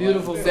 That's a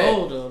beautiful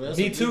goal, though.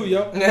 Me too,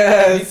 yo.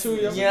 Me too,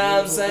 yo. You know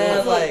what I'm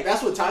saying? Like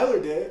that's what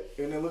Tyler did,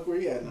 and then look where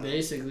he at now.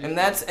 Basically. And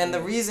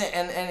the reason,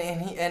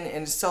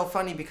 and it's so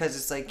funny because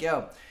it's like,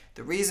 yo,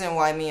 the reason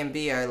why me and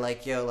B are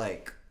like, yo,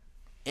 like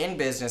in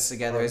business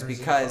together is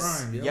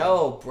because,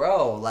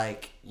 bro,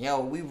 like,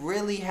 we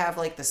really have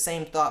like the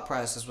same thought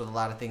process with a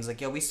lot of things.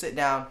 Like, we sit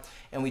down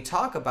and we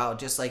talk about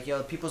just like,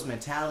 people's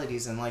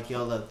mentalities and like,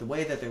 the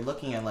way that they're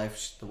looking at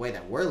life, the way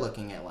that we're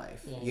looking at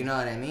life. Mm-hmm. You know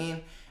what I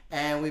mean?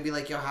 And we'd be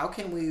like, how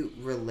can we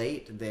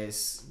relate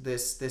this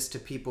to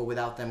people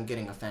without them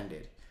getting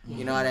offended? Mm-hmm.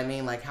 You know what I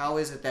mean? Like, how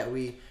is it that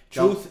we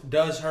truth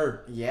does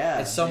hurt? Yeah.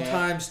 And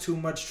sometimes too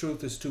much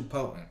truth is too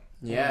potent.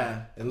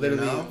 Yeah. It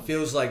literally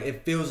feels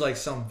like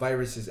some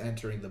virus is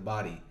entering the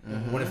body.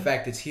 Mm-hmm. When in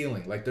fact it's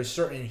healing. Like there's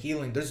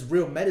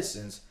real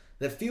medicines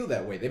that feel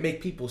that way. They make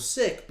people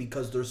sick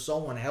because they're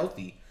so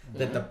unhealthy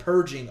that the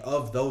purging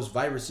of those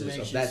viruses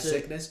of that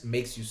sickness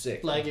makes you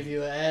sick. Like if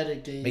you're an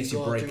addict and makes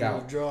you break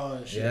out. Withdrawal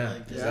and shit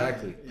like that.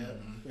 Exactly.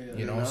 Yeah.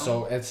 You know,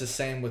 so it's the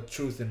same with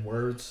truth in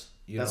words.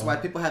 That's why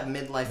people have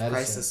midlife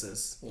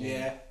crises.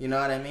 Yeah. You know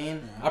what I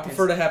mean? I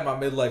prefer to have my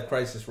midlife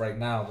crisis right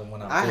now than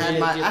when I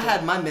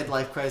had my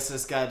midlife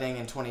crisis goddamn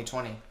in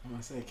 2020.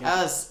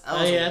 I was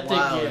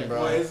wild,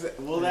 bro.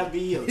 Will that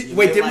be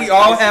wait, did we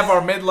all have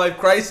our midlife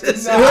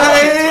crisis? No.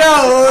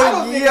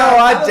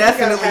 I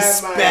definitely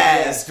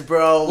spazzed,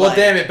 bro. Well,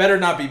 damn, it better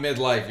not be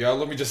midlife, yo.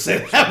 Let me just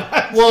say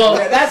that. Well,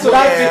 that's what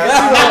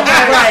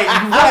I'm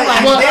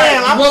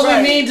right. What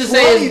we mean to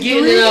say is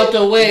getting it out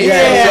the way.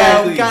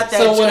 Yeah, we got that.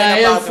 So when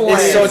I am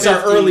 40, so it's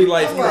our early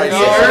life crisis.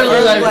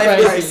 Early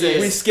life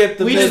crisis. We skipped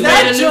the. We just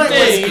made a new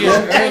thing.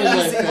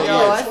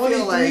 I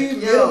feel like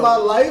live my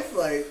life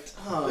like.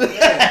 We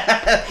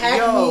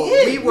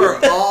were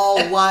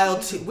all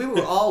wild. We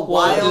were all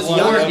wild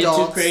young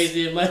adults. Too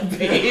crazy. It might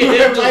be.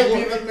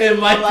 It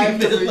might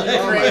be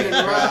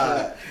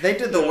the They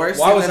did the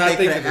worst thing that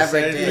they could ever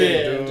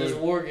did. Just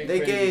working.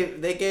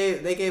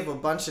 They gave a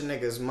bunch of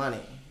niggas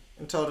money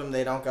and told them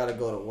they don't gotta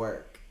go to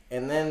work.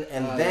 And then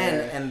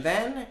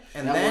that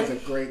was a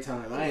great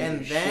time.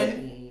 And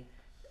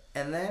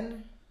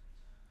then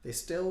they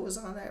still was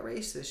on that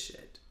racist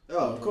shit.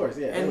 Oh, of course,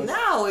 yeah. And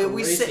now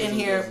we sitting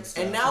here,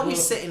 and now we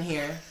sitting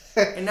here,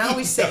 and now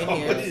we sitting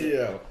here.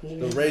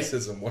 The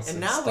racism was.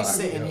 And now we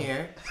sitting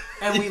here,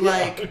 and we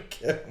like.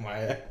 Get my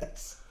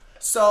ass.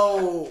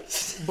 So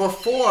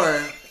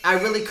before I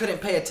really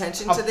couldn't pay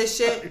attention to this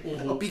shit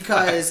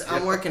because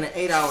I'm working an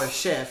 8-hour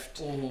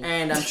shift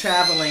and I'm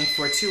traveling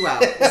for 2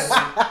 hours.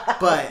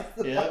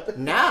 But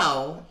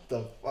now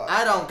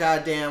I don't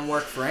goddamn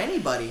work for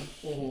anybody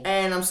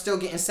and I'm still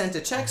getting sent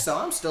a check, so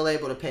I'm still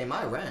able to pay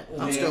my rent.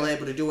 I'm still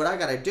able to do what I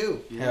gotta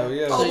do. Hell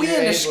yeah. Oh, we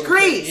in the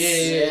streets.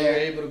 You're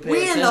able to pay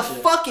we in the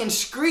fucking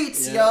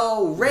streets,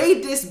 yo.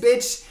 Raid this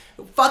bitch.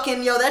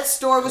 Fucking that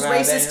store was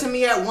racist to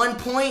me at one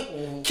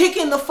point.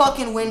 Kicking the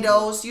fucking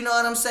windows, you know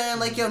what I'm saying?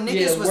 Like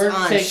niggas was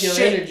on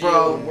shit,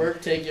 bro.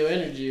 Work take your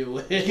energy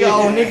away.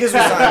 Niggas was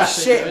on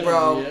shit,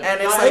 bro.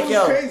 And it's like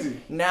crazy.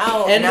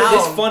 Now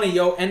it's funny,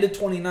 end of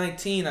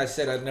 2019 I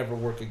said I'd never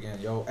work again,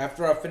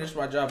 after I finished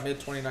my job mid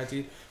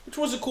 2019, which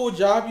was a cool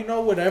job,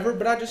 whatever,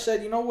 but I just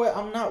said, you know what,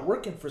 I'm not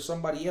working for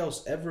somebody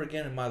else ever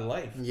again in my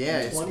life. Yeah,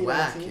 it's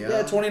whack,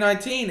 Yeah,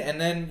 2019, and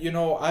then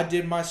I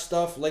did my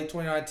stuff late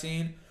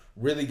 2019.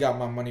 Really got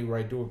my money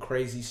right, doing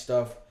crazy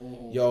stuff.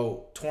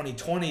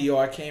 2020,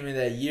 I came in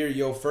that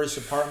year, first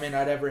apartment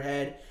I'd ever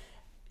had.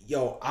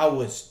 I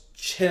was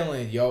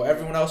chilling,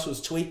 Everyone else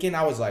was tweaking.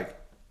 I was like,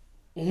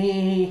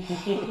 B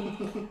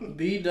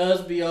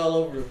does be all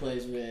over the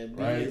place, man.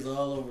 B is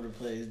all over the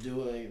place,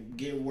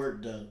 getting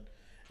work done.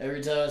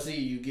 Every time I see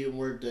you getting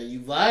work done,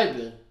 you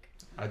vibing.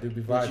 I do be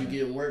vibing. But you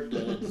getting work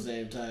done at the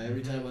same time.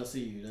 Every time I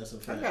see you, that's a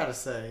fact. I gotta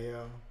say,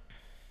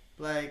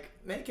 like,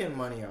 making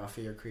money off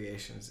of your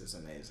creations is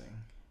amazing.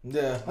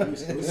 Yeah. We're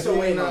still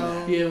waiting on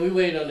that. Yeah, we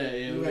wait on that.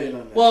 Yeah, we wait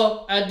on that.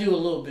 Well, I do a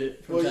little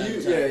bit from time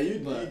to time. Yeah, you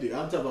do.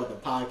 I'm talking about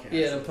the podcast.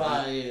 Yeah, the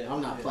pod,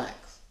 I'm not Plax.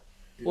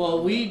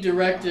 Well, we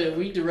directed their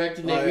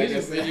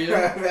music video.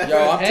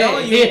 I'm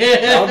telling you,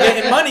 y'all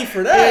getting money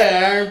for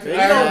that.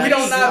 Yeah, we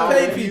don't not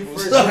pay people.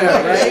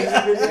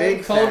 Right?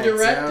 Big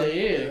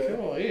co-director,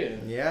 come on,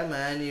 Yeah,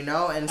 man,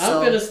 and so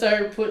I'm gonna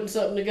start putting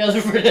something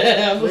together for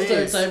that. I'm gonna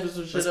start typing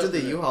some shit. Let's do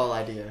the U-Haul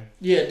idea.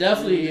 Yeah,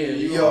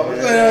 definitely. Come on,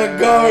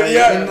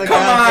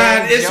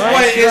 it's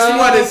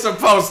what it's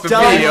supposed to be.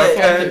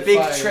 Okay, the big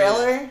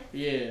trailer.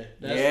 Yeah.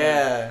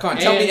 Come on,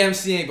 tell me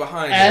MC ain't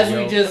behind as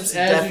we just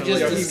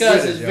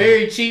discussed, it's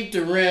very cheap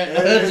to rent.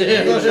 This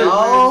is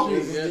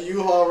the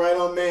U-Haul right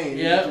on Main.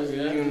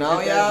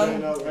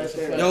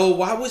 Yo,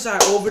 why was I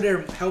over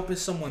there helping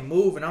someone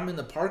move and I'm in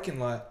the parking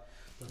lot?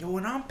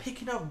 And I'm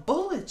picking up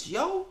bullets, There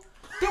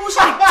was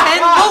like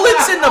 10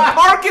 bullets in the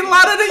parking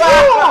lot of the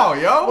U-Haul,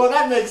 Well,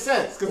 that makes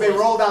sense because they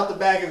rolled out the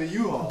back of the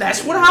U-Haul.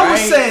 That's what I was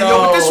saying,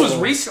 but this was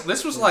recent.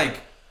 This was like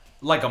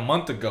like a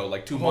month ago,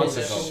 like 2 months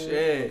ago.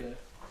 Shit.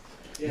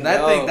 And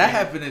that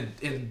happened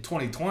in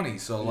 2020.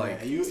 So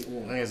like,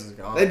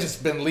 they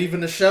just been leaving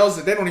the shelves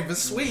and they don't even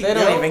sweep. They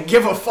don't even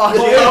give a fuck.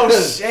 Yo,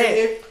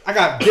 shit. I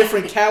got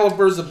different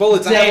calibers of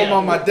bullets. I have them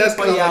on my desk.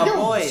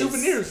 Boys.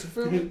 Souvenirs.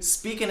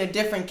 Speaking of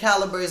different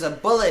calibers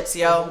of bullets,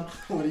 yo.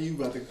 What are you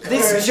about to?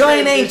 This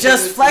joint ain't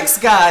just Flex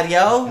God,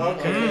 yo.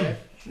 Okay.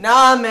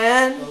 Nah,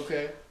 man.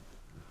 Okay.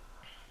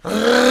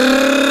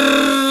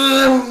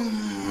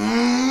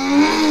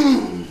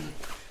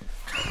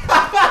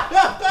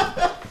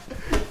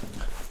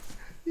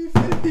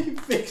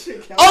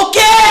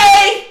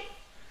 Okay!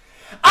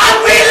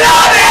 I'm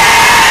reloading!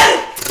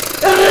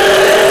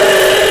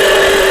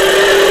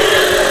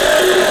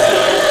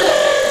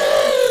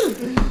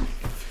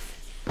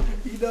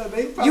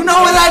 You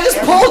know what I just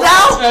pulled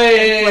out?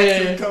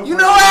 Hey. You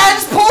know what I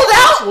just pulled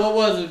out? What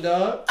was it,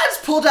 dog? I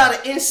just pulled out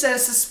an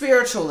Incense to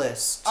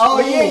Spiritualist. Oh,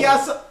 yeah,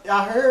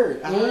 I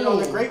heard. I heard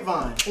on the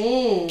grapevine.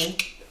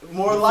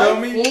 More like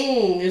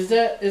me? Is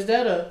that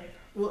a...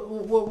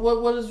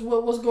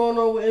 What's going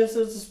on with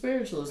Incense to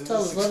Spiritualist?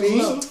 Tell us.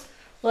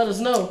 Let us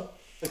know.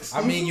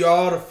 I mean, you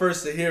all the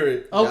first to hear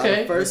it.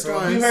 Okay. First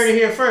one. You heard it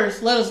here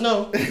first. Let us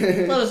know.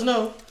 Let us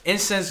know.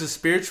 Incense to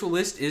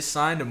Spiritualist is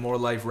signed to More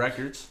Life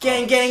Records.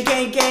 Gang, gang,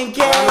 gang, gang,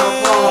 gang.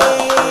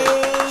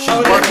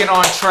 She's working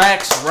on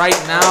tracks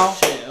right now.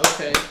 Shit,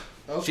 okay.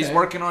 She's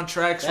working on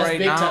tracks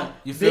right now. Time.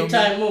 You feel big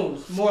time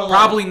moves. More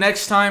Probably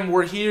next time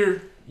we're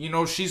here, you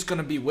know, she's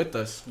gonna be with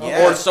us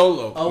or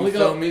solo. Oh, we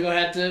gonna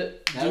have to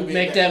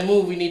make that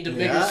move. We need the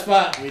bigger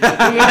spot. We have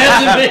to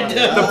make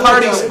the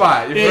party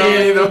spot. You feel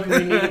me? We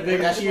need a bigger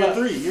That's spot.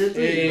 Year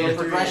three. Yeah,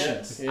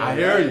 progressions. Yeah. I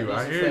hear you.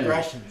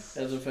 Progressions.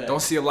 That's a fact.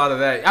 Don't see a lot of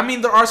that. I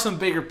mean, there are some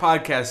bigger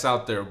podcasts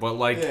out there, but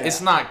like it's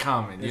not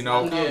common. You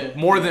know,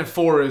 more than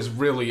 4 is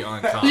really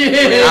uncommon.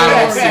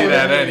 I don't see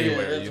that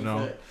anywhere. You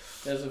know.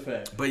 That's a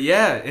fact. But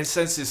yeah,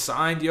 Incense is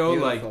signed, yo.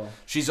 Beautiful. Like,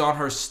 she's on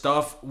her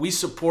stuff. We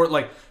support,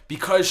 like,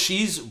 because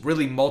she's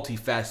really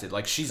multifaceted.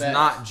 Like, she's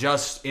not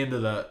just into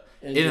the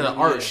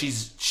art. Yeah.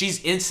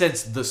 She's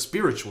Incense the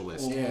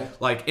Spiritualist. Yeah.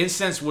 Like,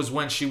 Incense was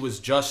when she was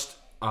just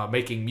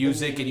making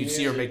music, and you'd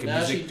see her making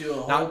music.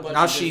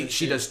 Now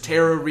she does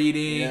tarot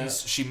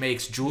readings. Yeah. She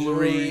makes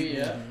jewelry.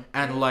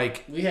 And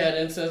like we had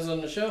Incense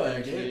on the show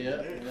actually.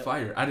 Yeah.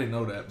 Fire! I didn't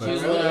know that. But she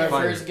was one of our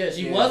first guests.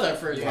 She was our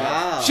first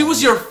guest. She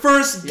was your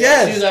first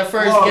guest. She was our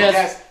first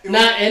guest.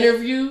 Not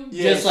interview,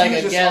 just like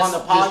a guest on the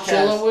podcast. Just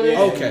chilling with us.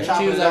 Okay.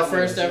 She was our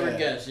first ever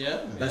guest. Yeah.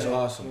 That's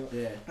awesome.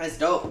 Yeah. That's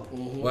dope.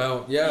 Mm-hmm.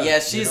 Well, yeah. Yeah,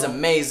 she's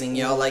amazing,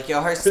 yo. Like, yo,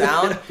 her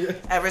sound.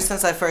 Ever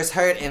since I first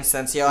heard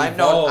Incense, yo, I've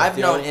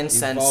known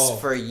Incense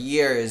for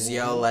years,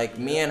 yo. Like,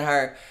 me and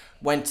her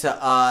went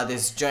to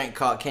this joint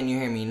called Can You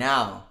Hear Me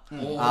Now?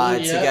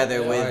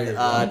 Together with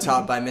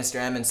taught by Mr.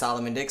 M and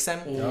Solomon Dixon.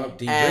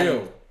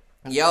 And,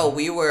 yo,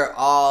 we were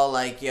all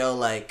like,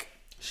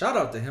 shout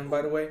out to him,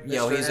 by the way.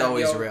 Yo, he's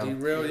always real.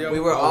 D-Real, we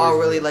were all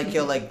really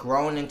like,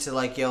 grown into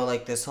like,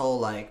 like this whole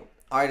like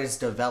artist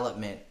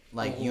development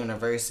like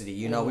university.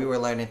 You know, we were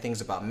learning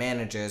things about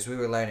managers. We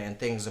were learning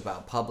things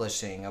about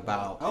publishing,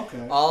 about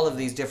all of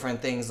these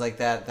different things like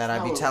that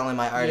I be telling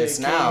my artists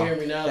now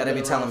that I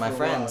be telling my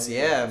friends.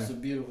 Yeah, it's a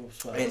beautiful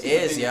spot. It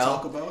is, yo.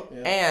 Talk about.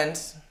 And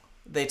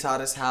they taught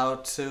us how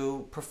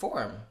to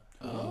perform,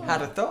 how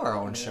to throw our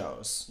own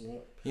shows.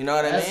 You know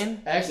what I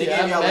mean? Actually, they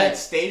gave y'all like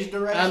stage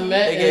direction.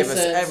 They gave us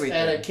everything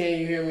at a Can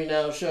You Hear Me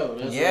Now show.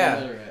 That's what I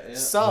met her at. Yeah.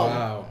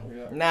 So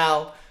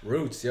now,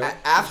 roots, yo.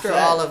 After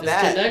all of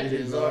that,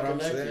 it's all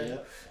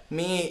connected.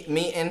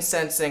 Me,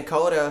 Incense, and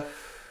Coda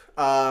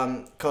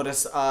Savia,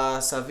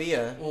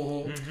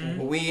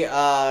 we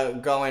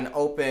go and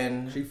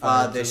open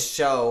this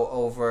show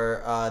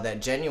over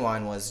that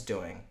Genuine was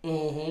doing.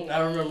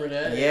 I remember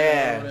that.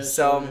 Yeah,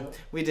 so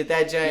we did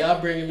that. Y'all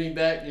bringing me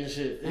back and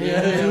shit.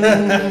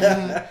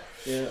 Yeah.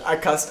 Yeah.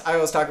 I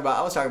was talking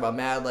about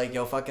mad like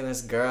yo fucking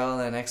this girl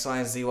and X, Y,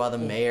 and Z while the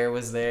mayor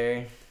was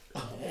there.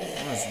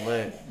 That was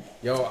lit.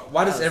 Yo,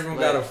 why does everyone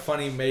got a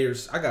funny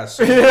mayor's? I got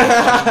so many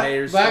funny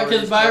mayor's stories.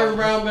 Because Byron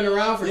Brown been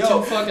around for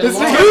too fucking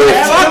long.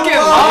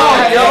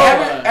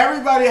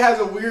 Everybody has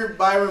a weird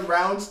Byron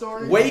Brown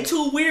story. Way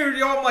too weird,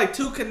 yo. I'm like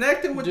too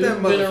connected with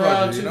them motherfuckers. Been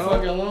around too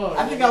fucking long.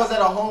 I think I was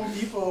at a Home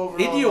Depot over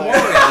Indian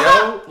Warren,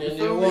 yo.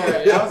 Indian Warren.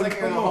 I was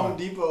like at a Home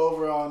Depot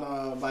over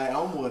on by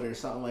Elmwood or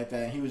something like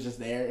that. And he was just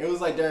there. It was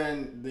like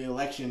during the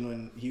election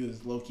when he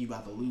was low key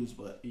about to lose,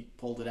 but he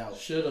pulled it out.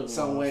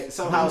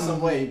 Somehow,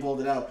 some way he pulled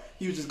it out.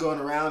 He was just going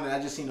around, and I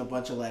just seen a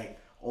bunch of like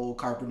old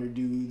Carpenter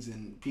dudes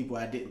and people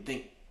I didn't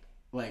think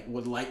like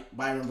would like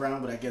Byron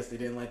Brown, but I guess they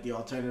didn't like the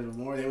alternative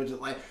more. They were just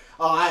like,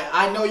 "Oh,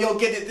 I know you'll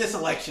get it this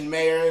election,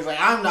 Mayor." He's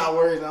like, "I'm not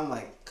worried." And I'm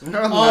like, "Oh,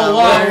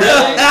 wow,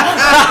 really?"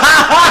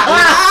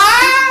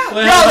 Yo,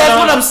 that's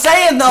what I'm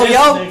saying though,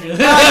 yo.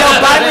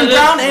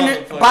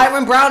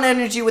 Byron Brown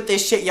energy with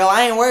this shit, yo.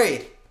 I ain't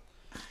worried.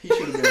 He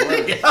should have been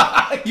worried.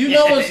 You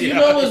know what's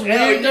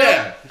weird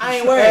though? I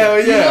ain't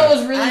worried. You know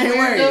what's really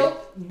weird though?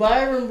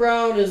 Byron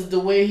Brown is the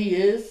way he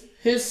is.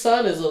 His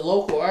son is a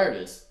local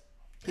artist.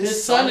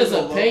 His son is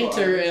a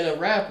painter and a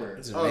rapper.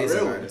 He's an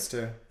amazing artist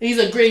too. He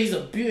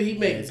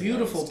makes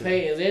beautiful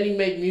paintings and he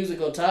make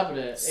music on top of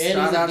that. And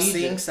shout out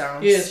Seeing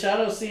Sounds. Yeah, shout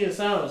out Seeing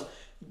Sounds.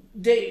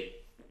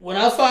 When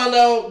I found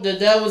out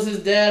that was his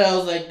dad, I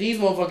was like, these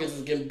motherfuckers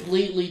is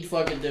completely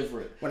fucking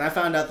different. When I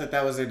found out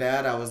that was their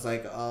dad, I was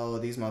like, oh,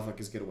 these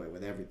motherfuckers get away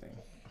with everything.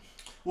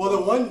 Well,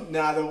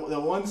 the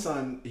one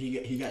son,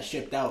 he got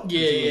shipped out.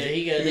 Yeah,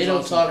 they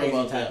don't talk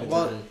about that.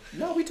 Well,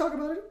 no, we talk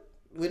about it.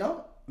 We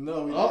don't.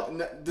 No,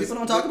 people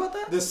don't talk about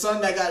that. The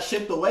son that got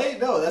shipped away.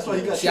 No, that's why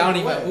he got shipped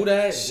away. Who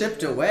that?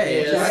 Shipped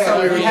away.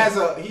 Yeah, he has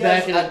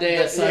back in the day.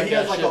 He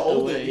has like an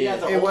older.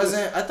 It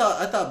wasn't. I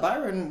thought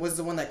Byron was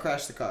the one that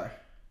crashed the car.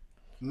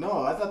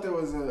 No, I thought there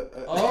was a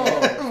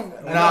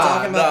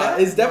Nah,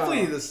 it's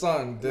definitely the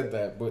son did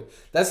that, but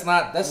that's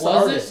not. That's the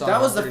artist son.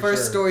 That was the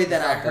first story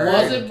that I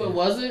heard.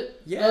 Was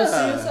it?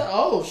 Yeah.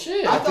 Oh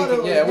shit! I thought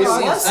it was.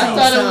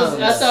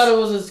 I thought it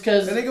was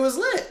because I think it was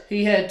lit.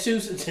 He had two. It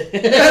was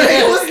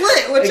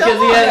lit. What because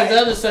he had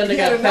another son that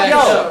got packed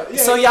up.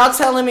 So y'all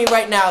telling me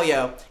right now,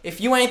 if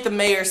you ain't the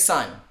mayor's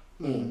son,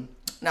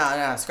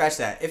 nah, scratch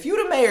that. If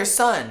you the mayor's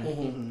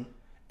son.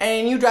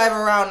 And you drive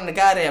around in a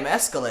goddamn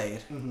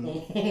Escalade.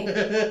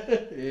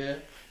 Yeah.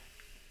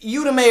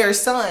 You the mayor's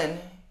son.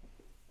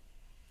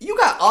 You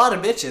got all the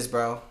bitches,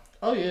 bro.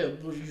 Oh yeah.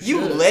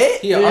 You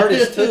lit? He an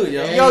artist too,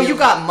 yo. Yo, you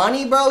got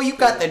money, bro. You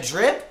got the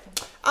drip.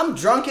 I'm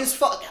drunk as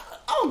fuck.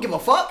 I don't give a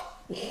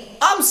fuck.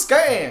 I'm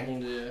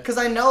scared. Yeah. Cause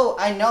I know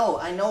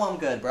I'm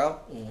good, bro.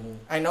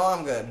 I know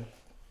I'm good.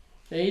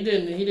 And he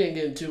didn't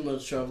get in too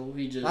much trouble.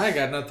 I ain't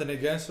got nothing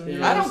against him. You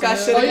know I don't got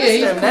shit against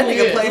him. Cool, that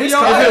nigga played his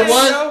cards.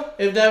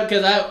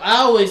 Because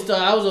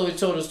I was always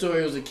told the story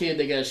it was a kid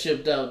that got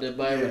shipped out that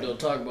Byron don't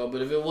talk about.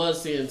 But if it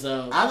was Seeing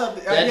Sounds,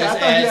 that just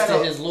adds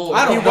to his lore.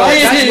 I don't know.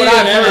 That's what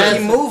I've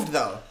heard. He moved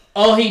though.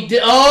 Oh, he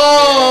did.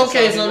 Oh,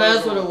 okay. So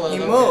that's what it was. He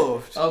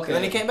moved. Okay. And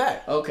then he came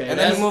back. Okay. And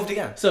then he moved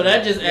again. So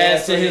that just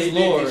adds to his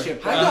lore.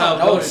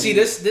 Oh, see,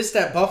 this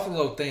that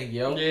Buffalo thing,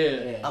 yo.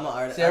 Yeah. I'm an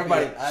artist. See,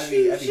 everybody. I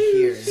be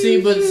hearing.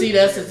 See,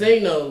 that's the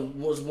thing though.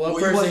 Was one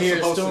person hear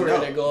a story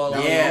and they go all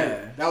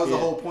that was the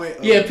whole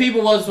point.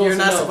 People wasn't supposed to know. You're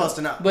not supposed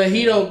to know. But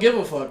he don't give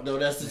a fuck though.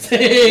 That's the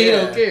thing. He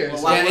don't care.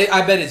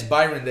 I bet it's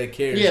Byron that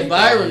cares. Yeah,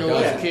 Byron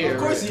doesn't care.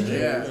 Of course he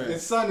cares.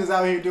 His son is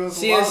out here doing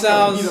some Seeing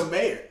Sounds. He's a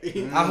mayor.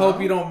 I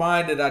hope you don't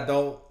mind that I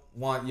don't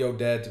want your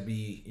dad to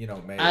be,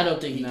 mayor. I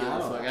don't think he gives a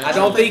fuck. I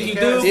don't think you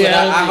do, but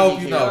I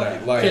hope you know that.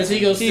 Because he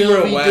gonna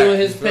still be doing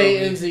his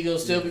paintings. He gonna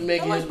still be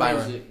making his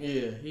music.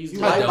 Yeah, he's. You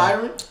like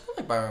Byron? I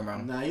like Byron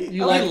Brown. Nah,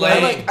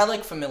 I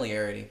like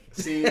familiarity.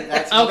 See,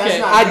 that's okay. That's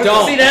not I good.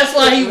 don't. See, that's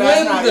why he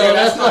wins though.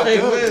 That's why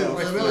he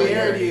wins.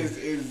 Familiarity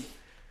is.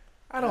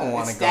 I don't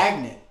want to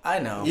stagnant. I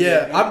know.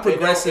 Yeah, I'm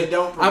progressive. It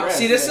don't progress.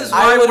 See, this is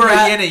why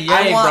we're yin and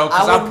yang, bro.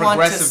 Because I'm progressive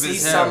want to see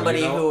as hell.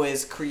 Somebody who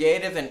is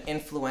creative and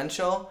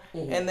influential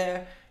in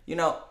there.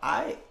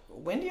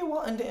 Wendy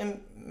wanted to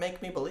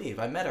make me believe.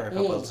 I met her a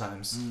couple of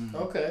times.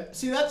 Okay.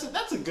 See, that's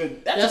a good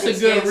reason. That's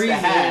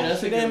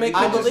she didn't make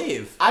me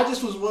believe. I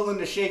just was willing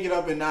to shake it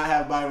up and not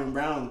have Byron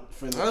Brown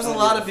for the. There's a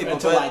lot of people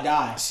until I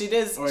die. She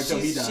did. Or until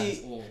he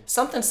dies.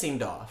 Something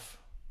seemed off.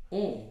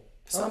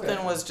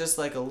 Something was just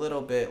like a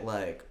little bit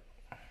like.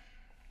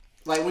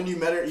 Like when you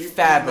met her,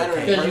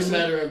 fabricated. Because you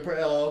met her in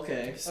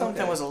okay.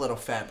 Something was a little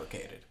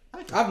fabricated.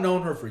 I've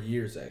known her for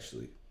years,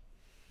 actually.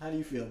 How do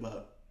you feel about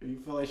it? Do you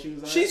feel like she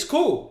was? She's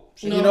cool.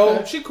 She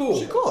cool. She's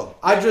cool.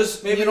 I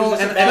just I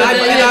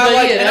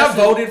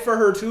voted for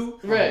her too.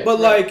 Right.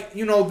 But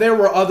there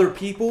were other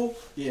people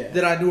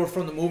that I knew her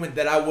from the movement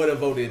that I would have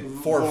voted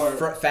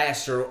for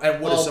faster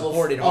and would have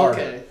supported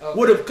harder.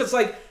 Would have because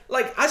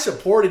I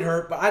supported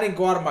her, but I didn't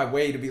go out of my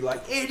way to be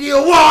like, India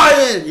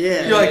Warren!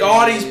 Yeah. You're like,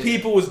 all these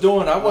people was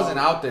doing. I wasn't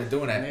out there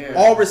doing that. Yeah.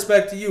 All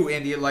respect to you,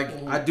 India.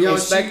 I do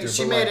respect her.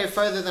 She made it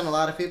further than a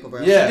lot of people,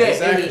 bro. Yeah, she did.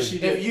 exactly. She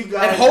did.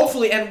 And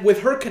hopefully, and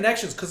with her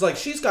connections, because,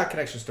 she's got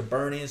connections to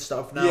Bernie and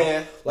stuff now.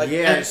 Yeah.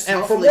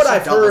 And from what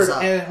I've heard,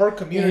 and her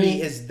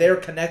community they're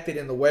connected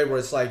in the way where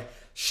it's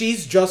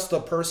she's just the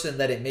person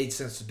that it made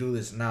sense to do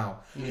this now.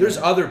 Mm-hmm. There's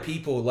other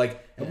people, and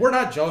we're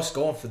not just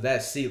going for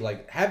that seat.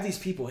 Have these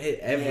people hit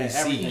every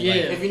seat. Yeah.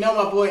 If you know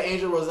my boy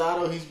Angel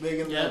Rosado, he's big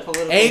in the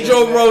political.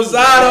 Angel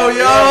Rosado,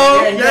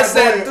 yo! That's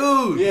that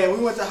dude. Yeah,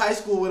 we went to high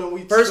school with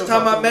him. First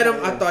time I met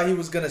him, I thought he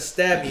was going to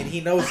stab me, and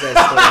he knows that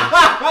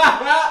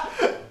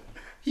story.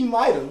 He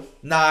might have.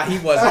 Nah, he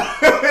wasn't.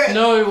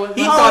 No, he wasn't.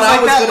 He thought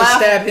I was going to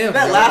stab him.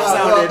 That laugh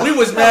sounded. We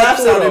was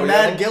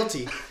mad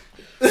guilty.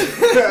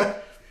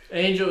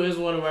 Angel is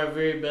one of our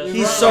very best.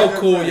 He's so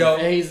cool, yo.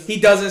 He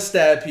doesn't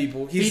stab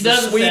people. He's the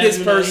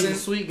sweetest person. He's a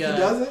sweet guy. He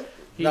doesn't?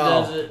 He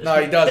doesn't.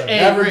 No, he doesn't. Hey,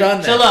 Never Rick,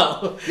 done that. Chill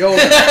out. Yo,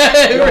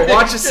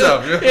 watch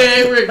yourself.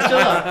 Hey, Rick, chill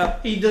out.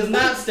 He does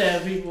not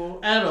stab people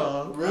at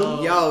all.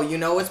 Really? Yo, you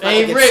know what's about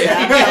hey, to get Rick,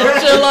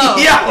 stabbed? chill out.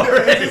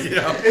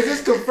 Is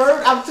this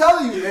confirmed? I'm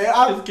telling you, man.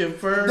 It's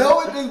confirmed.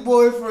 Knowing this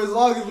boy for as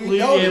long as we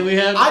know him, we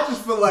have. I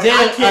just feel like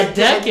I can't a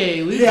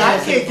decade. I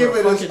can't give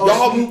it a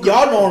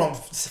y'all known him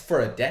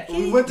for a decade.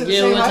 We went to the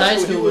same high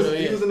school.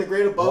 He was in the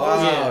grade above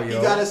us. He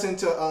got us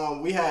into.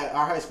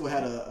 Our high school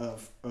had a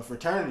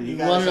fraternity.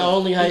 One of the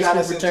only high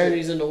school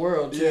fraternities in the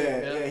world. Too.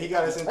 Yeah, he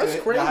got us into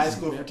the high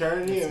school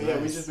fraternity,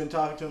 and we've just been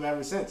talking to him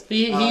ever since.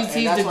 He's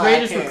the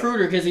greatest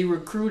recruiter because he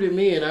recruited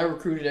me and I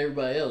recruited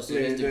everybody else. So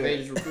he's the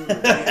greatest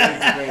recruiter.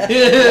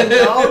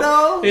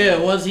 No. Yeah,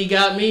 once he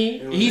got me,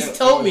 he's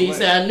told me, he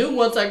said, I knew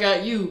once I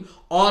got you,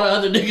 all the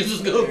other niggas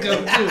was going to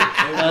come too.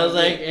 I was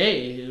like,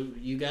 hey,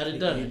 you got it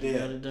done. You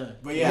got it done.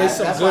 But yeah,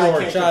 some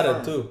good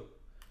horchata too.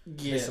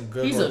 Yeah,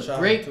 he's a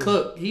great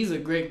cook. He's a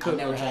great cook. I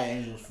never had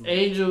Angel's food.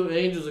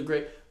 Angel's a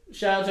great.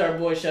 Shout out to our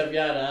boy Chef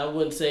Yada. I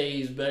wouldn't say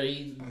he's better.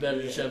 He's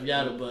better than Chef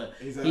Yada, but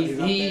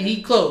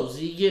he close.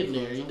 He getting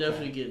there. He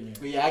definitely getting there.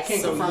 But yeah, I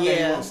can't confirm that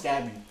he won't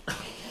stab you.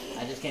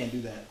 I just can't do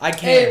that. I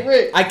can't. Hey,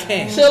 Rick. I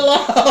can't. Chill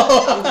out.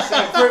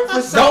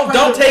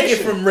 Don't take it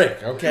from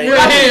Rick, okay?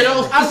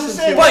 I'm just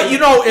saying. But you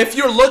know, if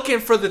you're looking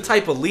for the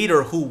type of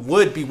leader who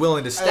would be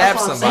willing to stab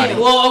somebody,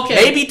 well, okay,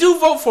 maybe do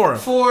vote for him.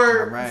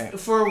 For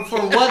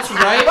what's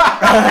right.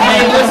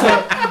 Hey,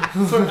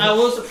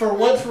 listen. For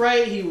what's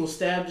right, he will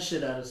stab the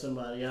shit out of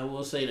somebody. I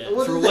will say that.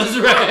 For what's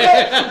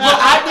right. But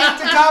I need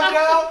to calm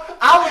down.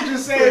 I was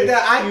just saying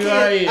that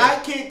I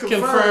can't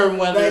confirm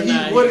whether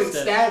that he wouldn't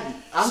stab you.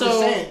 I'm just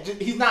saying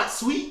he's not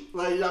sweet.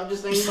 Like I'm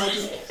just saying he might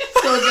just.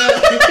 So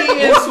he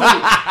is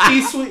sweet.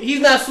 He's sweet.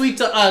 He's not sweet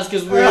to us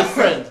because we're his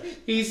friends.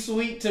 He's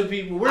sweet to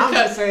people. We're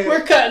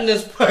cutting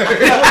this part.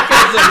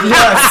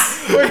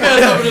 Yes. We're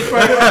cutting over this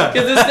part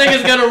because this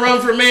nigga's gonna run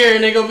for mayor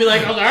and they gonna be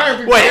like, "Oh, the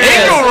R&B." Wait,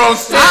 ain't no wrong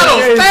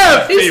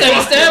stab people. He said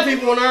he stabbed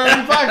people on the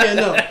R&B podcast.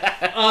 No,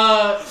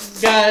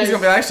 guys. He's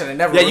gonna be like, I should have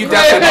never. Yeah, you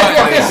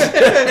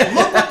definitely.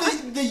 Look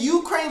what the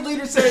Ukraine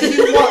leader said. He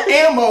want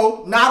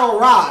ammo, not a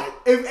ride.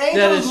 If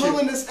Angel is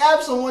willing to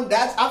stab someone,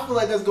 I feel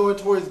like that's going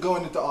towards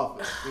going into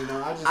office. You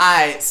know,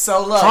 Alright,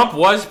 so look. Trump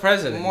was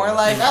president. More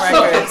Life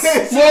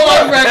Records. More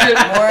Life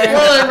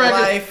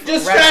Records.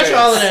 Just scratch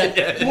all of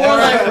that. More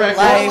Life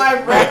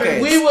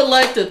Records. We would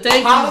like to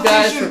thank you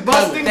guys for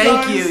coming.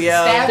 Thank you,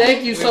 yo.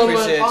 Thank you so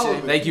much.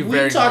 Thank you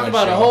very much. We talked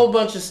about a whole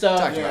bunch of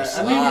stuff. We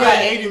got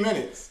 80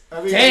 minutes.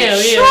 Damn,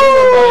 yeah.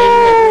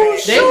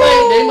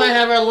 They might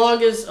have our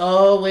longest.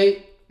 Oh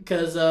wait.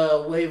 Because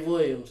Wave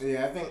Williams.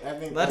 Yeah, I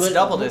think. Let's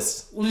double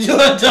this. You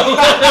want to double it?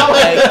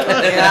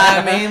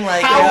 I mean,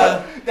 like,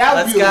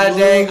 let's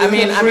goddamn. I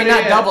mean,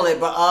 not double it,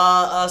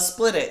 but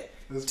split it.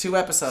 2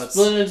 episodes.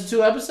 Split it into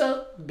 2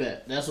 episodes?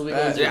 Bet. That's what we're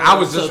going to do. Yeah, I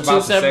was just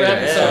about to say that.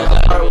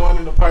 Episodes. Part 1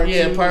 and the part 2.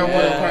 Yeah, part 1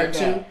 and part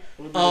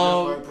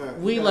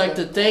 2. We like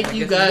to thank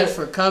you guys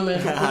for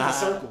coming.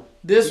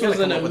 This was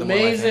an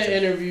amazing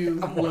interview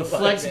with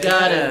Flex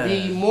God and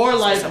B. More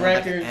Life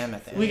Records.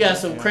 We got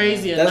some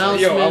crazy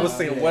announcements. I was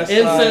thinking West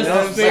Incense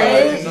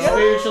and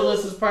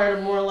Spiritualist is part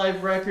of More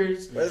Life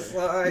Records.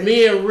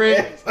 Me and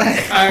Rick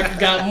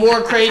got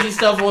more crazy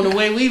stuff on the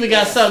way. We even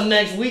got something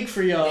next week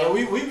for y'all.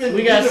 Yeah,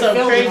 we got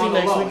something crazy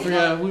next week for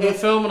y'all. We've been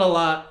filming a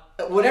lot.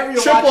 Whatever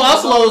you're Triple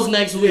uploads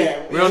next week.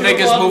 Yeah, real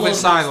niggas move in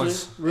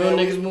silence. Real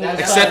niggas move in silence.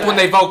 Except when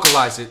they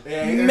vocalize it.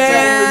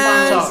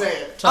 Man,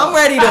 I'm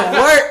ready to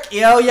work,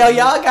 yo.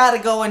 Y'all gotta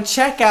go and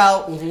check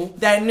out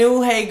that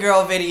new Hey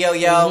Girl video,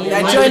 yo.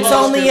 That joint's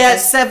only at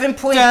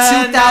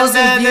 7.2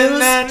 thousand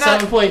views.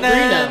 7.3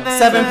 now.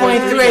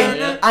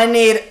 7.3.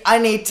 I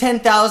need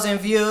 10,000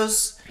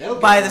 views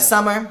by the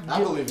summer.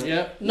 I believe it.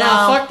 Yep.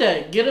 Nah, fuck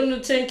that. Get them to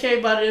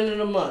 10K by the end of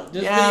the month.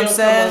 This you know what I'm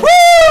saying?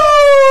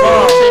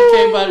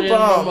 10K by the end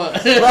of the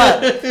month.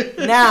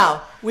 Look,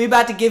 now we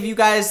about to give you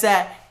guys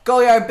that Go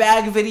Yard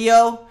Bag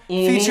video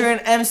featuring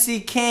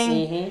MC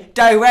King,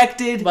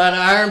 directed by the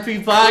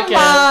RMP podcast. Come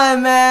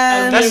on,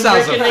 man. That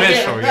sounds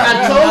official.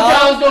 I told y'all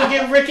I was gonna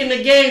get Rick in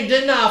the game,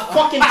 didn't I? I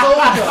fucking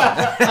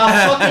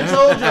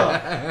told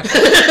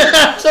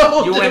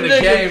y'all. You in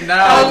the game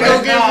now. I was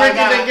gonna get Rick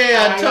in the game.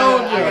 I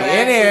told you.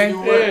 In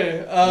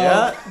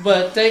here.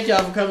 But thank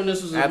y'all for coming.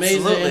 This was an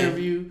amazing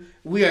interview.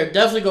 We are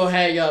definitely gonna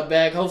have y'all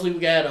back. Hopefully, we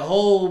got a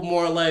whole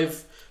More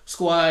Life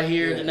squad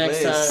here the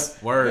next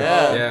time. Word.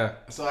 Yeah.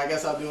 So I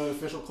guess I'll do an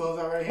official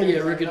closeout right here.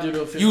 Yeah, Rick can do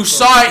the official. You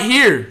saw it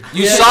here.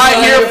 You saw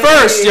it here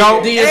first,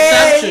 yo. The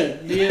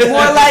inception.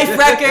 More Life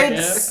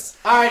Records.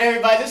 All right,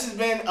 everybody. This has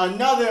been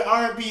another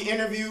R&B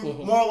interview.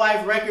 More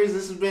Life Records.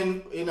 This has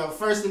been,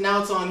 first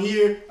announced on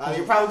here.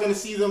 You're probably going to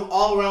see them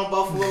all around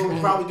Buffalo. We're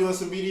probably doing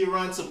some media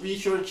runs, so be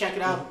sure to check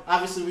it out.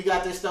 Obviously, we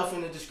got their stuff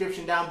in the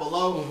description down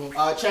below.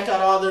 Check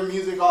out all their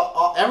music.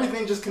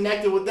 Everything just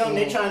connected with them.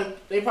 They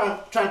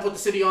probably trying to put the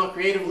city on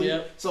creatively.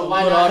 Yep. So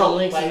why not help?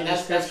 Like,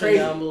 that's crazy.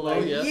 Down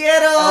below.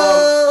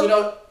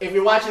 If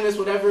you're watching this,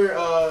 whatever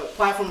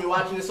platform you're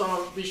watching this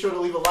on, be sure to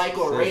leave a like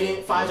or a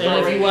rating. 5-star rating. And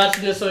if rating. you're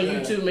watching this on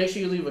YouTube, make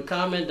sure you leave a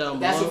comment down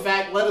below. That's a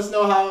fact. Let us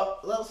know how.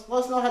 Let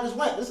us know how this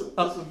went. This is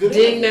good.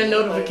 Ding that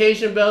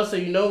notification bell so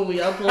you know when we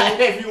upload.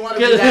 If you want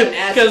to do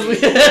that,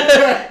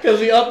 because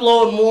we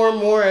upload more and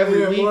more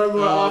every week, more and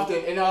more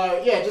often. And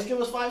just give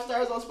us 5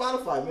 stars on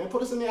Spotify, man.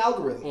 Put us in the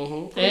algorithm.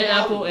 Mm-hmm. And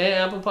Apple Podcasts.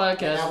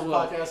 And Apple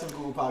Podcasts and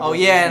Google Podcasts. Oh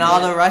yeah, and all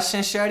the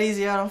Russian shorties.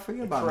 Yeah, don't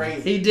forget about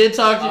Crazy. He did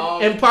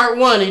talk in part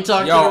 1. He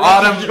talked.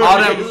 All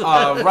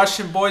them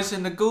Russian boys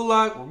in the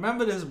gulag.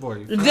 Remember this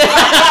boy. They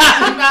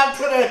not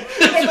put a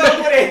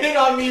hit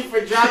on me for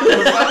dropping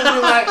this.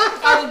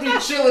 I would be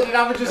chilling and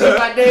I would just hit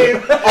my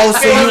name. Oh,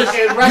 so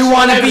you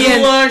want to be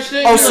in?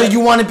 So you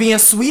want to be in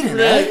Sweden,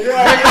 right?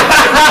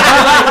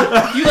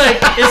 You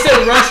it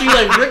said Russia. You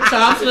like Rick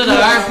Thompson of the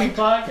RP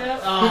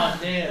podcast? Oh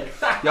damn.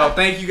 Yo,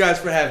 thank you guys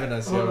for having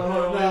us. Hold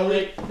on.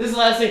 This is the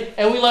last thing,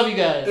 and we love you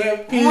guys.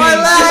 More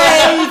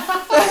life.